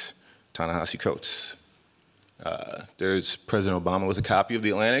course, Ta-Nehisi Coates. There's President Obama with a copy of The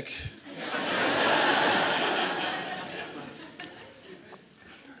Atlantic.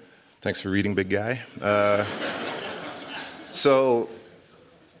 Thanks for reading, big guy. So,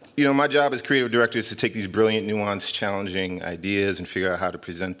 you know, my job as creative director is to take these brilliant, nuanced, challenging ideas and figure out how to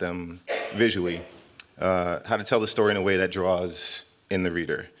present them visually, how to tell the story in a way that draws in the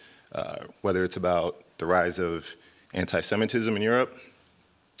reader, whether it's about the rise of anti-Semitism in Europe,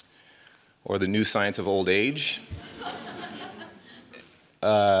 or the new science of old age,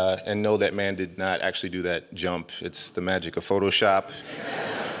 and no, that man did not actually do that jump. It's the magic of Photoshop.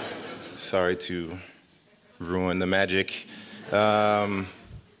 Sorry to ruin the magic.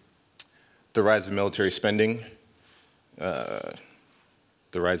 The rise of military spending, the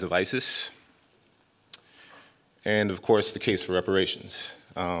rise of ISIS, and of course the case for reparations.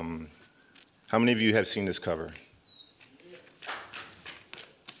 How many of you have seen this cover?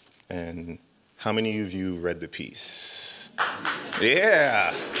 And how many of you read the piece?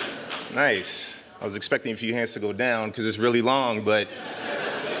 Yeah, nice. I was expecting a few hands to go down because it's really long, but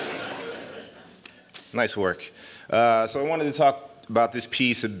nice work. So I wanted to talk about this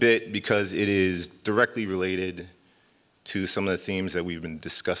piece a bit because it is directly related to some of the themes that we've been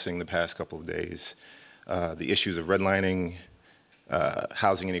discussing the past couple of days. The issues of redlining,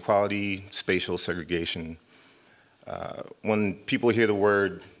 housing inequality, spatial segregation. When people hear the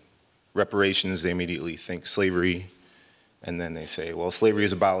word reparations, they immediately think slavery, and then they say, well, slavery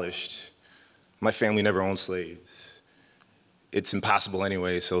is abolished. My family never owned slaves. It's impossible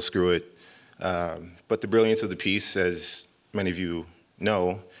anyway, so screw it. But the brilliance of the piece, as many of you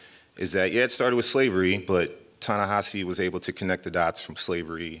know, is that, yeah, it started with slavery, but Ta-Nehisi was able to connect the dots from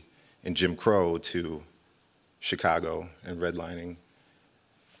slavery and Jim Crow to Chicago and redlining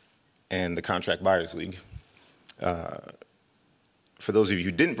and the Contract Buyers League. For those of you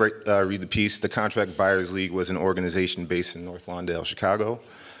who didn't read the piece, the Contract Buyers League was an organization based in North Lawndale, Chicago,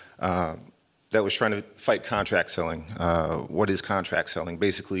 that was trying to fight contract selling. What is contract selling?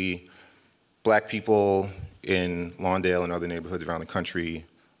 Basically, black people in Lawndale and other neighborhoods around the country,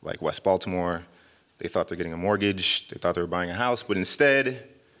 like West Baltimore, they thought they're getting a mortgage, they thought they were buying a house, but instead,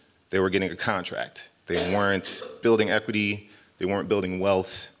 they were getting a contract. They weren't building equity, they weren't building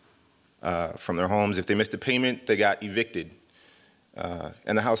wealth from their homes. If they missed a payment, they got evicted,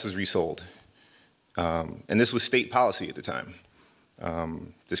 and the house was resold. And this was state policy at the time.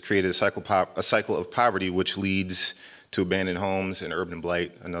 This created a cycle of poverty, which leads to abandoned homes and urban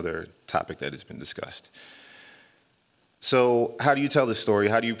blight, another topic that has been discussed. So how do you tell this story?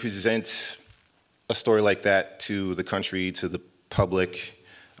 How do you present a story like that to the country, to the public?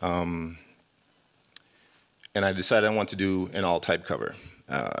 And I decided I want to do an all-type cover.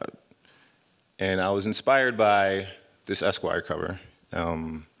 And I was inspired by this Esquire cover.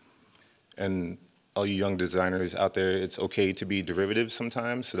 And all you young designers out there, it's okay to be derivative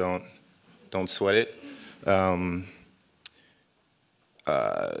sometimes, so don't sweat it.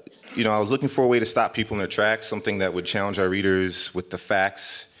 You know, I was looking for a way to stop people in their tracks, something that would challenge our readers with the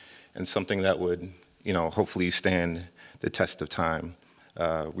facts, and something that would, you know, hopefully stand the test of time.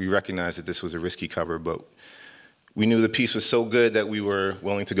 We recognized that this was a risky cover, but we knew the piece was so good that we were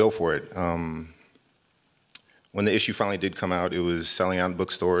willing to go for it. When the issue finally did come out, it was selling out in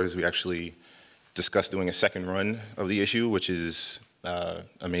bookstores. We actually discussed doing a second run of the issue, which is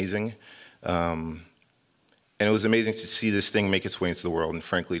amazing. And it was amazing to see this thing make its way into the world, and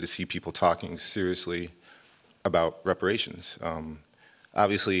frankly, to see people talking seriously about reparations.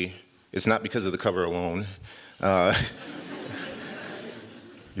 Obviously, it's not because of the cover alone.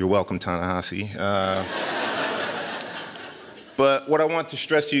 You're welcome, Ta-Nehisi. But what I want to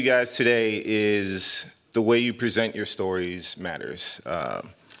stress to you guys today is the way you present your stories matters.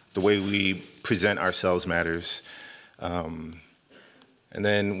 The way we present ourselves matters. And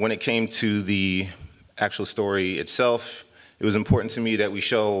then when it came to the actual story itself, it was important to me that we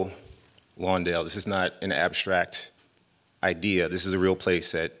show Lawndale. This is not an abstract idea. This is a real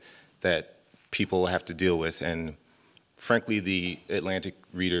place that people have to deal with. And frankly, the Atlantic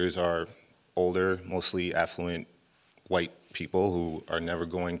readers are older, mostly affluent white people who are never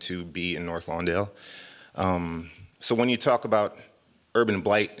going to be in North Lawndale. So when you talk about urban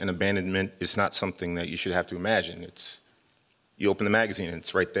blight and abandonment, it's not something that you should have to imagine. You open the magazine and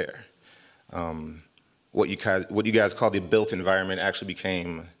it's right there. What you guys call the built environment actually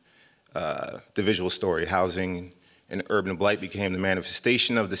became the visual story. Housing and urban blight became the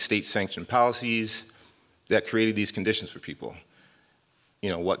manifestation of the state-sanctioned policies that created these conditions for people. You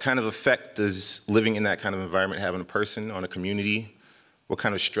know, what kind of effect does living in that kind of environment have on a person, on a community? What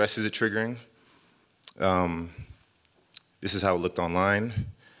kind of stress is it triggering? This is how it looked online.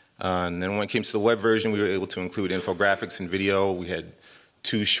 And then when it came to the web version, we were able to include infographics and video. We had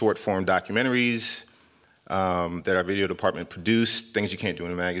 2 short-form documentaries that our video department produced, things you can't do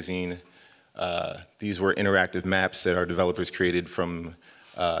in a magazine. These were interactive maps that our developers created from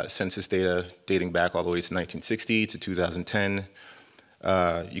census data dating back all the way to 1960 to 2010.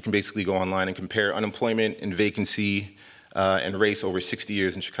 You can basically go online and compare unemployment and vacancy and race over 60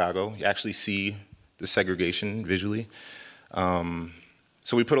 years in Chicago. You actually see the segregation visually.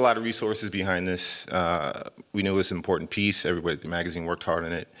 So we put a lot of resources behind this. We knew it was an important piece. Everybody at the magazine worked hard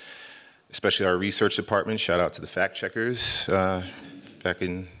on it, especially our research department. Shout out to the fact checkers back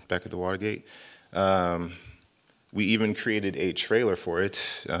at the Watergate. We even created a trailer for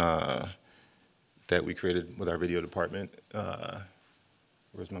it that we created with our video department.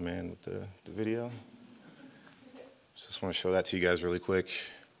 Where's my man with the video? Just want to show that to you guys really quick.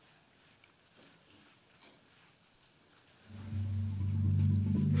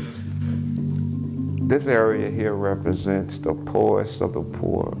 This area here represents the poorest of the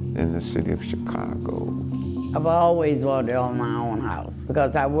poor in the city of Chicago. I've always wanted to own my own house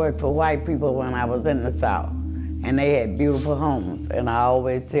because I worked for white people when I was in the South, and they had beautiful homes, and I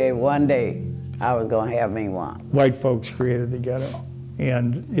always said one day I was going to have me one. White folks created the ghetto,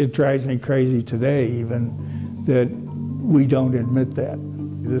 and it drives me crazy today even that we don't admit that.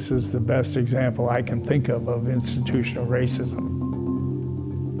 This is the best example I can think of institutional racism.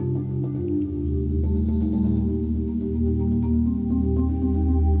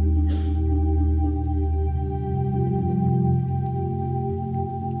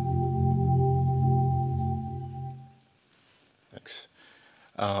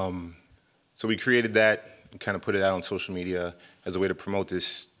 So we created that and kind of put it out on social media as a way to promote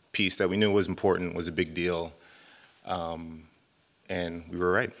this piece that we knew was important, was a big deal, and we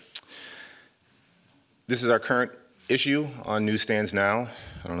were right. This is our current issue on newsstands now.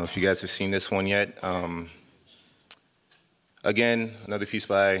 I don't know if you guys have seen this one yet. Again, another piece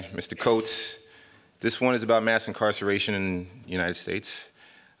by Mr. Coates. This one is about mass incarceration in the United States.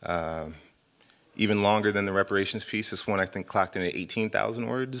 Even longer than the reparations piece. This one I think clocked in at 18,000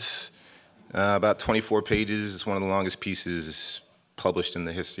 words. About 24 pages. It's one of the longest pieces published in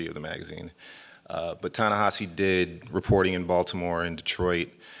the history of the magazine. But Ta-Nehisi did reporting in Baltimore and Detroit,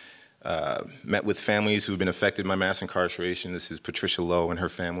 met with families who've been affected by mass incarceration. This is Patricia Lowe and her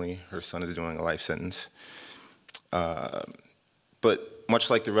family. Her son is doing a life sentence. But much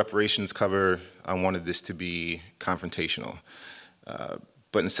like the reparations cover, I wanted this to be confrontational.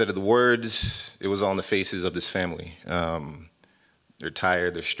 But instead of the words, it was all in the faces of this family. They're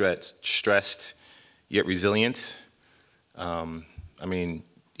tired, they're stressed, yet resilient. I mean,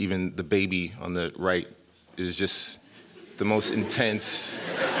 even the baby on the right is just the most intense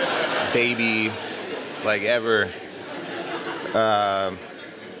baby like ever.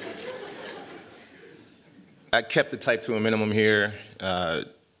 I kept the type to a minimum here to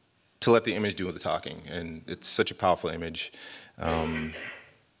let the image do the talking, and it's such a powerful image.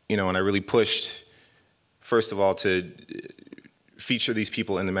 You know, and I really pushed, first of all, to feature these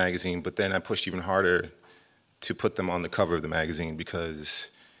people in the magazine, but then I pushed even harder to put them on the cover of the magazine because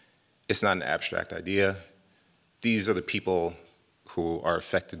it's not an abstract idea. These are the people who are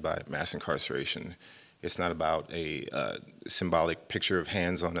affected by mass incarceration. It's not about a symbolic picture of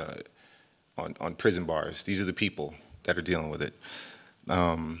hands on prison bars. These are the people that are dealing with it.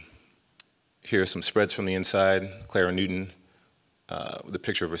 Here are some spreads from the inside. Clara Newton, with a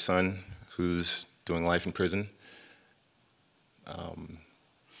picture of her son who's doing life in prison.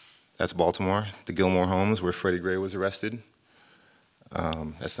 That's Baltimore, the Gilmore homes where Freddie Gray was arrested.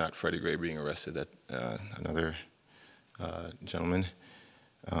 That's not Freddie Gray being arrested, that another gentleman.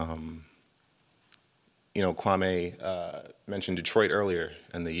 You know, Kwame mentioned Detroit earlier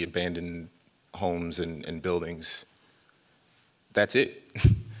and the abandoned homes and buildings. That's it.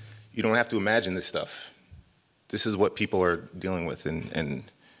 You don't have to imagine this stuff. This is what people are dealing with and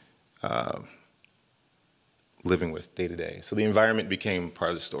living with day to day. So the environment became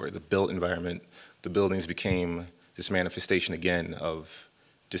part of the story. The built environment, the buildings became this manifestation again of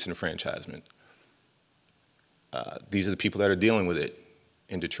disenfranchisement. These are the people that are dealing with it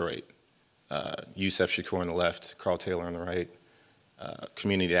in Detroit. Youssef Shakur on the left, Carl Taylor on the right,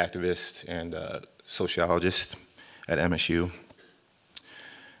 community activist and sociologist at MSU.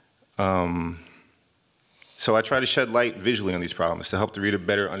 So I try to shed light visually on these problems to help the reader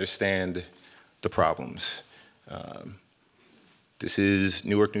better understand the problems. This is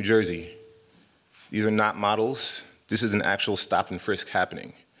Newark, New Jersey. These are not models. This is an actual stop and frisk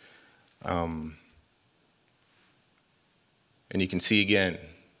happening. And you can see again,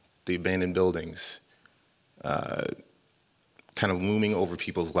 the abandoned buildings kind of looming over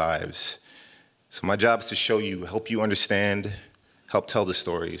people's lives. So my job is to show you, help you understand, help tell the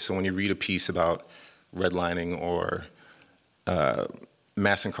story. So when you read a piece about redlining or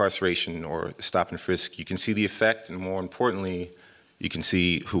mass incarceration or stop and frisk, you can see the effect, and more importantly, you can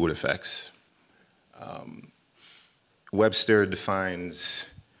see who it affects. Webster defines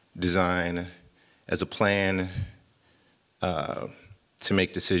design as a plan to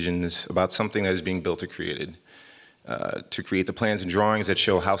make decisions about something that is being built or created, to create the plans and drawings that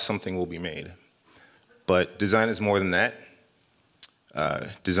show how something will be made. But design is more than that.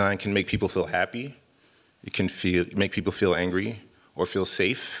 Design can make people feel happy. It can make people feel angry or feel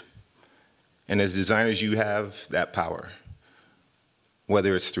safe. And as designers, you have that power,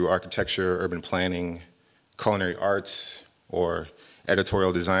 whether it's through architecture, urban planning, culinary arts, or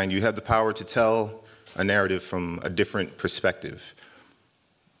editorial design. You have the power to tell a narrative from a different perspective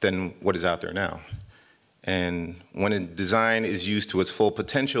than what is out there now. And when a design is used to its full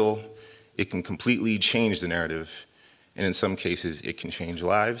potential, it can completely change the narrative. And in some cases, it can change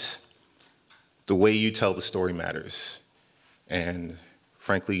lives. The way you tell the story matters. And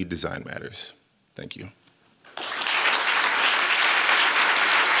frankly, design matters. Thank you.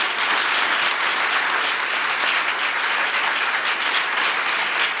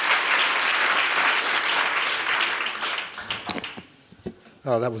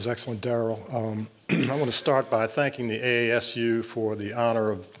 That was excellent, Darryl. I want to start by thanking the AASU for the honor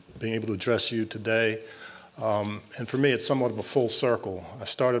of being able to address you today. And for me, it's somewhat of a full circle. I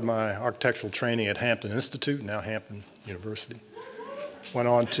started my architectural training at Hampton Institute, now Hampton University. Went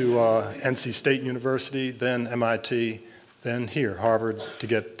on to NC State University, then MIT, then here, Harvard, to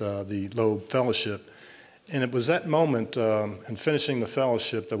get the Loeb Fellowship. And it was that moment in finishing the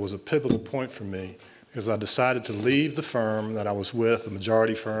fellowship that was a pivotal point for me, because I decided to leave the firm that I was with, a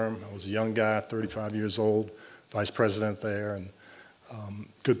majority firm. I was a young guy, 35 years old, vice president there, and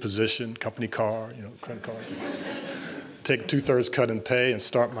good position, company car, you know, credit cards. Take a 2/3 cut in pay and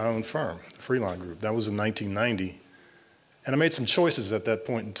start my own firm, the Freeline Group. That was in 1990. And I made some choices at that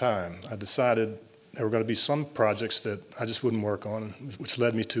point in time. I decided there were going to be some projects that I just wouldn't work on, which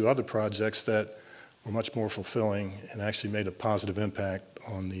led me to other projects that were much more fulfilling and actually made a positive impact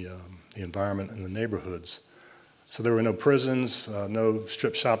on the environment and the neighborhoods. So there were no prisons, no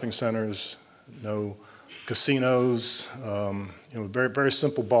strip shopping centers, no casinos, you know, very, very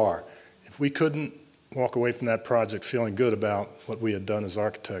simple bar. If we couldn't walk away from that project feeling good about what we had done as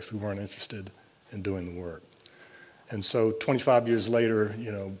architects, we weren't interested in doing the work. And so 25 years later,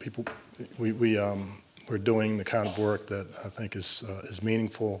 you know, we're doing the kind of work that I think is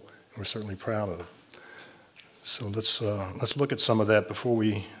meaningful and we're certainly proud of. So let's look at some of that before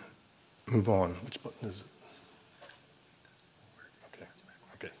we move on. Which button is it?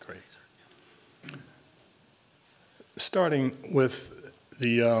 Okay, great. Starting with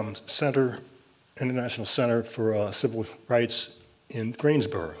the center International Center for Civil Rights in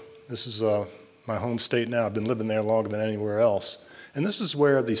Greensboro. This is my home state now. I've been living there longer than anywhere else. And this is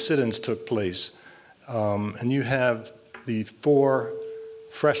where the sit-ins took place. And you have the 4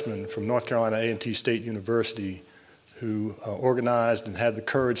 freshmen from North Carolina A&T State University who organized and had the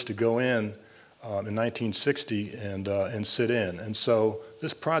courage to go in 1960 and sit in. And so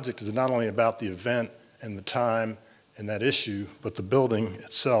this project is not only about the event and the time and that issue, but the building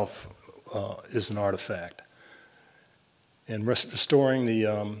itself is an artifact. And restoring the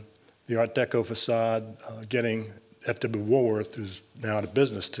Art Deco facade, getting F.W. Woolworth, who's now out of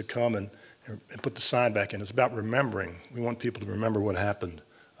business, to come and put the sign back in. It's about remembering. We want people to remember what happened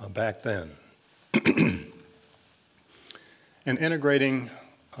back then. And integrating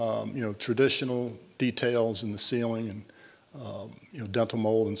traditional details in the ceiling and dental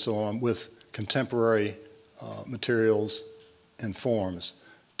mold and so on with contemporary materials and forms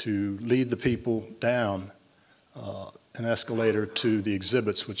to lead the people down an escalator to the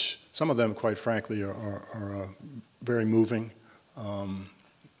exhibits, which some of them, quite frankly, are very moving,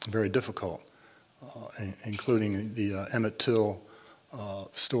 very difficult, including the Emmett Till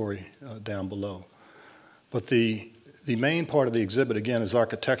story down below. But the main part of the exhibit, again, is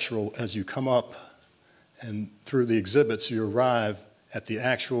architectural. As you come up and through the exhibits, you arrive at the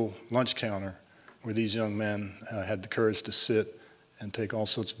actual lunch counter where these young men had the courage to sit and take all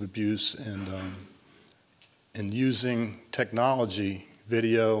sorts of abuse, and using technology,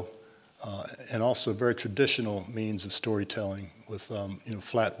 video, and also very traditional means of storytelling with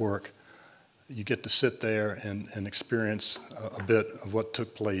flat work. You get to sit there and experience a bit of what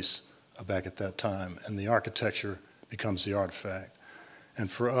took place back at that time, and the architecture becomes the artifact. And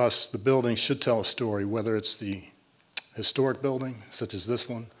for us, the building should tell a story, whether it's the historic building, such as this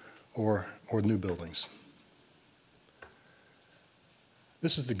one, or new buildings.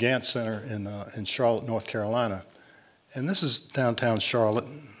 This is the Gantt Center in Charlotte, North Carolina. And this is downtown Charlotte.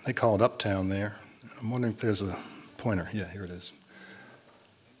 They call it Uptown there. I'm wondering if there's a pointer. Yeah, here it is.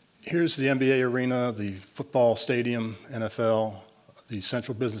 Here's the NBA arena, the football stadium, NFL, the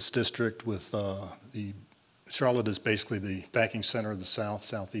Central Business District with Charlotte is basically the banking center of the South,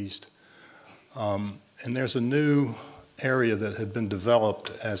 Southeast. And there's a new area that had been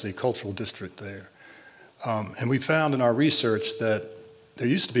developed as a cultural district there. And we found in our research that there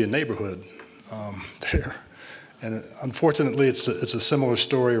used to be a neighborhood there. And unfortunately, it's a similar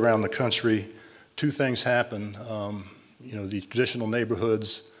story around the country. 2 things happen. The traditional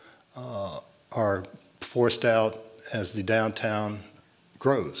neighborhoods are forced out as the downtown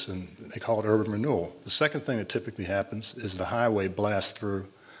grows, and they call it urban renewal. The second thing that typically happens is the highway blasts through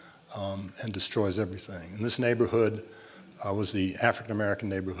and destroys everything. And this neighborhood was the African-American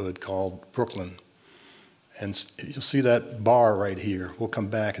neighborhood called Brooklyn. And you'll see that bar right here. We'll come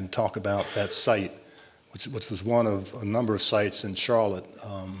back and talk about that site, which was one of a number of sites in Charlotte,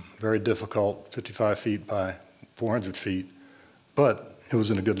 very difficult, 55 feet by 400 feet, but it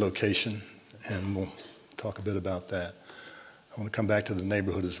was in a good location, and we'll talk a bit about that. I want to come back to the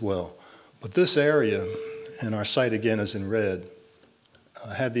neighborhood as well. But this area, and our site again is in red,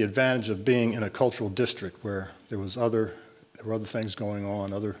 had the advantage of being in a cultural district where there were other things going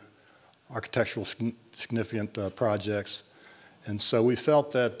on, other architectural significant projects. And so we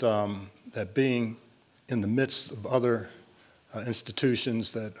felt that, that being in the midst of other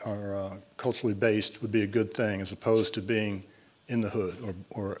institutions that are culturally based would be a good thing, as opposed to being in the hood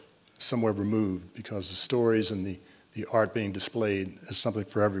or somewhere removed, because the stories and the art being displayed is something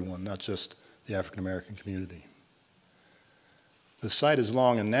for everyone, not just the African-American community. The site is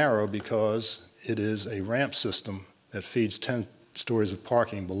long and narrow because it is a ramp system that feeds 10 stories of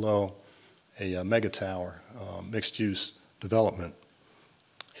parking below a mega tower, mixed-use development.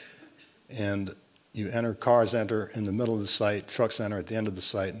 And cars enter in the middle of the site, trucks enter at the end of the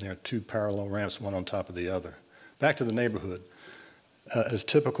site, and there are 2 parallel ramps, one on top of the other. Back to the neighborhood. As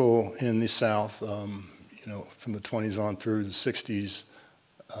typical in the South, from the 20s on through the 60s,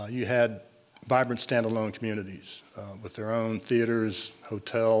 you had vibrant standalone communities with their own theaters,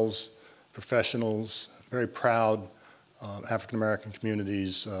 hotels, professionals, very proud African-American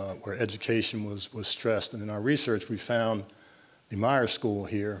communities where education was stressed. And in our research, we found the Myers School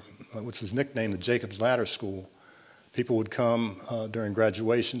here, which was nicknamed the Jacob's Ladder School. People would come during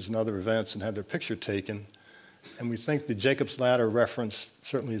graduations and other events and have their picture taken. And we think the Jacob's Ladder reference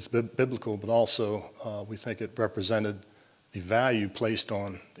certainly is biblical, but also we think it represented the value placed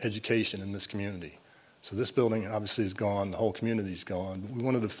on education in this community. So this building obviously is gone, the whole community is gone. But we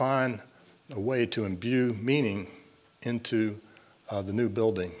wanted to find a way to imbue meaning into the new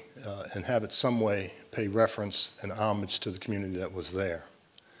building and have it some way pay reference and homage to the community that was there.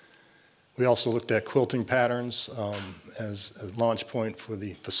 We also looked at quilting patterns as a launch point for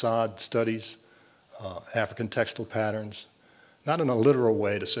the facade studies, African textile patterns, not in a literal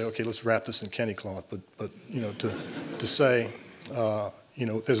way to say, okay, let's wrap this in Kenny cloth, but you know, to say, you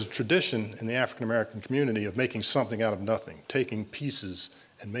know, there's a tradition in the African American community of making something out of nothing, taking pieces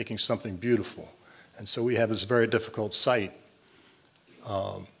and making something beautiful. And so we have this very difficult site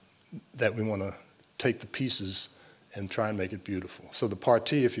that we want to take the pieces and try and make it beautiful. So the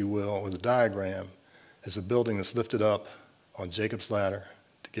partie, if you will, or the diagram, is a building that's lifted up on Jacob's Ladder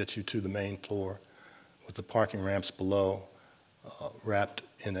to get you to the main floor with the parking ramps below, wrapped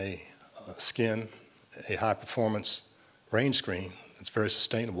in a skin, a high-performance rain screen. It's very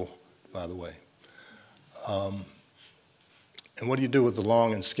sustainable, by the way. And what do you do with the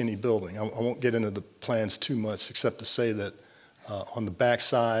long and skinny building? I won't get into the plans too much, except to say that on the back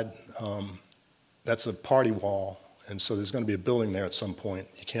side, that's a party wall, and so there's going to be a building there at some point.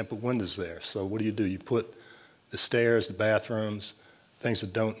 You can't put windows there. So what do? You put the stairs, the bathrooms, things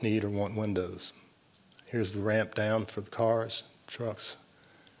that don't need or want windows. Here's the ramp down for the cars, trucks.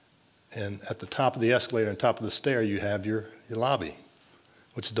 And at the top of the escalator and top of the stair, you have your lobby,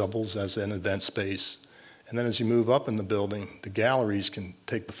 which doubles as an event space. And then as you move up in the building, the galleries can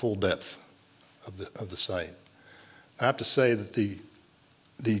take the full depth of the site. I have to say that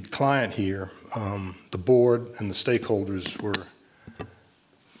the client here, the board and the stakeholders were,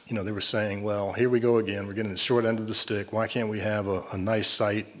 you know, they were saying, well, here we go again. We're getting the short end of the stick. Why can't we have a nice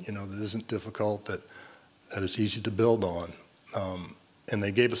site, you know, that isn't difficult, that is easy to build on? And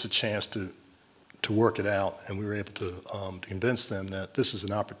they gave us a chance to work it out, and we were able to convince them that this is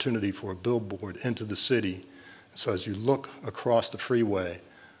an opportunity for a billboard into the city. So as you look across the freeway,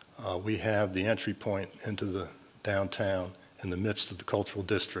 we have the entry point into the downtown in the midst of the cultural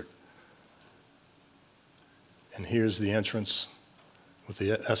district. And here's the entrance with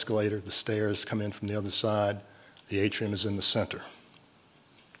the escalator. The stairs come in from the other side. The atrium is in the center.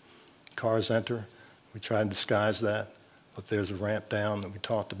 Cars enter. We try and disguise that, but there's a ramp down that we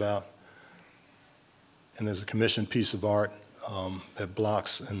talked about. And there's a commissioned piece of art that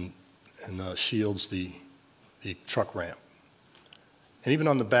blocks and shields the truck ramp. And even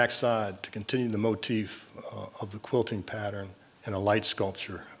on the back side, to continue the motif of the quilting pattern and a light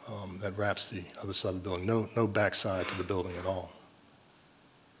sculpture that wraps the other side of the building. No backside to the building at all.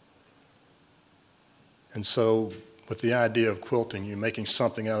 And so with the idea of quilting, you're making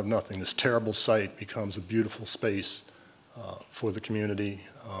something out of nothing. This terrible site becomes a beautiful space for the community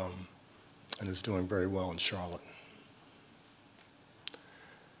and is doing very well in Charlotte.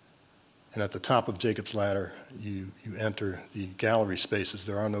 And at the top of Jacob's Ladder, you enter the gallery spaces.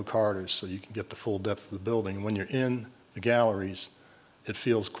 There are no corridors, so you can get the full depth of the building. And when you're in the galleries, it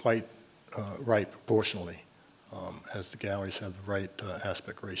feels quite right proportionally, as the galleries have the right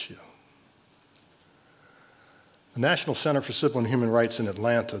aspect ratio. The National Center for Civil and Human Rights in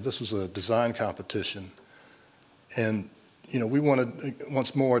Atlanta, this was a design competition. And you know, we wanted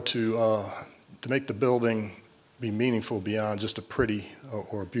once more to make the building be meaningful beyond just a pretty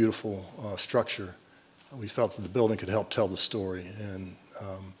or a beautiful structure. We felt that the building could help tell the story. And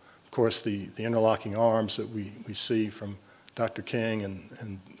of course, the interlocking arms that we see from Dr. King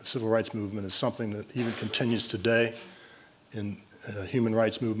and the civil rights movement is something that even continues today in human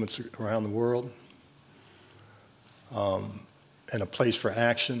rights movements around the world. And a place for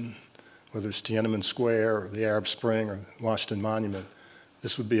action, whether it's Tiananmen Square or the Arab Spring or Washington Monument.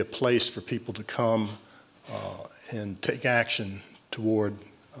 This would be a place for people to come and take action toward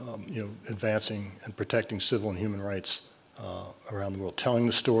you know, advancing and protecting civil and human rights around the world, telling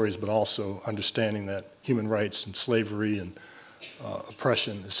the stories, but also understanding that human rights and slavery and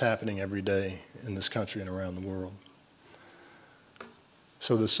oppression is happening every day in this country and around the world.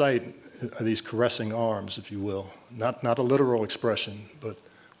 So the site are these caressing arms, if you will, not a literal expression, but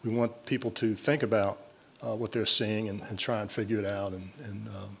we want people to think about what they're seeing and try and figure it out. And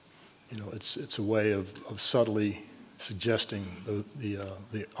you know, it's a way of subtly suggesting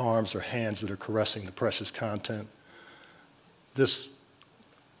the arms or hands that are caressing the precious content. This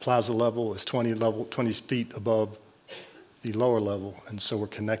plaza level is 20 feet above the lower level, and so we're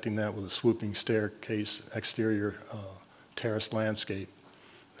connecting that with a swooping staircase, exterior terraced landscape.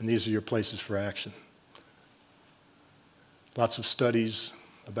 And these are your places for action. Lots of studies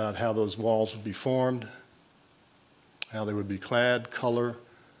about how those walls would be formed, how they would be clad, color,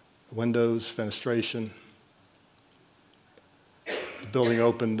 windows, fenestration. The building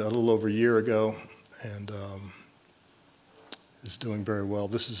opened a little over a year ago and is doing very well.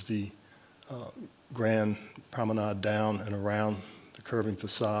 This is the grand promenade down and around the curving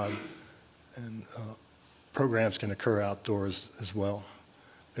facade, and programs can occur outdoors as well.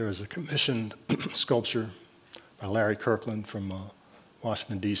 There is a commissioned sculpture by Larry Kirkland from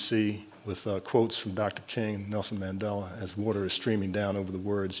Washington, D.C., with quotes from Dr. King and Nelson Mandela as water is streaming down over the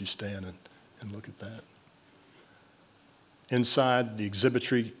words. You stand and look at that. Inside, the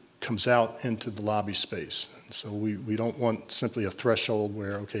exhibitry comes out into the lobby space. And so we don't want simply a threshold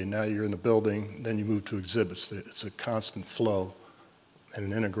where, okay, now you're in the building, then you move to exhibits. It's a constant flow and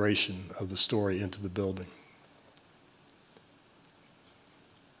an integration of the story into the building.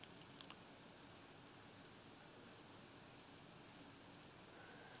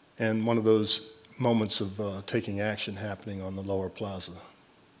 And one of those moments of taking action happening on the lower plaza.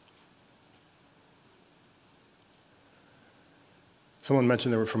 Someone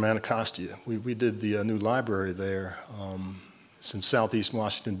mentioned they were from Anacostia. We did the new library there. It's in southeast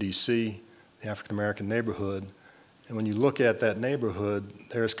Washington, D.C., the African-American neighborhood. And when you look at that neighborhood,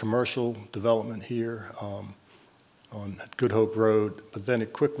 there's commercial development here on Good Hope Road, but then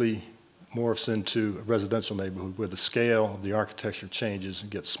it quickly morphs into a residential neighborhood where the scale of the architecture changes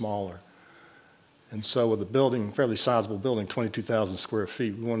and gets smaller. And so with a building, fairly sizable building, 22,000 square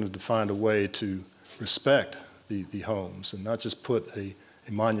feet, we wanted to find a way to respect the homes and not just put a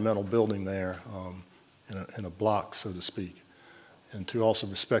monumental building there in a block, so to speak, and to also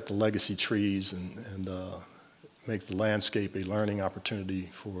respect the legacy trees and make the landscape a learning opportunity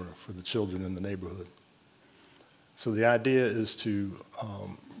for the children in the neighborhood. So the idea is to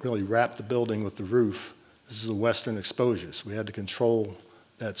really wrap the building with the roof. This is a western exposure, so we had to control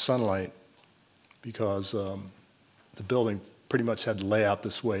that sunlight because the building pretty much had to lay out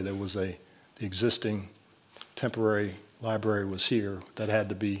this way. There was the existing temporary library was here that had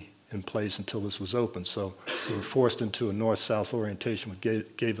to be in place until this was open. So we were forced into a north-south orientation, which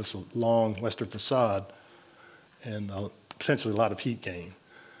gave us a long western facade and potentially a lot of heat gain.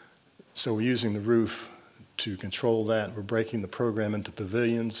 So we're using the roof to control that. We're breaking the program into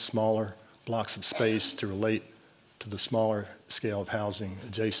pavilions, smaller blocks of space to relate to the smaller scale of housing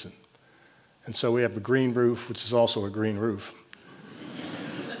adjacent. And so we have the green roof, which is also a green roof.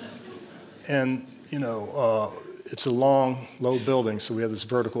 And, you know, it's a long, low building, so we have this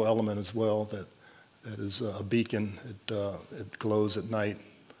vertical element as well that is a beacon. It glows at night.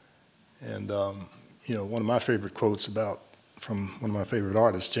 And, you know, one of my favorite quotes from one of my favorite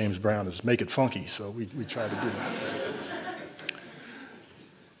artists, James Brown, is "Make it funky," so we try to do that.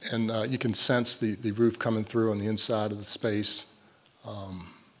 And you can sense the roof coming through on the inside of the space.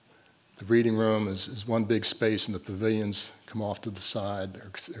 The reading room is one big space, and the pavilions come off to the side,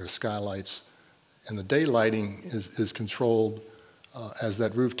 or skylights. And the daylighting is controlled as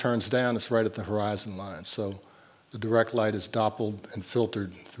that roof turns down. It's right at the horizon line. So the direct light is doppeled and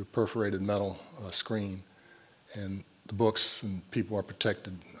filtered through perforated metal screen. And the books and people are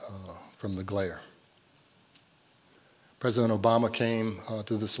protected from the glare. President Obama came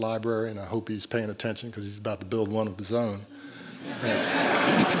to this library, and I hope he's paying attention because he's about to build one of his own.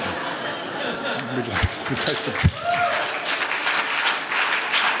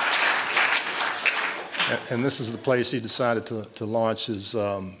 And this is the place he decided to launch his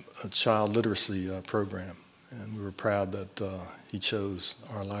child literacy program. And we were proud that he chose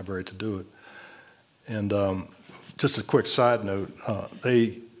our library to do it. And just a quick side note,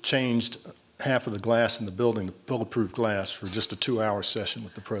 they changed half of the glass in the building to bulletproof glass for just a 2-hour session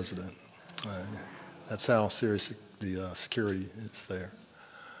with the president. That's how serious the security is there.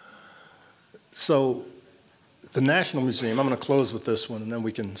 So the National Museum, I'm going to close with this one, and then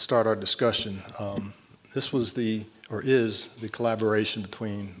we can start our discussion. This was is the collaboration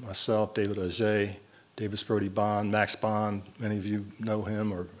between myself, David Auger, Davis Brody Bond, Max Bond. Many of you know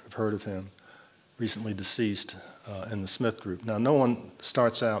him or have heard of him, recently deceased in the Smith Group. Now, no one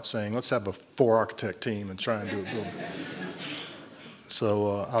starts out saying, let's have a 4-architect team and try and do a building.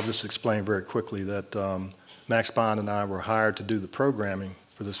 So I'll just explain very quickly that Max Bond and I were hired to do the programming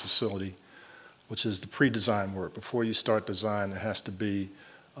for this facility, which is the pre-design work. Before you start design, there has to be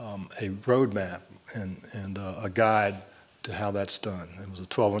a roadmap and a guide to how that's done. It was a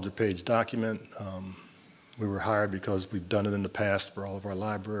 1,200-page document. We were hired because we've done it in the past for all of our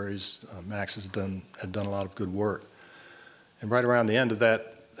libraries. Max had done a lot of good work. And right around the end of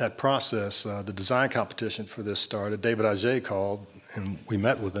that process, the design competition for this started. David Auger called, and we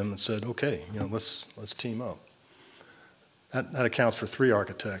met with him and said, okay, you know, let's team up. That accounts for 3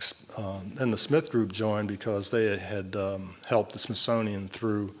 architects. Then the Smith Group joined because they had helped the Smithsonian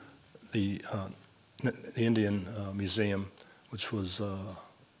through the Indian Museum, which was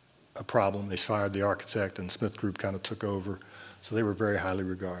a problem. They fired the architect, and Smith Group kind of took over, so they were very highly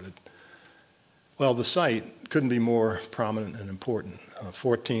regarded. Well, the site couldn't be more prominent and important.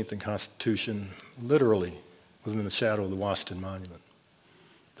 14th and Constitution, literally within the shadow of the Washington Monument.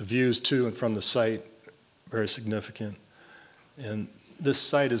 The views to and from the site, very significant. And this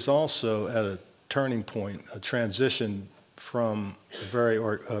site is also at a turning point, a transition from the very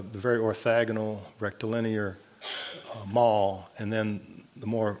orthogonal, rectilinear mall, and then the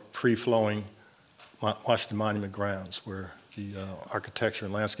more free-flowing Washington Monument grounds, where the architecture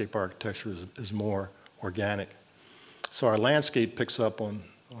and landscape architecture is more organic. So our landscape picks up on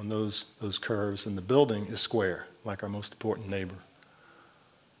those curves, and the building is square, like our most important neighbor.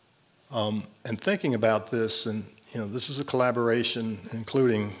 And thinking about this, and this is a collaboration,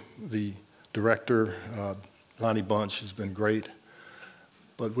 including the director, Lonnie Bunch, who's been great.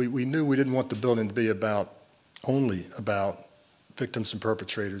 But we knew we didn't want the building to be only about victims and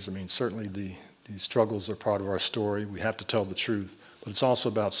perpetrators. I mean, certainly the struggles are part of our story. We have to tell the truth. But it's also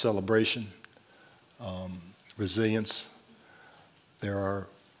about celebration, resilience. There are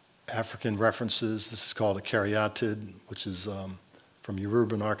African references. This is called a caryatid, which is from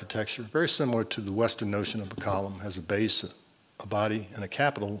Yoruban architecture, very similar to the Western notion of a column, has a base, a body, and a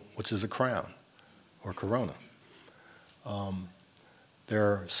capital, which is a crown or corona. There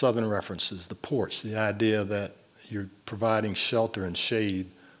are Southern references, the porch, the idea that you're providing shelter and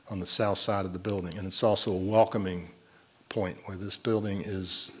shade on the south side of the building, and it's also a welcoming point where this building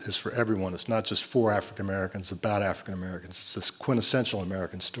is for everyone. It's not just for African Americans, about African Americans. It's this quintessential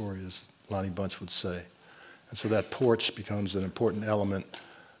American story, as Lonnie Bunch would say. And so that porch becomes an important element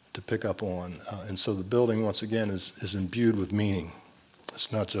to pick up on. And so the building, once again, is imbued with meaning.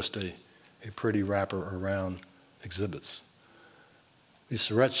 It's not just a pretty wrapper around exhibits. The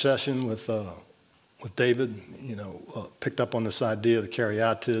Surratt session with David, picked up on this idea of the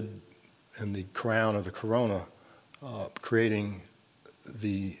caryatid and the crown or the corona, creating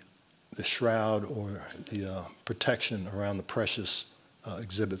the shroud or the protection around the precious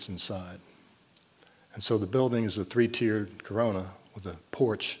exhibits inside. And so the building is a three-tiered corona with a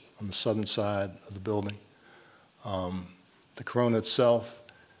porch on the southern side of the building. The corona itself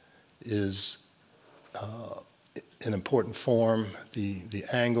is an important form. The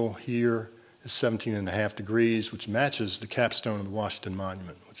angle here is 17.5 degrees, which matches the capstone of the Washington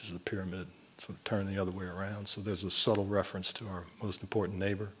Monument, which is the pyramid, sort of turned the other way around. So there's a subtle reference to our most important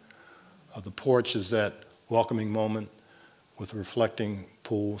neighbor. The porch is that welcoming moment with a reflecting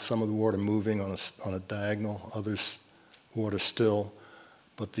pool, some of the water moving on a diagonal, others water still.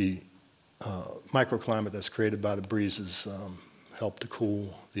 But the microclimate that's created by the breezes help to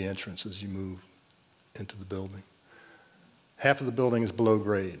cool the entrance as you move into the building. Half of the building is below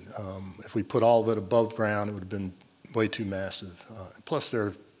grade. If we put all of it above ground, it would have been way too massive. Plus,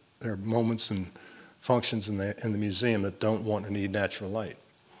 there are moments and functions in the museum that don't want or need natural light.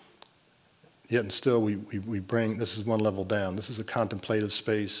 Yet and still, we bring, this is one level down. This is a contemplative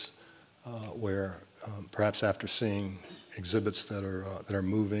space where perhaps after seeing exhibits that are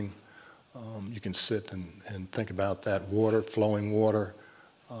moving, you can sit and think about that water, flowing water,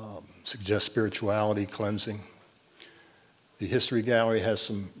 suggests spirituality, cleansing. The History Gallery has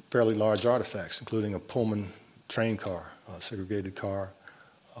some fairly large artifacts, including a Pullman train car, a segregated car.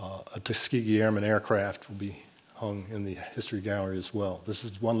 A Tuskegee Airman aircraft will be hung in the History Gallery as well. This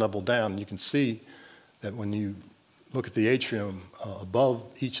is one level down, and you can see that when you look at the atrium, above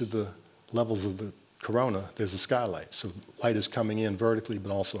each of the levels of the corona, there's a skylight. So light is coming in vertically,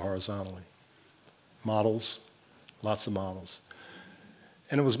 but also horizontally. Models, lots of models.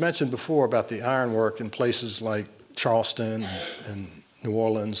 And it was mentioned before about the ironwork in places like Charleston and New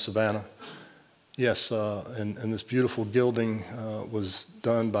Orleans, Savannah. Yes, and this beautiful gilding was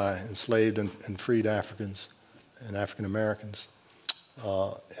done by enslaved and freed Africans and African Americans.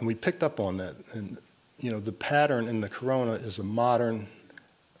 And we picked up on that. And the pattern in the corona is a modern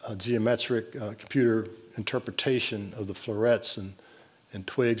geometric computer interpretation of the florets and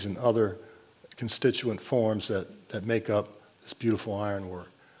twigs and other constituent forms that make up this beautiful ironwork.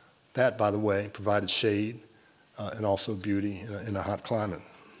 That, by the way, provided shade and also beauty in a hot climate.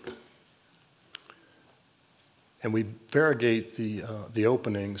 And we variegate the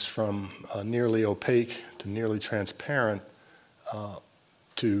openings from nearly opaque to nearly transparent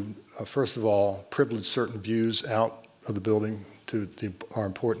to, first of all, privilege certain views out of the building to our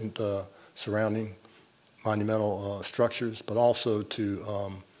important surrounding monumental structures, but also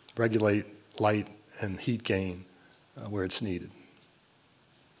to regulate light and heat gain where it's needed.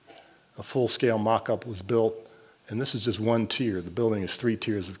 A full-scale mock-up was built, and this is just one tier. The building is 3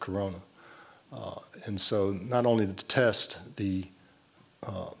 tiers of corona. And so not only to test the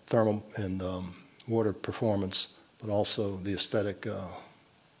thermal and water performance, but also the aesthetic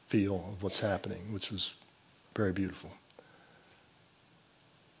feel of what's happening, which was very beautiful.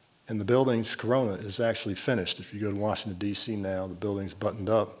 And the building's Corona is actually finished. If you go to Washington, D.C. now, the building's buttoned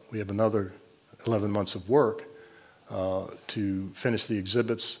up. We have another 11 months of work to finish the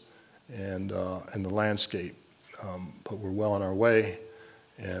exhibits and the landscape. But we're well on our way,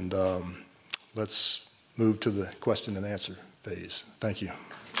 and let's move to the question and answer phase. Thank you.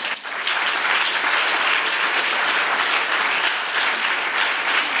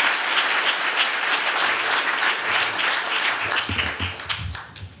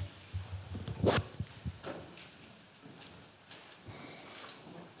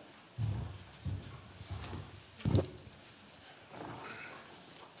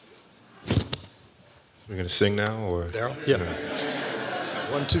 We're going to sing now, or? Daryl? Yeah.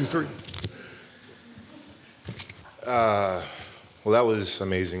 1, 2, 3. Well, that was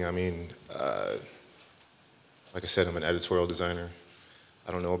amazing. I mean, like I said, I'm an editorial designer.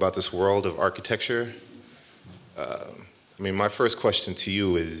 I don't know about this world of architecture. I mean, my first question to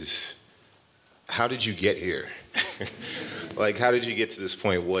you is, how did you get here? Like, how did you get to this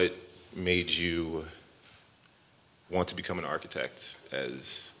point? What made you want to become an architect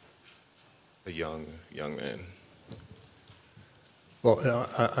as a young man? Well,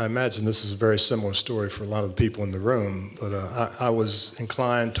 I imagine this is a very similar story for a lot of the people in the room, but I was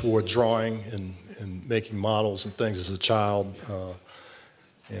inclined toward drawing and making models and things as a child,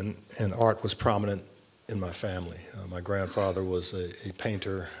 and art was prominent in my family. My grandfather was a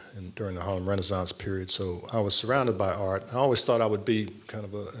painter during the Harlem Renaissance period, so I was surrounded by art. I always thought I would be kind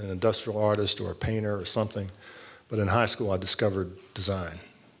of an industrial artist or a painter or something, but in high school I discovered design.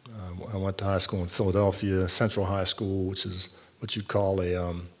 I went to high school in Philadelphia, Central High School, which is what you'd call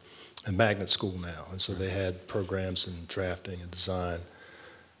a magnet school now. And so they had programs in drafting and design.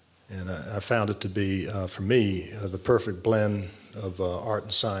 And I found it to be, for me, the perfect blend of art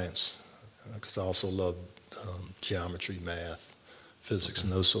and science, because I also loved geometry, math, physics,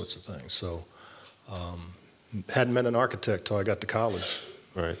 and those sorts of things. So hadn't met an architect till I got to college,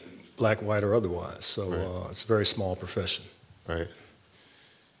 right? Black, white, or otherwise. So right. It's a very small profession. Right.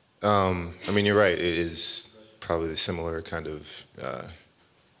 I mean, you're right. It is probably the similar kind of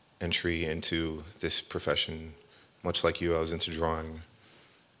entry into this profession. Much like you, I was into drawing,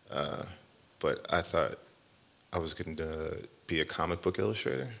 but I thought I was going to be a comic book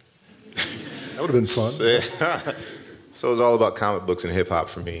illustrator. That would have been fun. So it was all about comic books and hip hop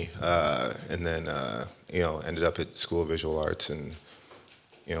for me, and then you know, ended up at School of Visual Arts, and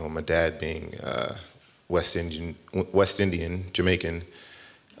you know, my dad being West Indian, Jamaican.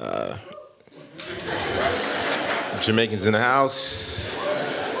 Jamaicans in the house.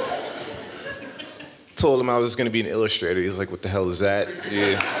 Told him I was going to be an illustrator. He was like, "What the hell is that?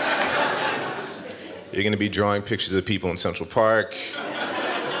 You're going to be drawing pictures of people in Central Park.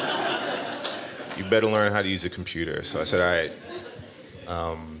 You better learn how to use a computer." So I said, "All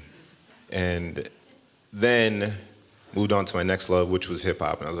right." And then moved on to my next love, which was hip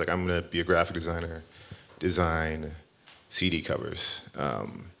hop. And I was like, "I'm going to be a graphic designer, design CD covers."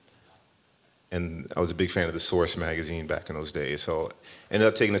 And I was a big fan of the Source magazine back in those days. So I ended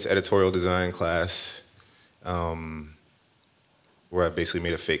up taking this editorial design class where I basically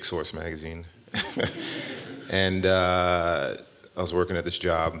made a fake Source magazine. And I was working at this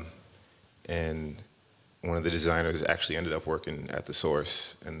job, and one of the designers actually ended up working at the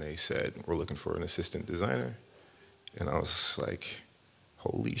Source, and they said, "We're looking for an assistant designer." And I was like,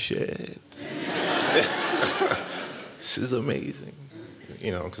 holy shit. This is amazing.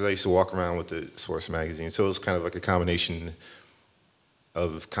 You know, because I used to walk around with the Source magazine. So it was kind of like a combination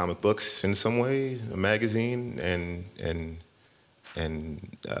of comic books in some way, a magazine, and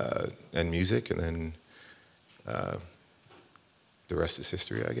music, and then the rest is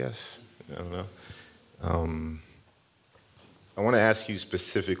history, I guess. I don't know. I want to ask you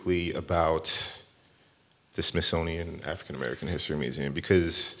specifically about the Smithsonian African American History Museum,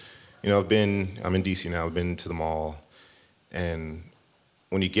 because, you know, I'm in DC now, I've been to the mall, and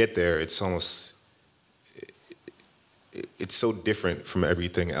when you get there, it's so different from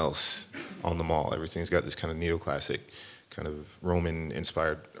everything else on the mall. Everything's got this kind of neoclassic, kind of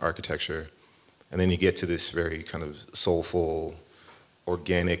Roman-inspired architecture. And then you get to this very kind of soulful,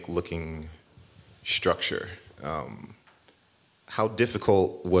 organic-looking structure. How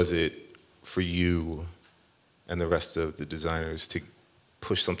difficult was it for you and the rest of the designers to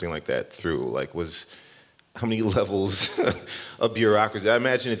push something like that through? Like, how many levels of bureaucracy? I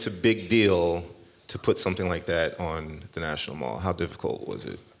imagine it's a big deal to put something like that on the National Mall. How difficult was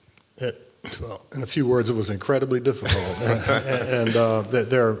it? Well, in a few words, it was incredibly difficult. and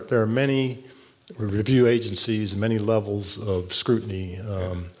there are many review agencies, many levels of scrutiny.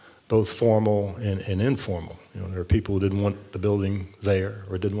 both formal and informal. You know, there were people who didn't want the building there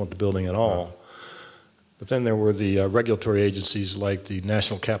or didn't want the building at all. But then there were the regulatory agencies like the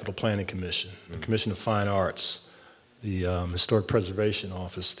National Capital Planning Commission, the Commission of Fine Arts, the Historic Preservation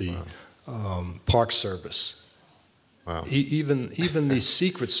Office, the Park Service. Wow. Even the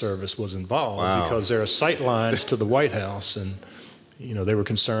Secret Service was involved because there are sight lines to the White House, and you know they were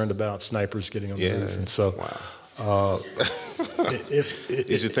concerned about snipers getting on the roof, and so.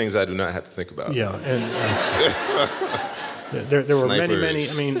 These are things I do not have to think about. Yeah, and there were many. I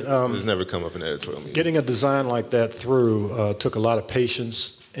mean, it's never come up in editorial meeting. Getting a design like that through took a lot of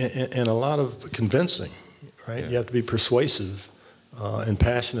patience and a lot of convincing. Right, you have to be persuasive and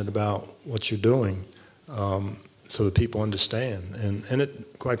passionate about what you're doing. So that people understand, and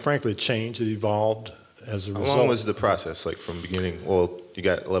it, quite frankly, it changed, it evolved as a result. How long was the process, like from beginning? Well, you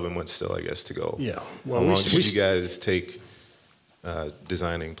got 11 months still, I guess, to go. Yeah. Well, how long did you guys take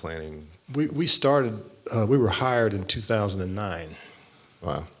designing, planning? We started, we were hired in 2009.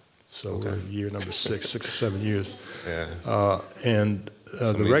 Wow. So we're year number 6 or 7 years. Yeah. And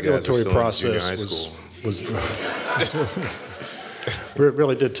the regulatory process was it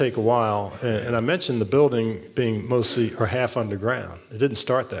really did take a while, and I mentioned the building being mostly or half underground. It didn't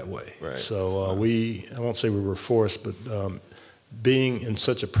start that way. Right. So I won't say we were forced, but being in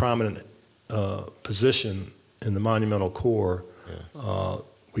such a prominent position in the monumental core,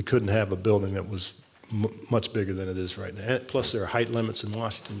 we couldn't have a building that was much bigger than it is right now. And plus, there are height limits in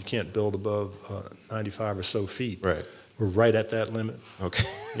Washington. You can't build above 95 or so feet. Right. We're right at that limit. Okay.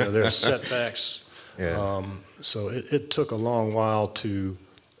 You know, there are setbacks. Yeah. So it took a long while to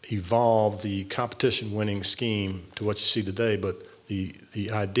evolve the competition-winning scheme to what you see today, but the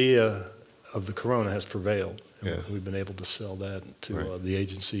idea of the Corona has prevailed. And we've been able to sell that to the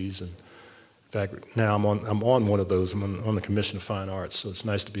agencies, and in fact, now I'm on one of those. I'm on the Commission of Fine Arts, so it's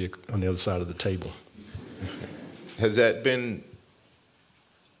nice to be on the other side of the table. Has that been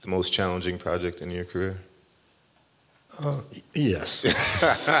the most challenging project in your career? Yes.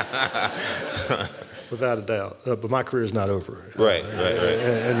 Without a doubt. But my career is not over. Right.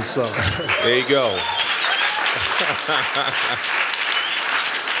 And so. There you go.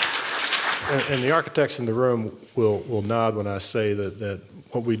 and the architects in the room will nod when I say that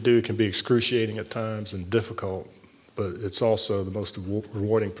what we do can be excruciating at times and difficult, but it's also the most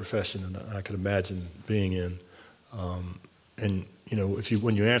rewarding profession that I could imagine being in. And you know,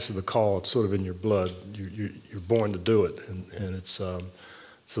 when you answer the call, it's sort of in your blood. You're born to do it, and it's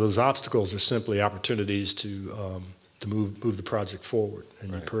so those obstacles are simply opportunities to move the project forward,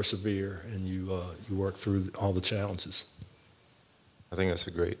 and you persevere and you work through all the challenges. I think that's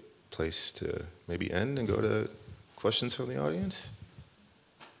a great place to maybe end and go to questions from the audience.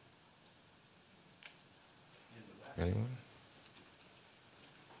 Anyone?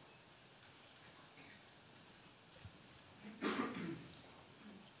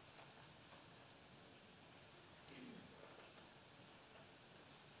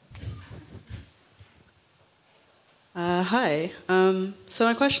 Hi. So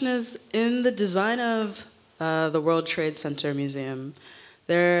my question is, in the design of the World Trade Center Museum,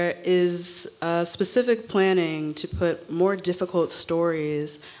 there is specific planning to put more difficult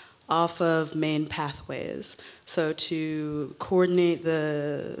stories off of main pathways. So to coordinate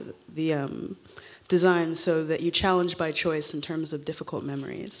the design so that you challenge by choice in terms of difficult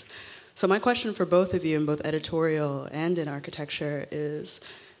memories. So my question for both of you in both editorial and in architecture is,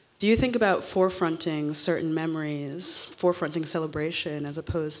 do you think about forefronting certain memories, forefronting celebration as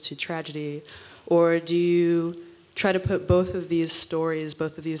opposed to tragedy, or do you try to put both of these stories,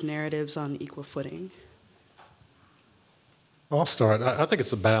 both of these narratives on equal footing? I'll start. I think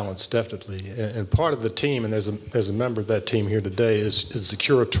it's a balance, definitely. And part of the team, and there's a member of that team here today, is the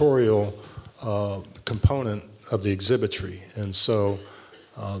curatorial component of the exhibitry. And so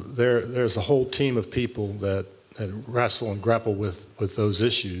there's a whole team of people that wrestle and grapple with those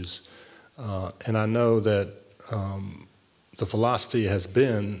issues. And I know that the philosophy has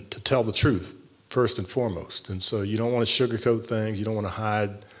been to tell the truth, first and foremost. And so you don't want to sugarcoat things, you don't want to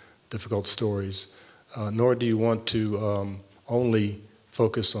hide difficult stories, nor do you want to only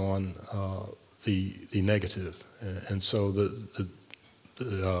focus on the negative. And so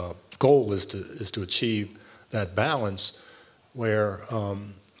the goal is to achieve that balance where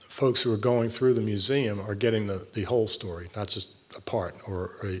folks who are going through the museum are getting the whole story, not just a part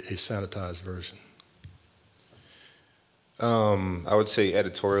or a sanitized version. I would say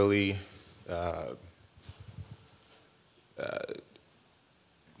editorially,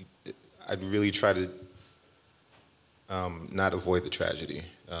 I'd really try to not avoid the tragedy.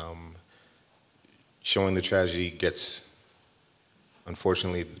 Showing the tragedy gets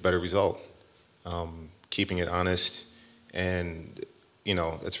unfortunately, the better result. Keeping it honest, and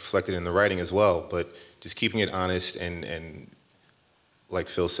it's reflected in the writing as well, but just keeping it honest and like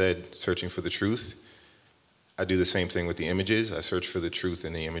Phil said, searching for the truth. I do the same thing with the images. I search for the truth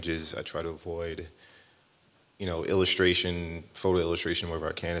in the images. I try to avoid, illustration, photo illustration wherever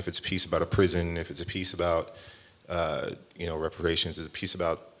I can. If it's a piece about a prison, if it's a piece about, reparations, it's a piece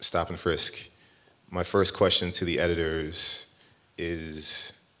about stop and frisk. My first question to the editors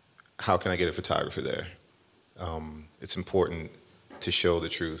is, how can I get a photographer there? It's important to show the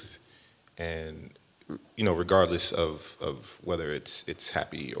truth, and regardless of whether it's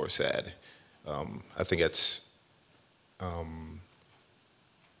happy or sad. I think that's the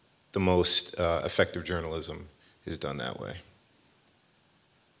most effective journalism is done that way.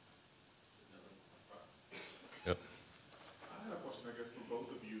 Yep. I had a question, I guess, for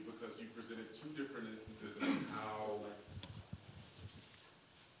both of you, because you presented two different instances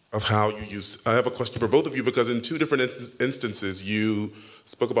of how you use. I have a question for both of you, because in two different instances you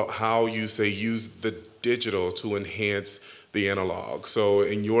spoke about how you use the digital to enhance the analog. So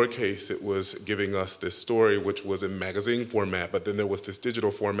in your case, it was giving us this story, which was in magazine format, but then there was this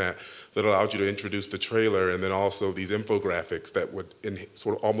digital format that allowed you to introduce the trailer, and then also these infographics that would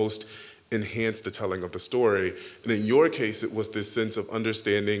sort of almost enhance the telling of the story. And in your case, it was this sense of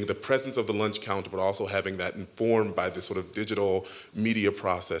understanding the presence of the lunch counter, but also having that informed by this sort of digital media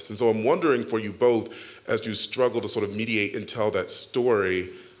process. And so I'm wondering for you both, as you struggle to sort of mediate and tell that story,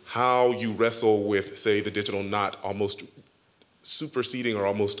 how you wrestle with, say, the digital not almost superseding or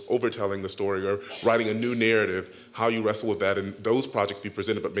almost overtelling the story or writing a new narrative, how you wrestle with that in those projects you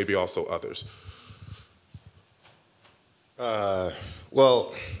presented, but maybe also others.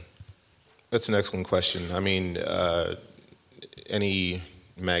 Well, that's an excellent question. I mean, any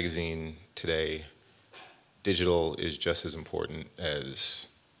magazine today, digital is just as important as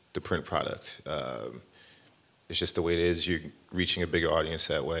the print product. It's just the way it is. You're reaching a bigger audience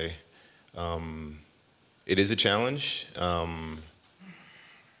that way. It is a challenge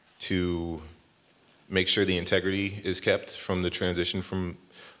to make sure the integrity is kept from the transition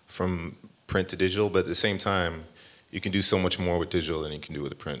from print to digital, but at the same time, you can do so much more with digital than you can do with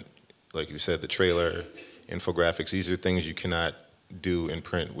the print. Like you said, the trailer, infographics, these are things you cannot do in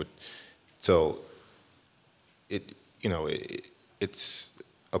print. So it's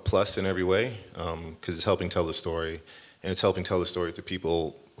a plus in every way, because it's helping tell the story, and it's helping tell the story to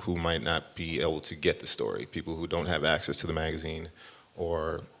people who might not be able to get the story, people who don't have access to the magazine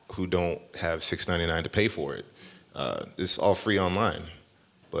or who don't have $6.99 to pay for it. It's all free online,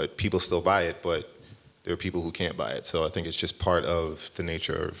 but people still buy it, but there are people who can't buy it. So I think it's just part of the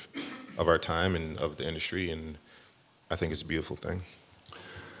nature of our time and of the industry, and I think it's a beautiful thing.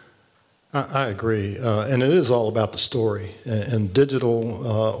 I agree, and it is all about the story. And digital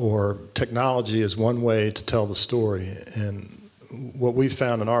or technology is one way to tell the story. And what we've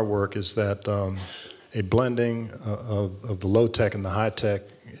found in our work is that a blending of the low tech and the high tech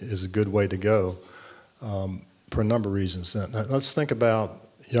is a good way to go for a number of reasons. Now, let's think about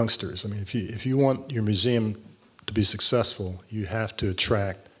youngsters. I mean, if you want your museum to be successful, you have to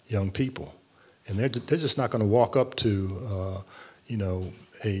attract young people, and they're just not going to walk up to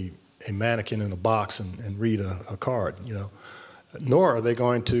a mannequin in a box and read a card, nor are they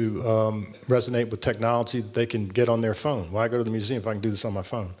going to resonate with technology that they can get on their phone. Why go to the museum if I can do this on my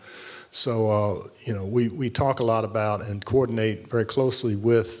phone? So we talk a lot about and coordinate very closely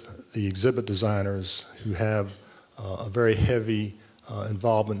with the exhibit designers who have a very heavy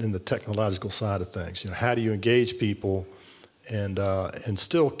involvement in the technological side of things. How do you engage people and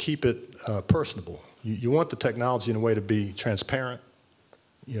still keep it personable? You want the technology in a way to be transparent.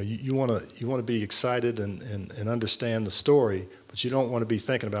 You want to be excited and understand the story, but you don't want to be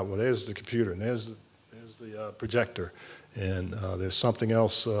thinking about, well, there's the computer and there's the projector, and there's something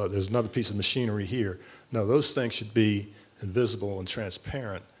else. There's another piece of machinery here. No, those things should be invisible and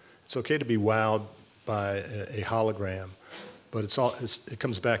transparent. It's okay to be wowed by a hologram, but it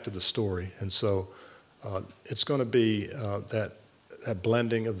comes back to the story, and so it's going to be that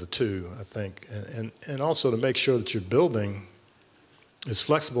blending of the two, I think, and also to make sure that your building is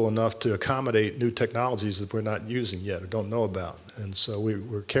flexible enough to accommodate new technologies that we're not using yet or don't know about. And so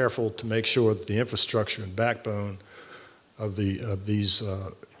we're careful to make sure that the infrastructure and backbone of these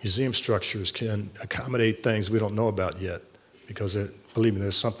museum structures can accommodate things we don't know about yet, because believe me,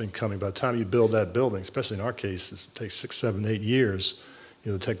 there's something coming. By the time you build that building, especially in our case, it takes 6, 7, 8 years.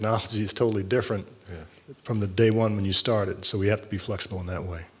 The technology is totally different from the day one when you started. So we have to be flexible in that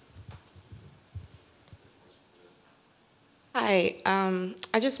way. Hi,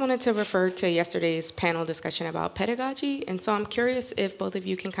 I just wanted to refer to yesterday's panel discussion about pedagogy, and so I'm curious if both of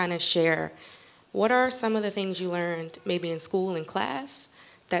you can kind of share what are some of the things you learned maybe in school and class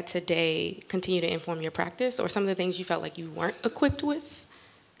that today continue to inform your practice, or some of the things you felt like you weren't equipped with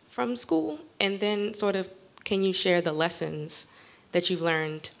from school, and then sort of can you share the lessons that you've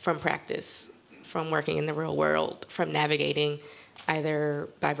learned from practice, from working in the real world, from navigating either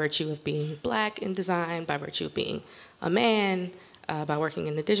by virtue of being Black in design, by virtue of being a man, by working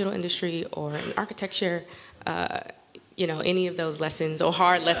in the digital industry or in architecture, you know, any of those lessons or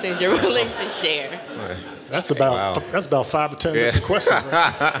hard lessons you're willing to share. That's about 5 or 10 different questions.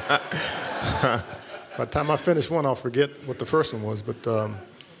 Right? By the time I finish one, I'll forget what the first one was. But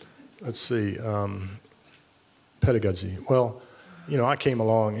let's see, pedagogy. Well, you know, I came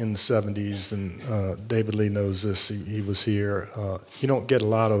along in the 70s, and David Lee knows this. He was here. You don't get a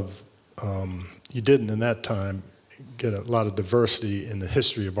lot of, you didn't in that time get a lot of diversity in the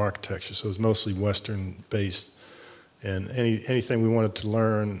history of architecture. So it was mostly Western-based. And anything we wanted to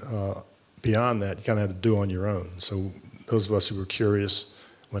learn beyond that, you kind of had to do on your own. So those of us who were curious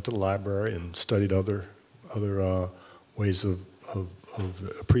went to the library and studied other ways of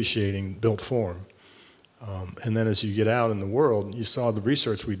appreciating built form. And then as you get out in the world, you saw the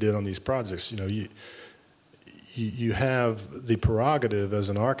research we did on these projects. You know, you have the prerogative as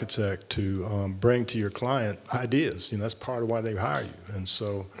an architect to bring to your client ideas. You know, that's part of why they hire you. And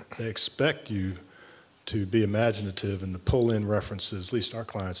so they expect you to be imaginative and to pull in references, at least our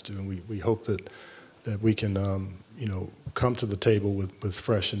clients do. And we hope that we can, you know, come to the table with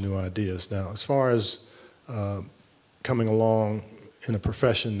fresh and new ideas. Now, as far as coming along in a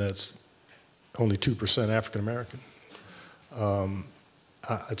profession that's only 2% African American,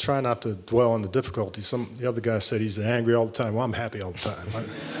 I try not to dwell on the difficulty. The other guy said he's angry all the time. Well, I'm happy all the time.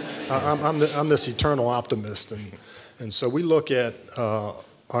 I'm this eternal optimist. And so we look at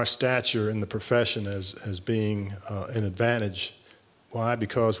our stature in the profession as being an advantage. Why?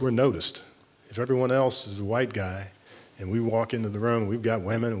 Because we're noticed. If everyone else is a white guy and we walk into the room, we've got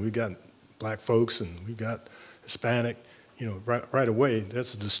women and we've got Black folks and we've got Hispanic, you know, right away,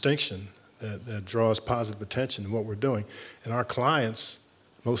 that's a distinction that draws positive attention to what we're doing. And our clients,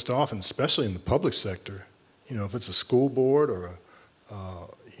 most often, especially in the public sector, you know, if it's a school board or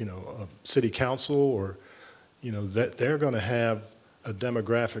you know, a city council, or, you know, that they're going to have a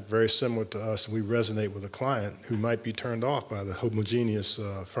demographic very similar to us, and we resonate with a client who might be turned off by the homogeneous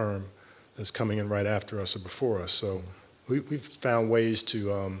firm that's coming in right after us or before us. So we've found ways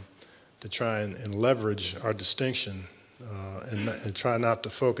to try and leverage our distinction and try not to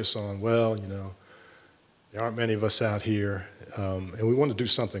focus on, well, you know, there aren't many of us out here, and we want to do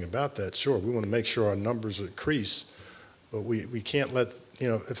something about that, sure. We want to make sure our numbers increase, but we can't let, you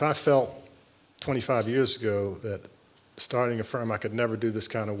know, if I felt 25 years ago that starting a firm, I could never do this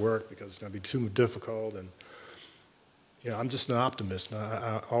kind of work because it's going to be too difficult, and, you know, I'm just an optimist.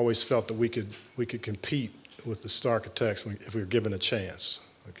 I always felt that we could compete with the star architects if we were given a chance.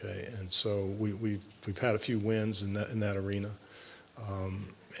 Okay, and so we've had a few wins in that arena,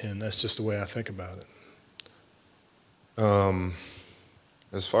 and that's just the way I think about it.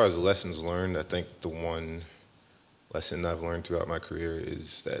 As far as lessons learned, I think the one lesson I've learned throughout my career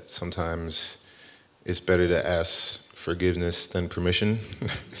is that sometimes it's better to ask forgiveness than permission.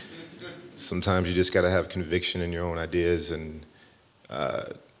 Sometimes you just got to have conviction in your own ideas and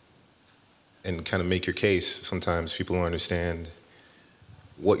kind of make your case. Sometimes people don't understand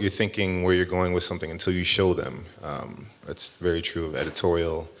what you're thinking, where you're going with something until you show them. That's very true of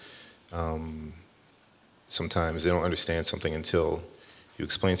editorial. Sometimes they don't understand something until you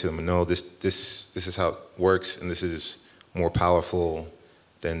explain to them, no, this is how it works, and this is more powerful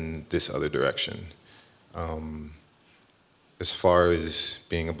than this other direction. As far as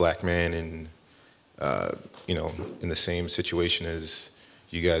being a Black man in, you know, in the same situation as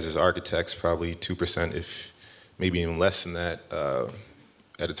you guys as architects, probably 2%, if maybe even less than that,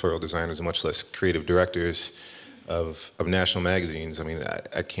 editorial designers, much less creative directors of national magazines. I mean,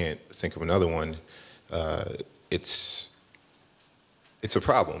 I can't think of another one. It's a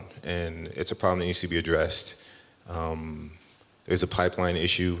problem, and it's a problem that needs to be addressed. There's a pipeline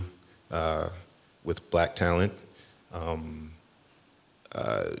issue with Black talent,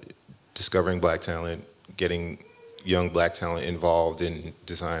 discovering Black talent, getting young Black talent involved in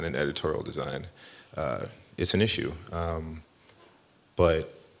design and editorial design. It's an issue.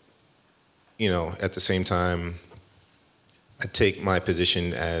 But, you know, at the same time, I take my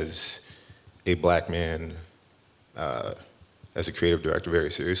position as a Black man, as a creative director,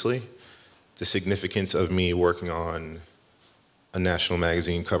 very seriously. The significance of me working on a national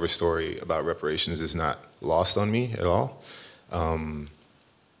magazine cover story about reparations is not lost on me at all.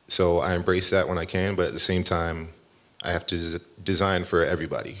 So I embrace that when I can, but at the same time, I have to design for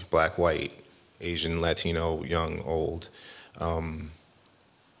everybody, black, white, Asian, Latino, young, old.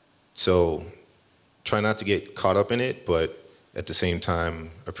 So try not to get caught up in it, but at the same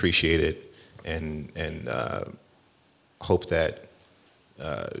time, appreciate it and hope that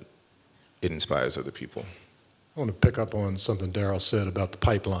it inspires other people. I want to pick up on something Daryl said about the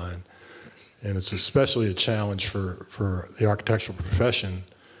pipeline, and it's especially a challenge for the architectural profession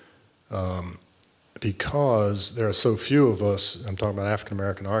because there are so few of us. I'm talking about African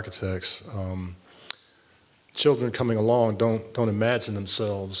American architects. Children coming along don't imagine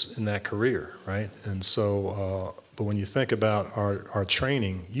themselves in that career, right? And so, but when you think about our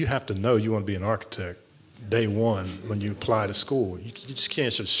training, you have to know you want to be an architect day one when you apply to school. You just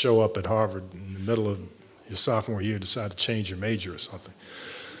can't just show up at Harvard in the middle of your sophomore year, decide to change your major or something.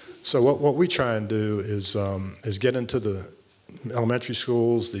 So what we try and do is get into the elementary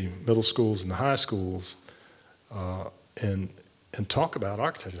schools, the middle schools, and the high schools, and talk about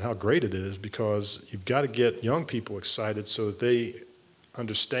architecture, how great it is, because you've got to get young people excited so that they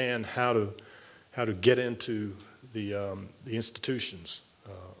understand how to get into the institutions,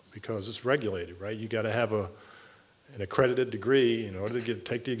 because it's regulated, right? You got to have an accredited degree in order to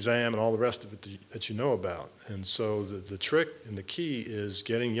take the exam and all the rest of it that you know about. And so the trick and the key is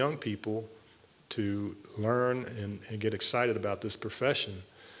getting young people to learn and get excited about this profession.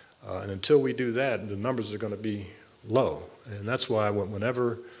 And until we do that, the numbers are going to be low. And that's why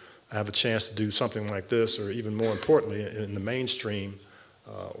whenever I have a chance to do something like this, or even more importantly, in the mainstream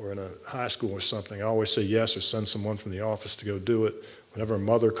or in a high school or something, I always say yes or send someone from the office to go do it. Whenever a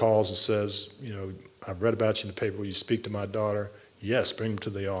mother calls and says, you know, I've read about you in the paper, will you speak to my daughter? Yes, bring them to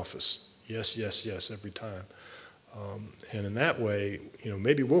the office. Yes, yes, yes, every time. And in that way, you know,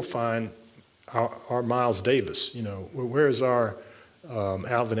 maybe we'll find our Miles Davis, you know, where is our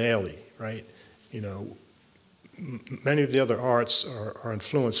Alvin Ailey, right? You know, many of the other arts are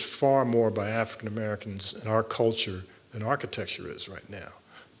influenced far more by African Americans and our culture than architecture is right now.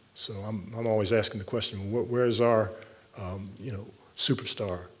 So I'm always asking the question, where's our, you know,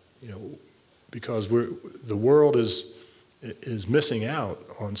 superstar? You know, because the world is missing out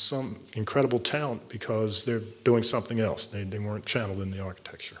on some incredible talent because they're doing something else. They weren't channeled in the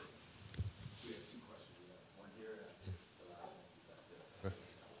architecture.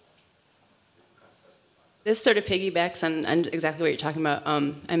 This sort of piggybacks on exactly what you're talking about.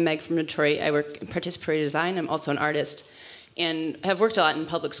 I'm Meg from Detroit. I work in participatory design. I'm also an artist and have worked a lot in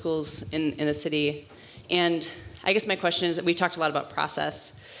public schools in the city. And I guess my question is, we talked a lot about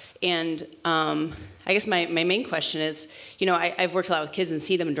process. And I guess my main question is, you know, I've worked a lot with kids and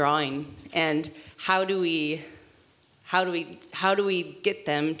see them drawing. And how do we get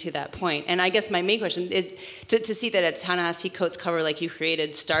them to that point? And I guess my main question is to see that a Ta-Nehisi Coates cover like you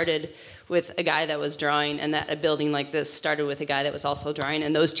created started with a guy that was drawing, and that a building like this started with a guy that was also drawing,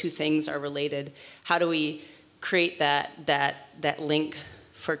 and those two things are related. How do we create that link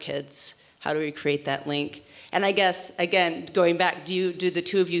for kids? How do we create that link? And I guess, again, going back, do the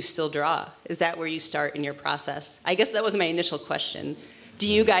two of you still draw? Is that where you start in your process? I guess that was my initial question. Do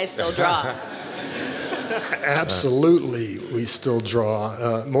you guys still draw? Absolutely, we still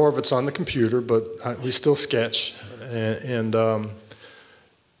draw. More of it's on the computer, but we still sketch. And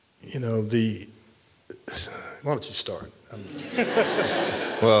you know, why don't you start?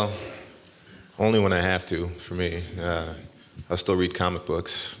 Well, only when I have to, for me. I still read comic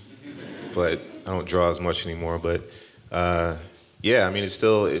books, but I don't draw as much anymore. But yeah, I mean, it's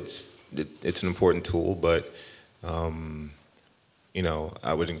an important tool, but you know,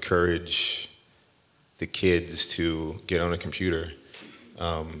 I would encourage the kids to get on a computer,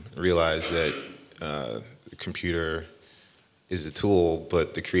 realize that the computer is the tool,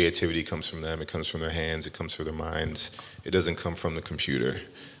 but the creativity comes from them. It comes from their hands. It comes from their minds. It doesn't come from the computer.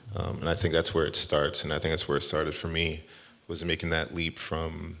 And I think that's where it starts. And I think that's where it started for me, was making that leap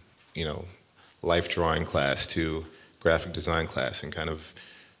from, you know, life drawing class to graphic design class and kind of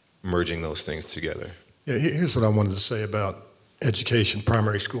merging those things together. Yeah, here's what I wanted to say about education,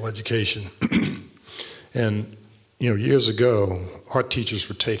 primary school education. And, you know, years ago, art teachers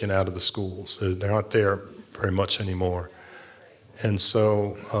were taken out of the schools. They aren't there very much anymore. And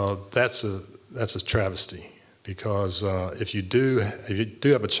so that's a travesty, because if you do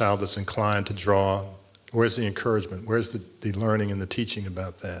have a child that's inclined to draw, where's the encouragement? Where's the learning and the teaching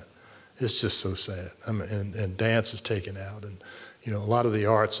about that? It's just so sad. I mean, and dance is taken out, and you know, a lot of the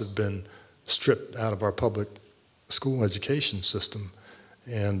arts have been stripped out of our public school education system,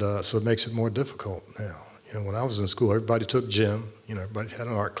 and so it makes it more difficult now. You know, when I was in school, everybody took gym. You know, everybody had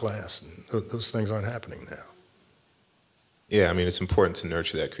an art class. And those things aren't happening now. Yeah, I mean, it's important to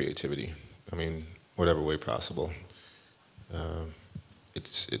nurture that creativity. I mean, whatever way possible.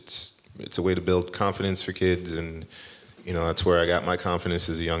 It's a way to build confidence for kids, and you know, that's where I got my confidence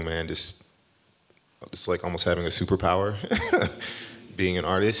as a young man. It's like almost having a superpower, being an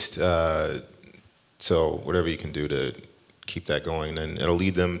artist. So whatever you can do to keep that going, then it'll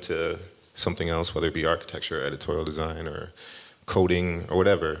lead them to something else, whether it be architecture, editorial design, or coding, or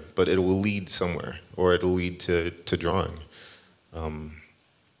whatever. But it will lead somewhere, or it'll lead to drawing.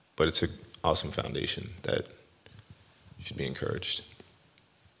 But it's an awesome foundation that should be encouraged.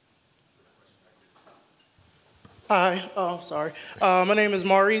 Hi, sorry. My name is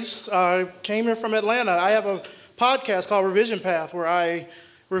Maurice. I came here from Atlanta. I have a podcast called Revision Path where I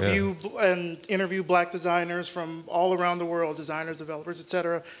review and interview black designers from all around the world, designers, developers,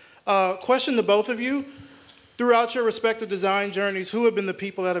 etc. Question to both of you. Throughout your respective design journeys, who have been the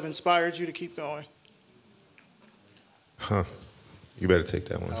people that have inspired you to keep going? Huh. You better take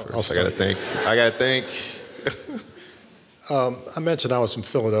that one first. I gotta think. I mentioned I was from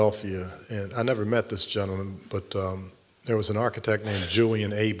Philadelphia, and I never met this gentleman, but there was an architect named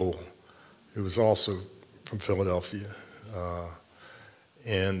Julian Abel, who was also from Philadelphia.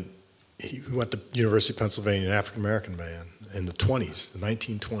 And he went to University of Pennsylvania, an African-American man, in the 20s, the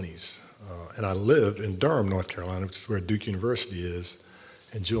 1920s. And I live in Durham, North Carolina, which is where Duke University is.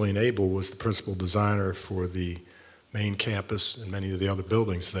 And Julian Abel was the principal designer for the main campus and many of the other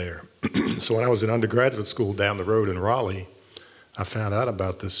buildings there. So when I was in undergraduate school down the road in Raleigh, I found out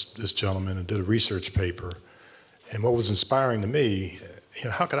about this gentleman and did a research paper. And what was inspiring to me, you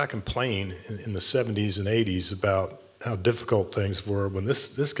know, how could I complain in the 70s and 80s about how difficult things were when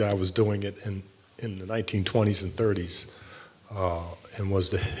this guy was doing it in the 1920s and 30s and was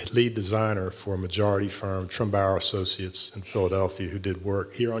the lead designer for a majority firm, Trumbauer Associates in Philadelphia, who did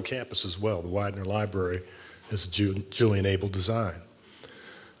work here on campus as well. The Widener Library is Julian Abel design.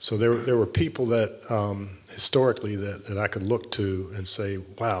 So there were people that historically that I could look to and say,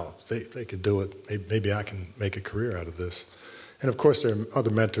 wow, they could do it. Maybe I can make a career out of this. And of course, there are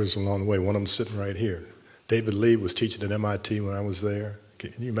other mentors along the way. One of them sitting right here. David Lee was teaching at MIT when I was there.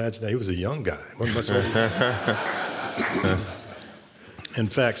 Can you imagine that? He was a young guy. Wasn't much older. In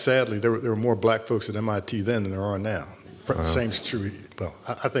fact, sadly, there were more black folks at MIT then than there are now. Same's true. Well,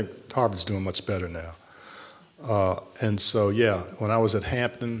 I think Harvard's doing much better now. And so, yeah, when I was at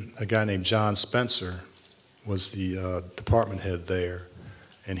Hampton, a guy named John Spencer was the department head there,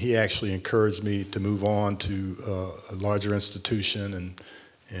 and he actually encouraged me to move on to a larger institution,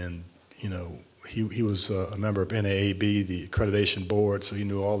 and you know, he was a member of NAAB, the accreditation board, so he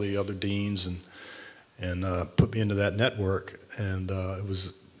knew all the other deans and put me into that network, and it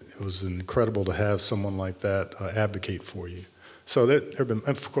was incredible to have someone like that advocate for you. So there have been,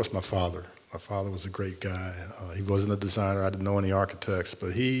 and of course, my father. My father was a great guy. He wasn't a designer. I didn't know any architects,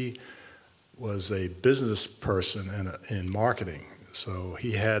 but he was a business person in marketing. So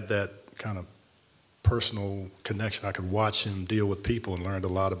he had that kind of personal connection. I could watch him deal with people and learned a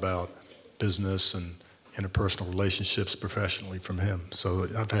lot about business and interpersonal relationships professionally from him. So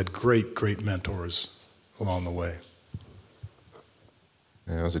I've had great, great mentors along the way.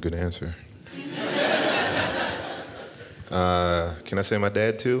 Yeah, that was a good answer. Can I say my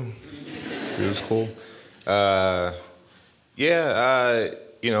dad too? He was cool.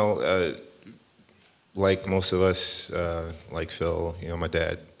 You know, like most of us, like Phil, you know, my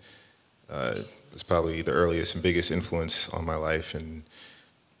dad was probably the earliest and biggest influence on my life, and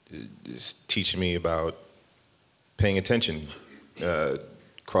just teaching me about paying attention,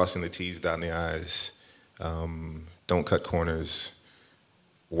 crossing the T's, dotting the I's, don't cut corners,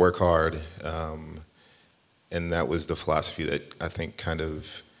 work hard, and that was the philosophy that I think kind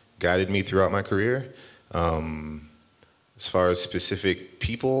of guided me throughout my career. As far as specific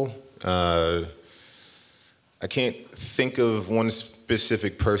people, I can't think of one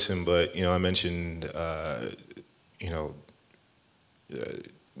specific person, but you know, I mentioned you know,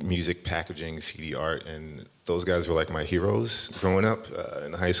 music packaging, CD art, and those guys were like my heroes growing up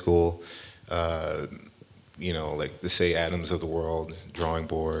in high school. You know, like the Say Adams of the world, drawing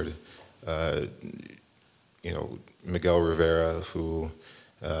board. You know, Miguel Rivera, who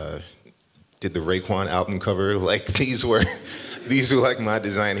did the Raekwon album cover. Like these were like my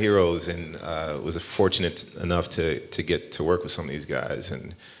design heroes, and was fortunate enough to get to work with some of these guys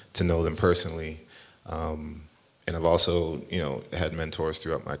and to know them personally. And I've also, you know, had mentors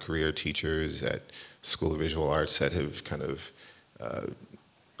throughout my career, teachers at School of Visual Arts that have kind of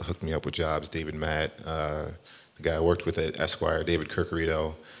hooked me up with jobs. David Matt, the guy I worked with at Esquire, David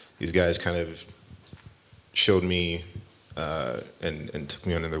Kirkerito. These guys kind of showed me and took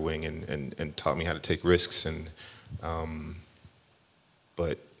me under their wing and taught me how to take risks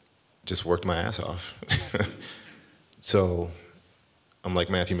but just worked my ass off. So I'm like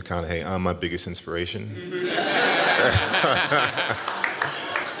Matthew McConaughey, I'm my biggest inspiration.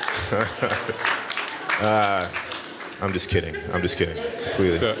 I'm just kidding,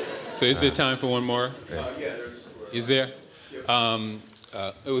 completely. So is there time for one more? Is there?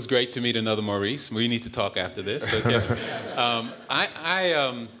 It was great to meet another Maurice. We need to talk after this. Okay.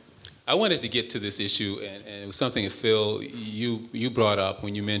 I wanted to get to this issue, and it was something that Phil, you brought up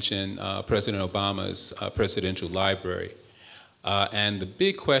when you mentioned President Obama's presidential library. And the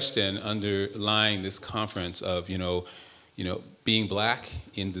big question underlying this conference of, being black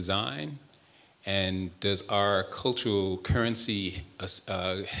in design, and does our cultural currency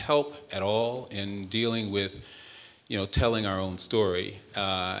help at all in dealing with, telling our own story?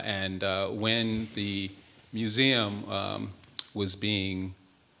 When the museum was being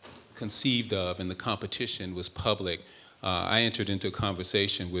conceived of and the competition was public, I entered into a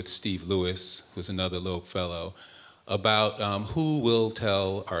conversation with Steve Lewis, who's another Loeb Fellow, about who will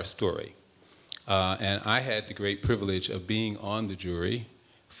tell our story. And I had the great privilege of being on the jury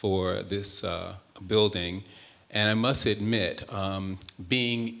for this building, and I must admit,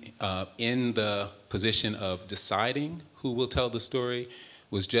 being in the position of deciding who will tell the story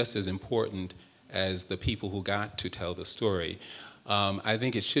was just as important as the people who got to tell the story. I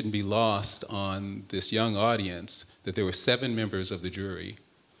think it shouldn't be lost on this young audience that there were 7 members of the jury,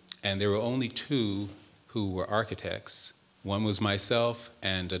 and there were only 2 who were architects. One was myself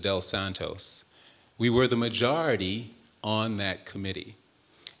and Adele Santos. We were the majority on that committee.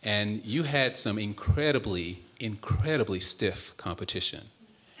 And you had some incredibly stiff competition.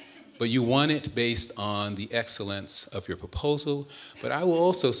 But you won it based on the excellence of your proposal. But I will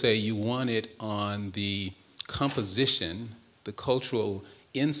also say you won it on the composition, the cultural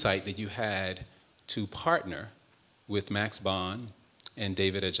insight that you had to partner with Max Bond and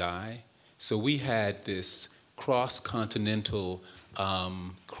David Ajay. So we had this cross-continental,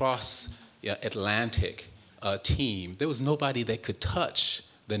 cross-Atlantic team. There was nobody that could touch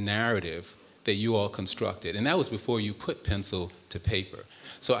the narrative that you all constructed. And that was before you put pencil to paper.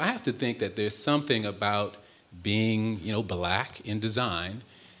 So I have to think that there's something about being, black in design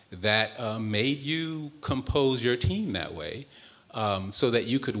that made you compose your team that way, so that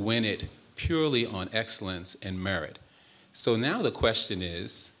you could win it purely on excellence and merit. So now the question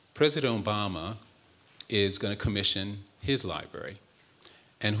is, President Obama is going to commission his library,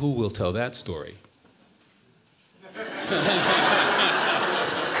 and who will tell that story?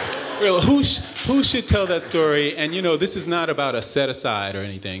 Well, who should tell that story? And this is not about a set aside or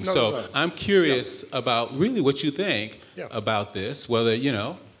anything. No. I'm curious about really what you think about this, whether,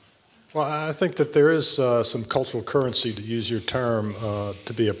 Well, I think that there is some cultural currency, to use your term,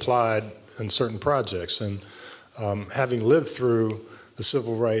 to be applied in certain projects. And having lived through the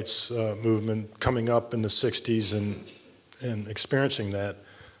civil rights movement coming up in the 60s and experiencing that,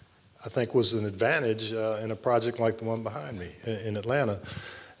 I think was an advantage in a project like the one behind me in Atlanta.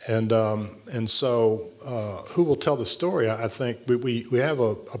 And so who will tell the story? I think we have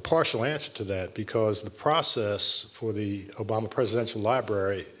a partial answer to that, because the process for the Obama Presidential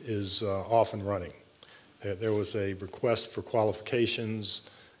Library is off and running. There was a request for qualifications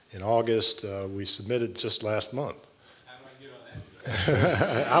in August. We submitted just last month. How do I get on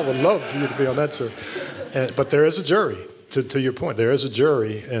that? I would love for you to be on that, sir. But there is a jury. To your point, there is a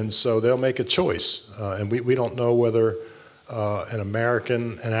jury, and so they'll make a choice. And we don't know whether an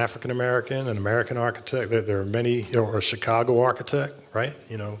African American, an American architect, there are many, or a Chicago architect, right?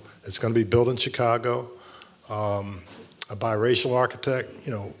 It's going to be built in Chicago. A biracial architect,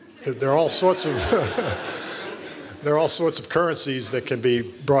 there are all sorts of there are all sorts of currencies that can be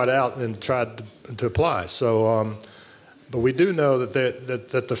brought out and tried to apply. So, but we do know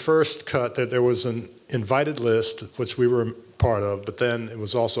that the first cut, that there was an invited list, which we were part of, but then it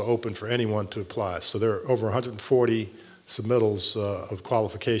was also open for anyone to apply. So there are over 140 submittals of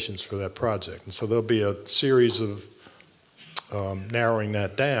qualifications for that project. And so there'll be a series of narrowing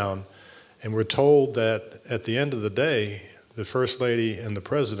that down. And we're told that at the end of the day, the First Lady and the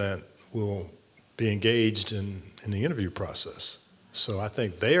President will be engaged in the interview process. So I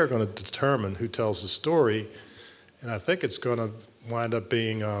think they are going to determine who tells the story. And I think it's going to wind up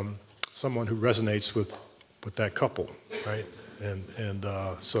being someone who resonates with that couple, right? And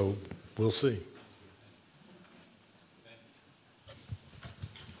so we'll see.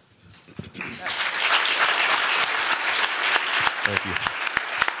 Thank you.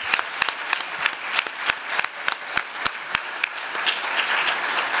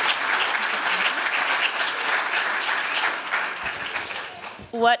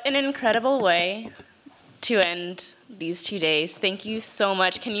 What an incredible way to end these 2 days. Thank you so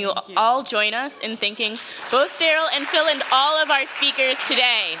much. Can you all join us in thanking both Daryl and Phil and all of our speakers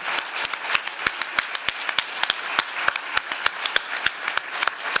today?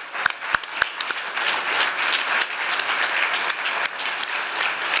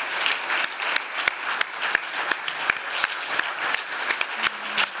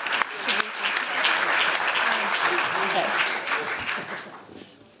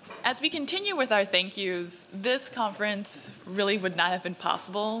 As we continue with our thank yous, this conference really would not have been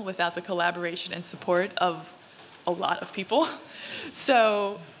possible without the collaboration and support of a lot of people.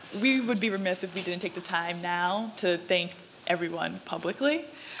 So we would be remiss if we didn't take the time now to thank everyone publicly.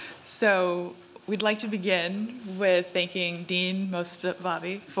 So we'd like to begin with thanking Dean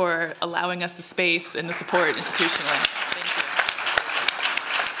Mostafavi for allowing us the space and the support institutionally. Thank you.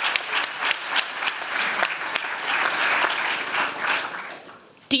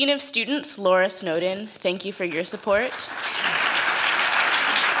 Dean of Students, Laura Snowden, thank you for your support.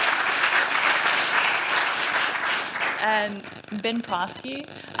 And Ben Prosky,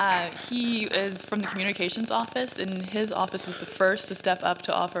 he is from the communications office, and his office was the first to step up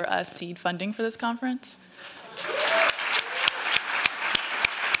to offer us seed funding for this conference.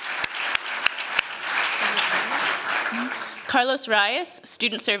 Carlos Reyes,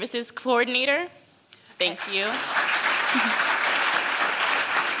 Student Services Coordinator, thank you.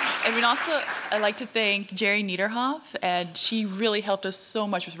 And I'd like to thank Jerry Niederhoff, and she really helped us so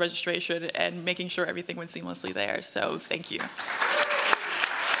much with registration and making sure everything went seamlessly there, so thank you.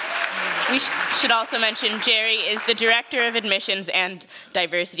 We should also mention Jerry is the Director of Admissions and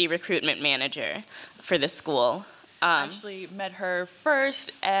Diversity Recruitment Manager for the school. I actually met her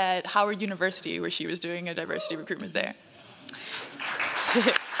first at Howard University, where she was doing a diversity recruitment there.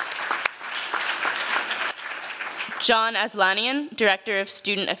 John Aslanian, Director of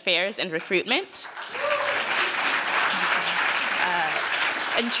Student Affairs and Recruitment.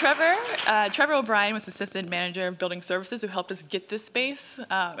 And Trevor O'Brien was Assistant Manager of Building Services, who helped us get this space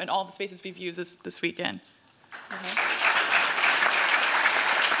and all the spaces we've used this weekend.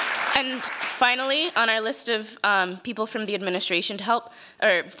 And finally, on our list of people from the administration to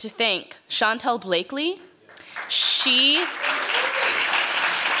thank, Chantel Blakely. She,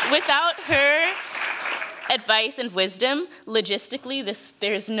 without her advice and wisdom, logistically,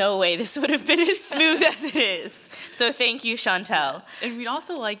 there's no way this would have been as smooth as it is. So thank you, Chantel. And we'd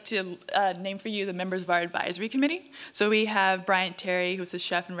also like to name for you the members of our advisory committee. So we have Bryant Terry, who's the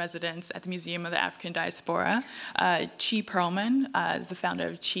chef in residence at the Museum of the African Diaspora. Chi Perlman is the founder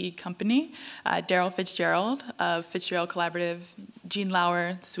of Chi Company. Daryl Fitzgerald of Fitzgerald Collaborative. Jean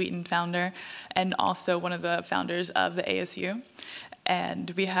Lauer, Sweeten founder, and also one of the founders of the ASU.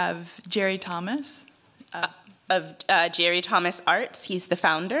 And we have Jerry Thomas, of Jerry Thomas Arts, he's the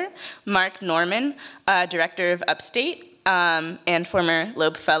founder. Mark Norman, Director of Upstate and former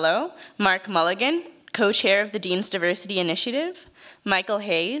Loeb Fellow. Mark Mulligan, Co-Chair of the Dean's Diversity Initiative. Michael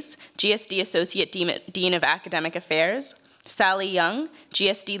Hayes, GSD Associate Dean of Academic Affairs. Sally Young,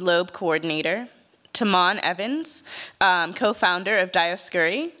 GSD Loeb Coordinator. Taman Evans, co-founder of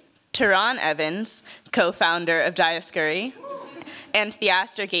Dioscuri. Tehran Evans, co-founder of Dioscuri. And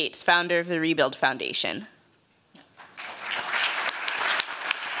Theaster Gates, founder of the Rebuild Foundation.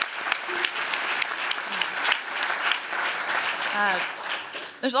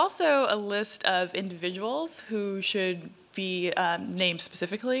 There's also a list of individuals who should be named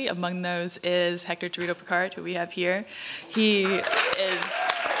specifically. Among those is Hector Torito Picard, who we have here. He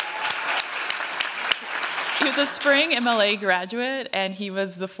was a spring MLA graduate, and he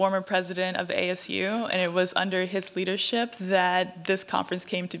was the former president of the ASU, and it was under his leadership that this conference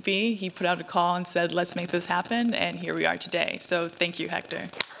came to be. He put out a call and said, let's make this happen, and here we are today. So thank you, Hector.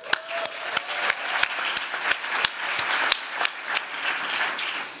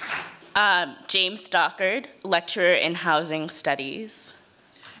 James Stockard, lecturer in housing studies.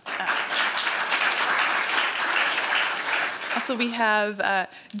 Also, we have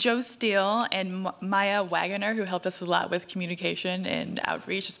Joe Steele and Maya Wagoner, who helped us a lot with communication and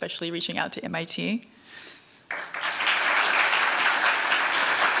outreach, especially reaching out to MIT.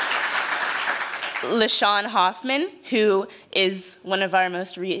 LaShawn Hoffman, who is one of our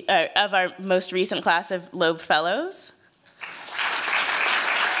most recent class of Loeb Fellows.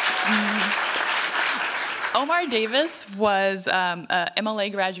 Omar Davis was a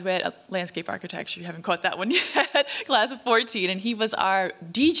MLA graduate of landscape architecture. You haven't caught that one yet, class of 14, and he was our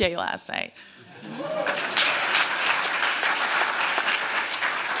DJ last night.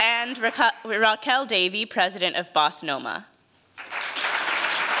 And Raquel Davey, president of Boss Noma.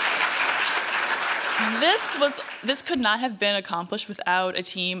 This could not have been accomplished without a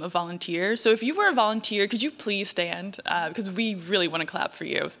team of volunteers. So if you were a volunteer, could you please stand? Because we really want to clap for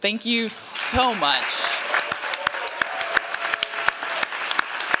you. Thank you so much.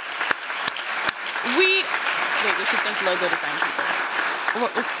 We should thank logo design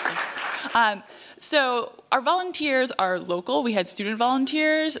people. So our volunteers are local. We had student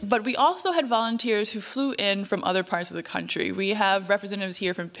volunteers, but we also had volunteers who flew in from other parts of the country. We have representatives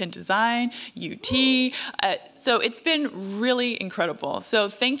here from Penn Design, UT. So it's been really incredible. So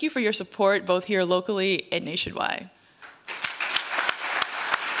thank you for your support, both here locally and nationwide.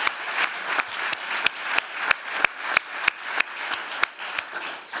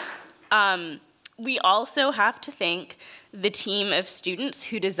 We also have to thank the team of students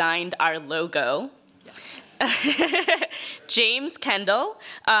who designed our logo. Yes. James Kendall,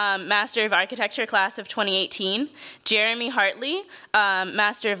 Master of Architecture, class of 2018. Jeremy Hartley,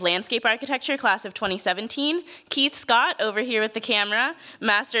 Master of Landscape Architecture, class of 2017. Keith Scott, over here with the camera,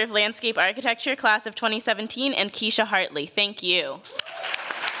 Master of Landscape Architecture, class of 2017. And Keisha Hartley. Thank you.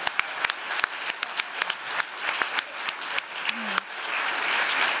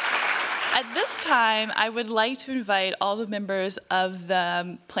 At this time, I would like to invite all the members of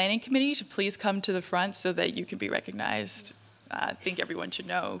the planning committee to please come to the front so that you can be recognized. I think everyone should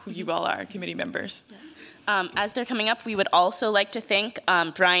know who you all are, committee members. As they're coming up, we would also like to thank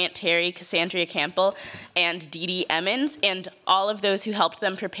Bryant Terry, Cassandra Campbell, and Dee Dee Emmons, and all of those who helped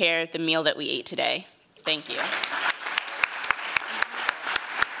them prepare the meal that we ate today. Thank you.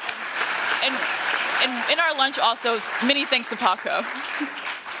 And in our lunch also, many thanks to Paco.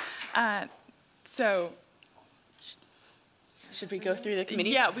 Should we go through the committee?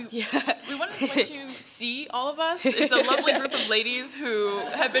 Yeah, we wanted to let you see all of us. It's a lovely group of ladies who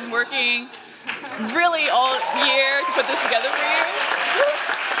have been working really all year to put this together for you.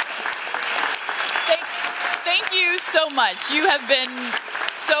 Thank you so much. You have been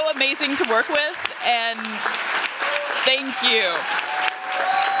so amazing to work with, and thank you.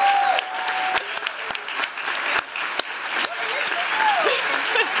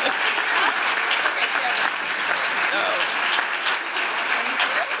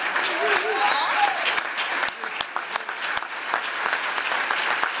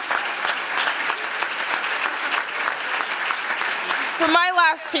 For my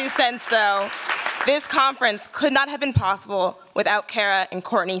last 2 cents, though, this conference could not have been possible without Kara and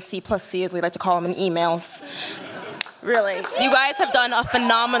Courtney C+C, as we like to call them in emails. Really, you guys have done a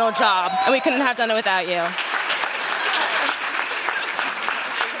phenomenal job, and we couldn't have done it without you.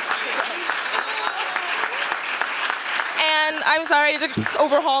 And I'm sorry to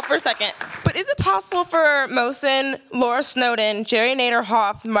overhaul for a second, but is it possible for Mohsen, Laura Snowden, Jerry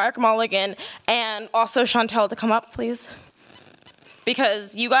Nader-Hoff, Mark Mulligan, and also Chantel to come up, please?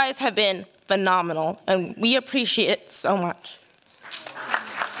 Because you guys have been phenomenal, and we appreciate it so much.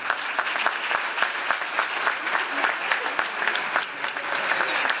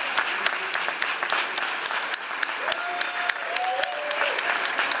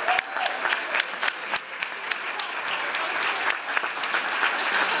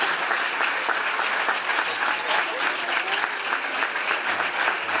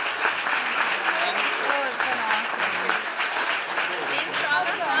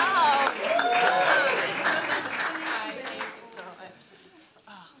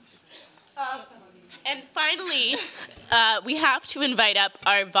 And finally, we have to invite up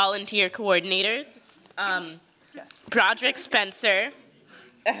our volunteer coordinators. Broderick Spencer.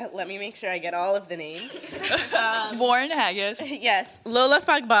 Let me make sure I get all of the names. Warren Haggis. Yes. Lola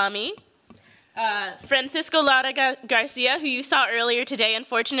Fagbami. Francisco Lara Garcia, who you saw earlier today.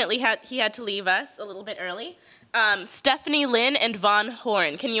 Unfortunately, he had to leave us a little bit early. Stephanie Lynn and Vaughn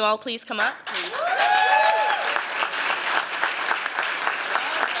Horn. Can you all please come up? Please.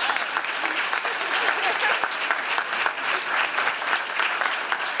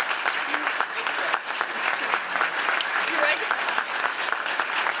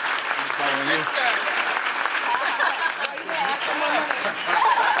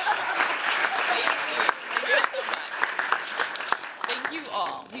 Thank you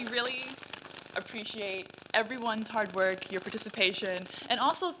all. We really appreciate everyone's hard work, your participation, and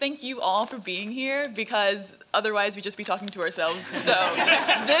also thank you all for being here, because otherwise we'd just be talking to ourselves. So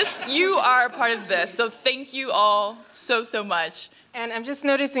you are a part of this. So thank you all so, so much. And I'm just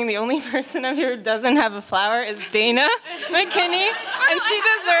noticing the only person up here who doesn't have a flower is Dana McKinney, and she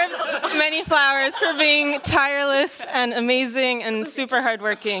deserves many flowers for being tireless and amazing and super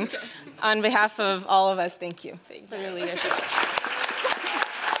hardworking. On behalf of all of us, thank you for your leadership.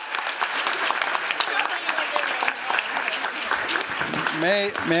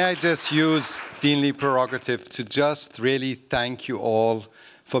 May I just use deanly prerogative to just really thank you all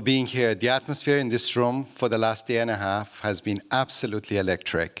for being here. The atmosphere in this room for the last day and a half has been absolutely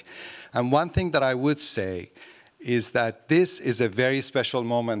electric. And one thing that I would say is that this is a very special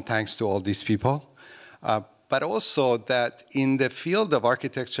moment thanks to all these people, but also that in the field of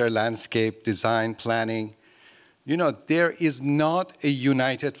architecture, landscape, design, planning, you know, there is not a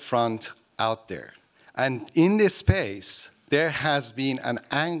united front out there. And in this space, there has been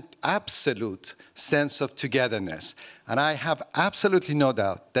an absolute sense of togetherness. And I have absolutely no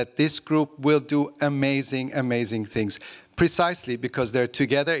doubt that this group will do amazing, amazing things precisely because they're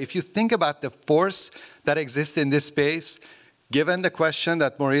together. If you think about the force that exists in this space, given the question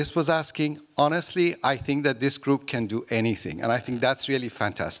that Maurice was asking, honestly, I think that this group can do anything. And I think that's really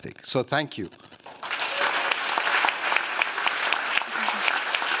fantastic. So thank you.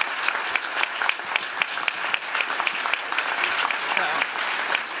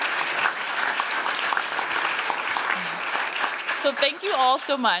 So thank you all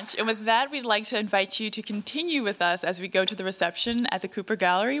so much. And with that, we'd like to invite you to continue with us as we go to the reception at the Cooper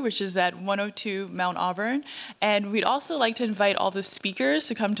Gallery, which is at 102 Mount Auburn. And we'd also like to invite all the speakers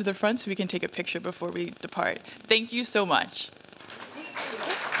to come to the front so we can take a picture before we depart. Thank you so much.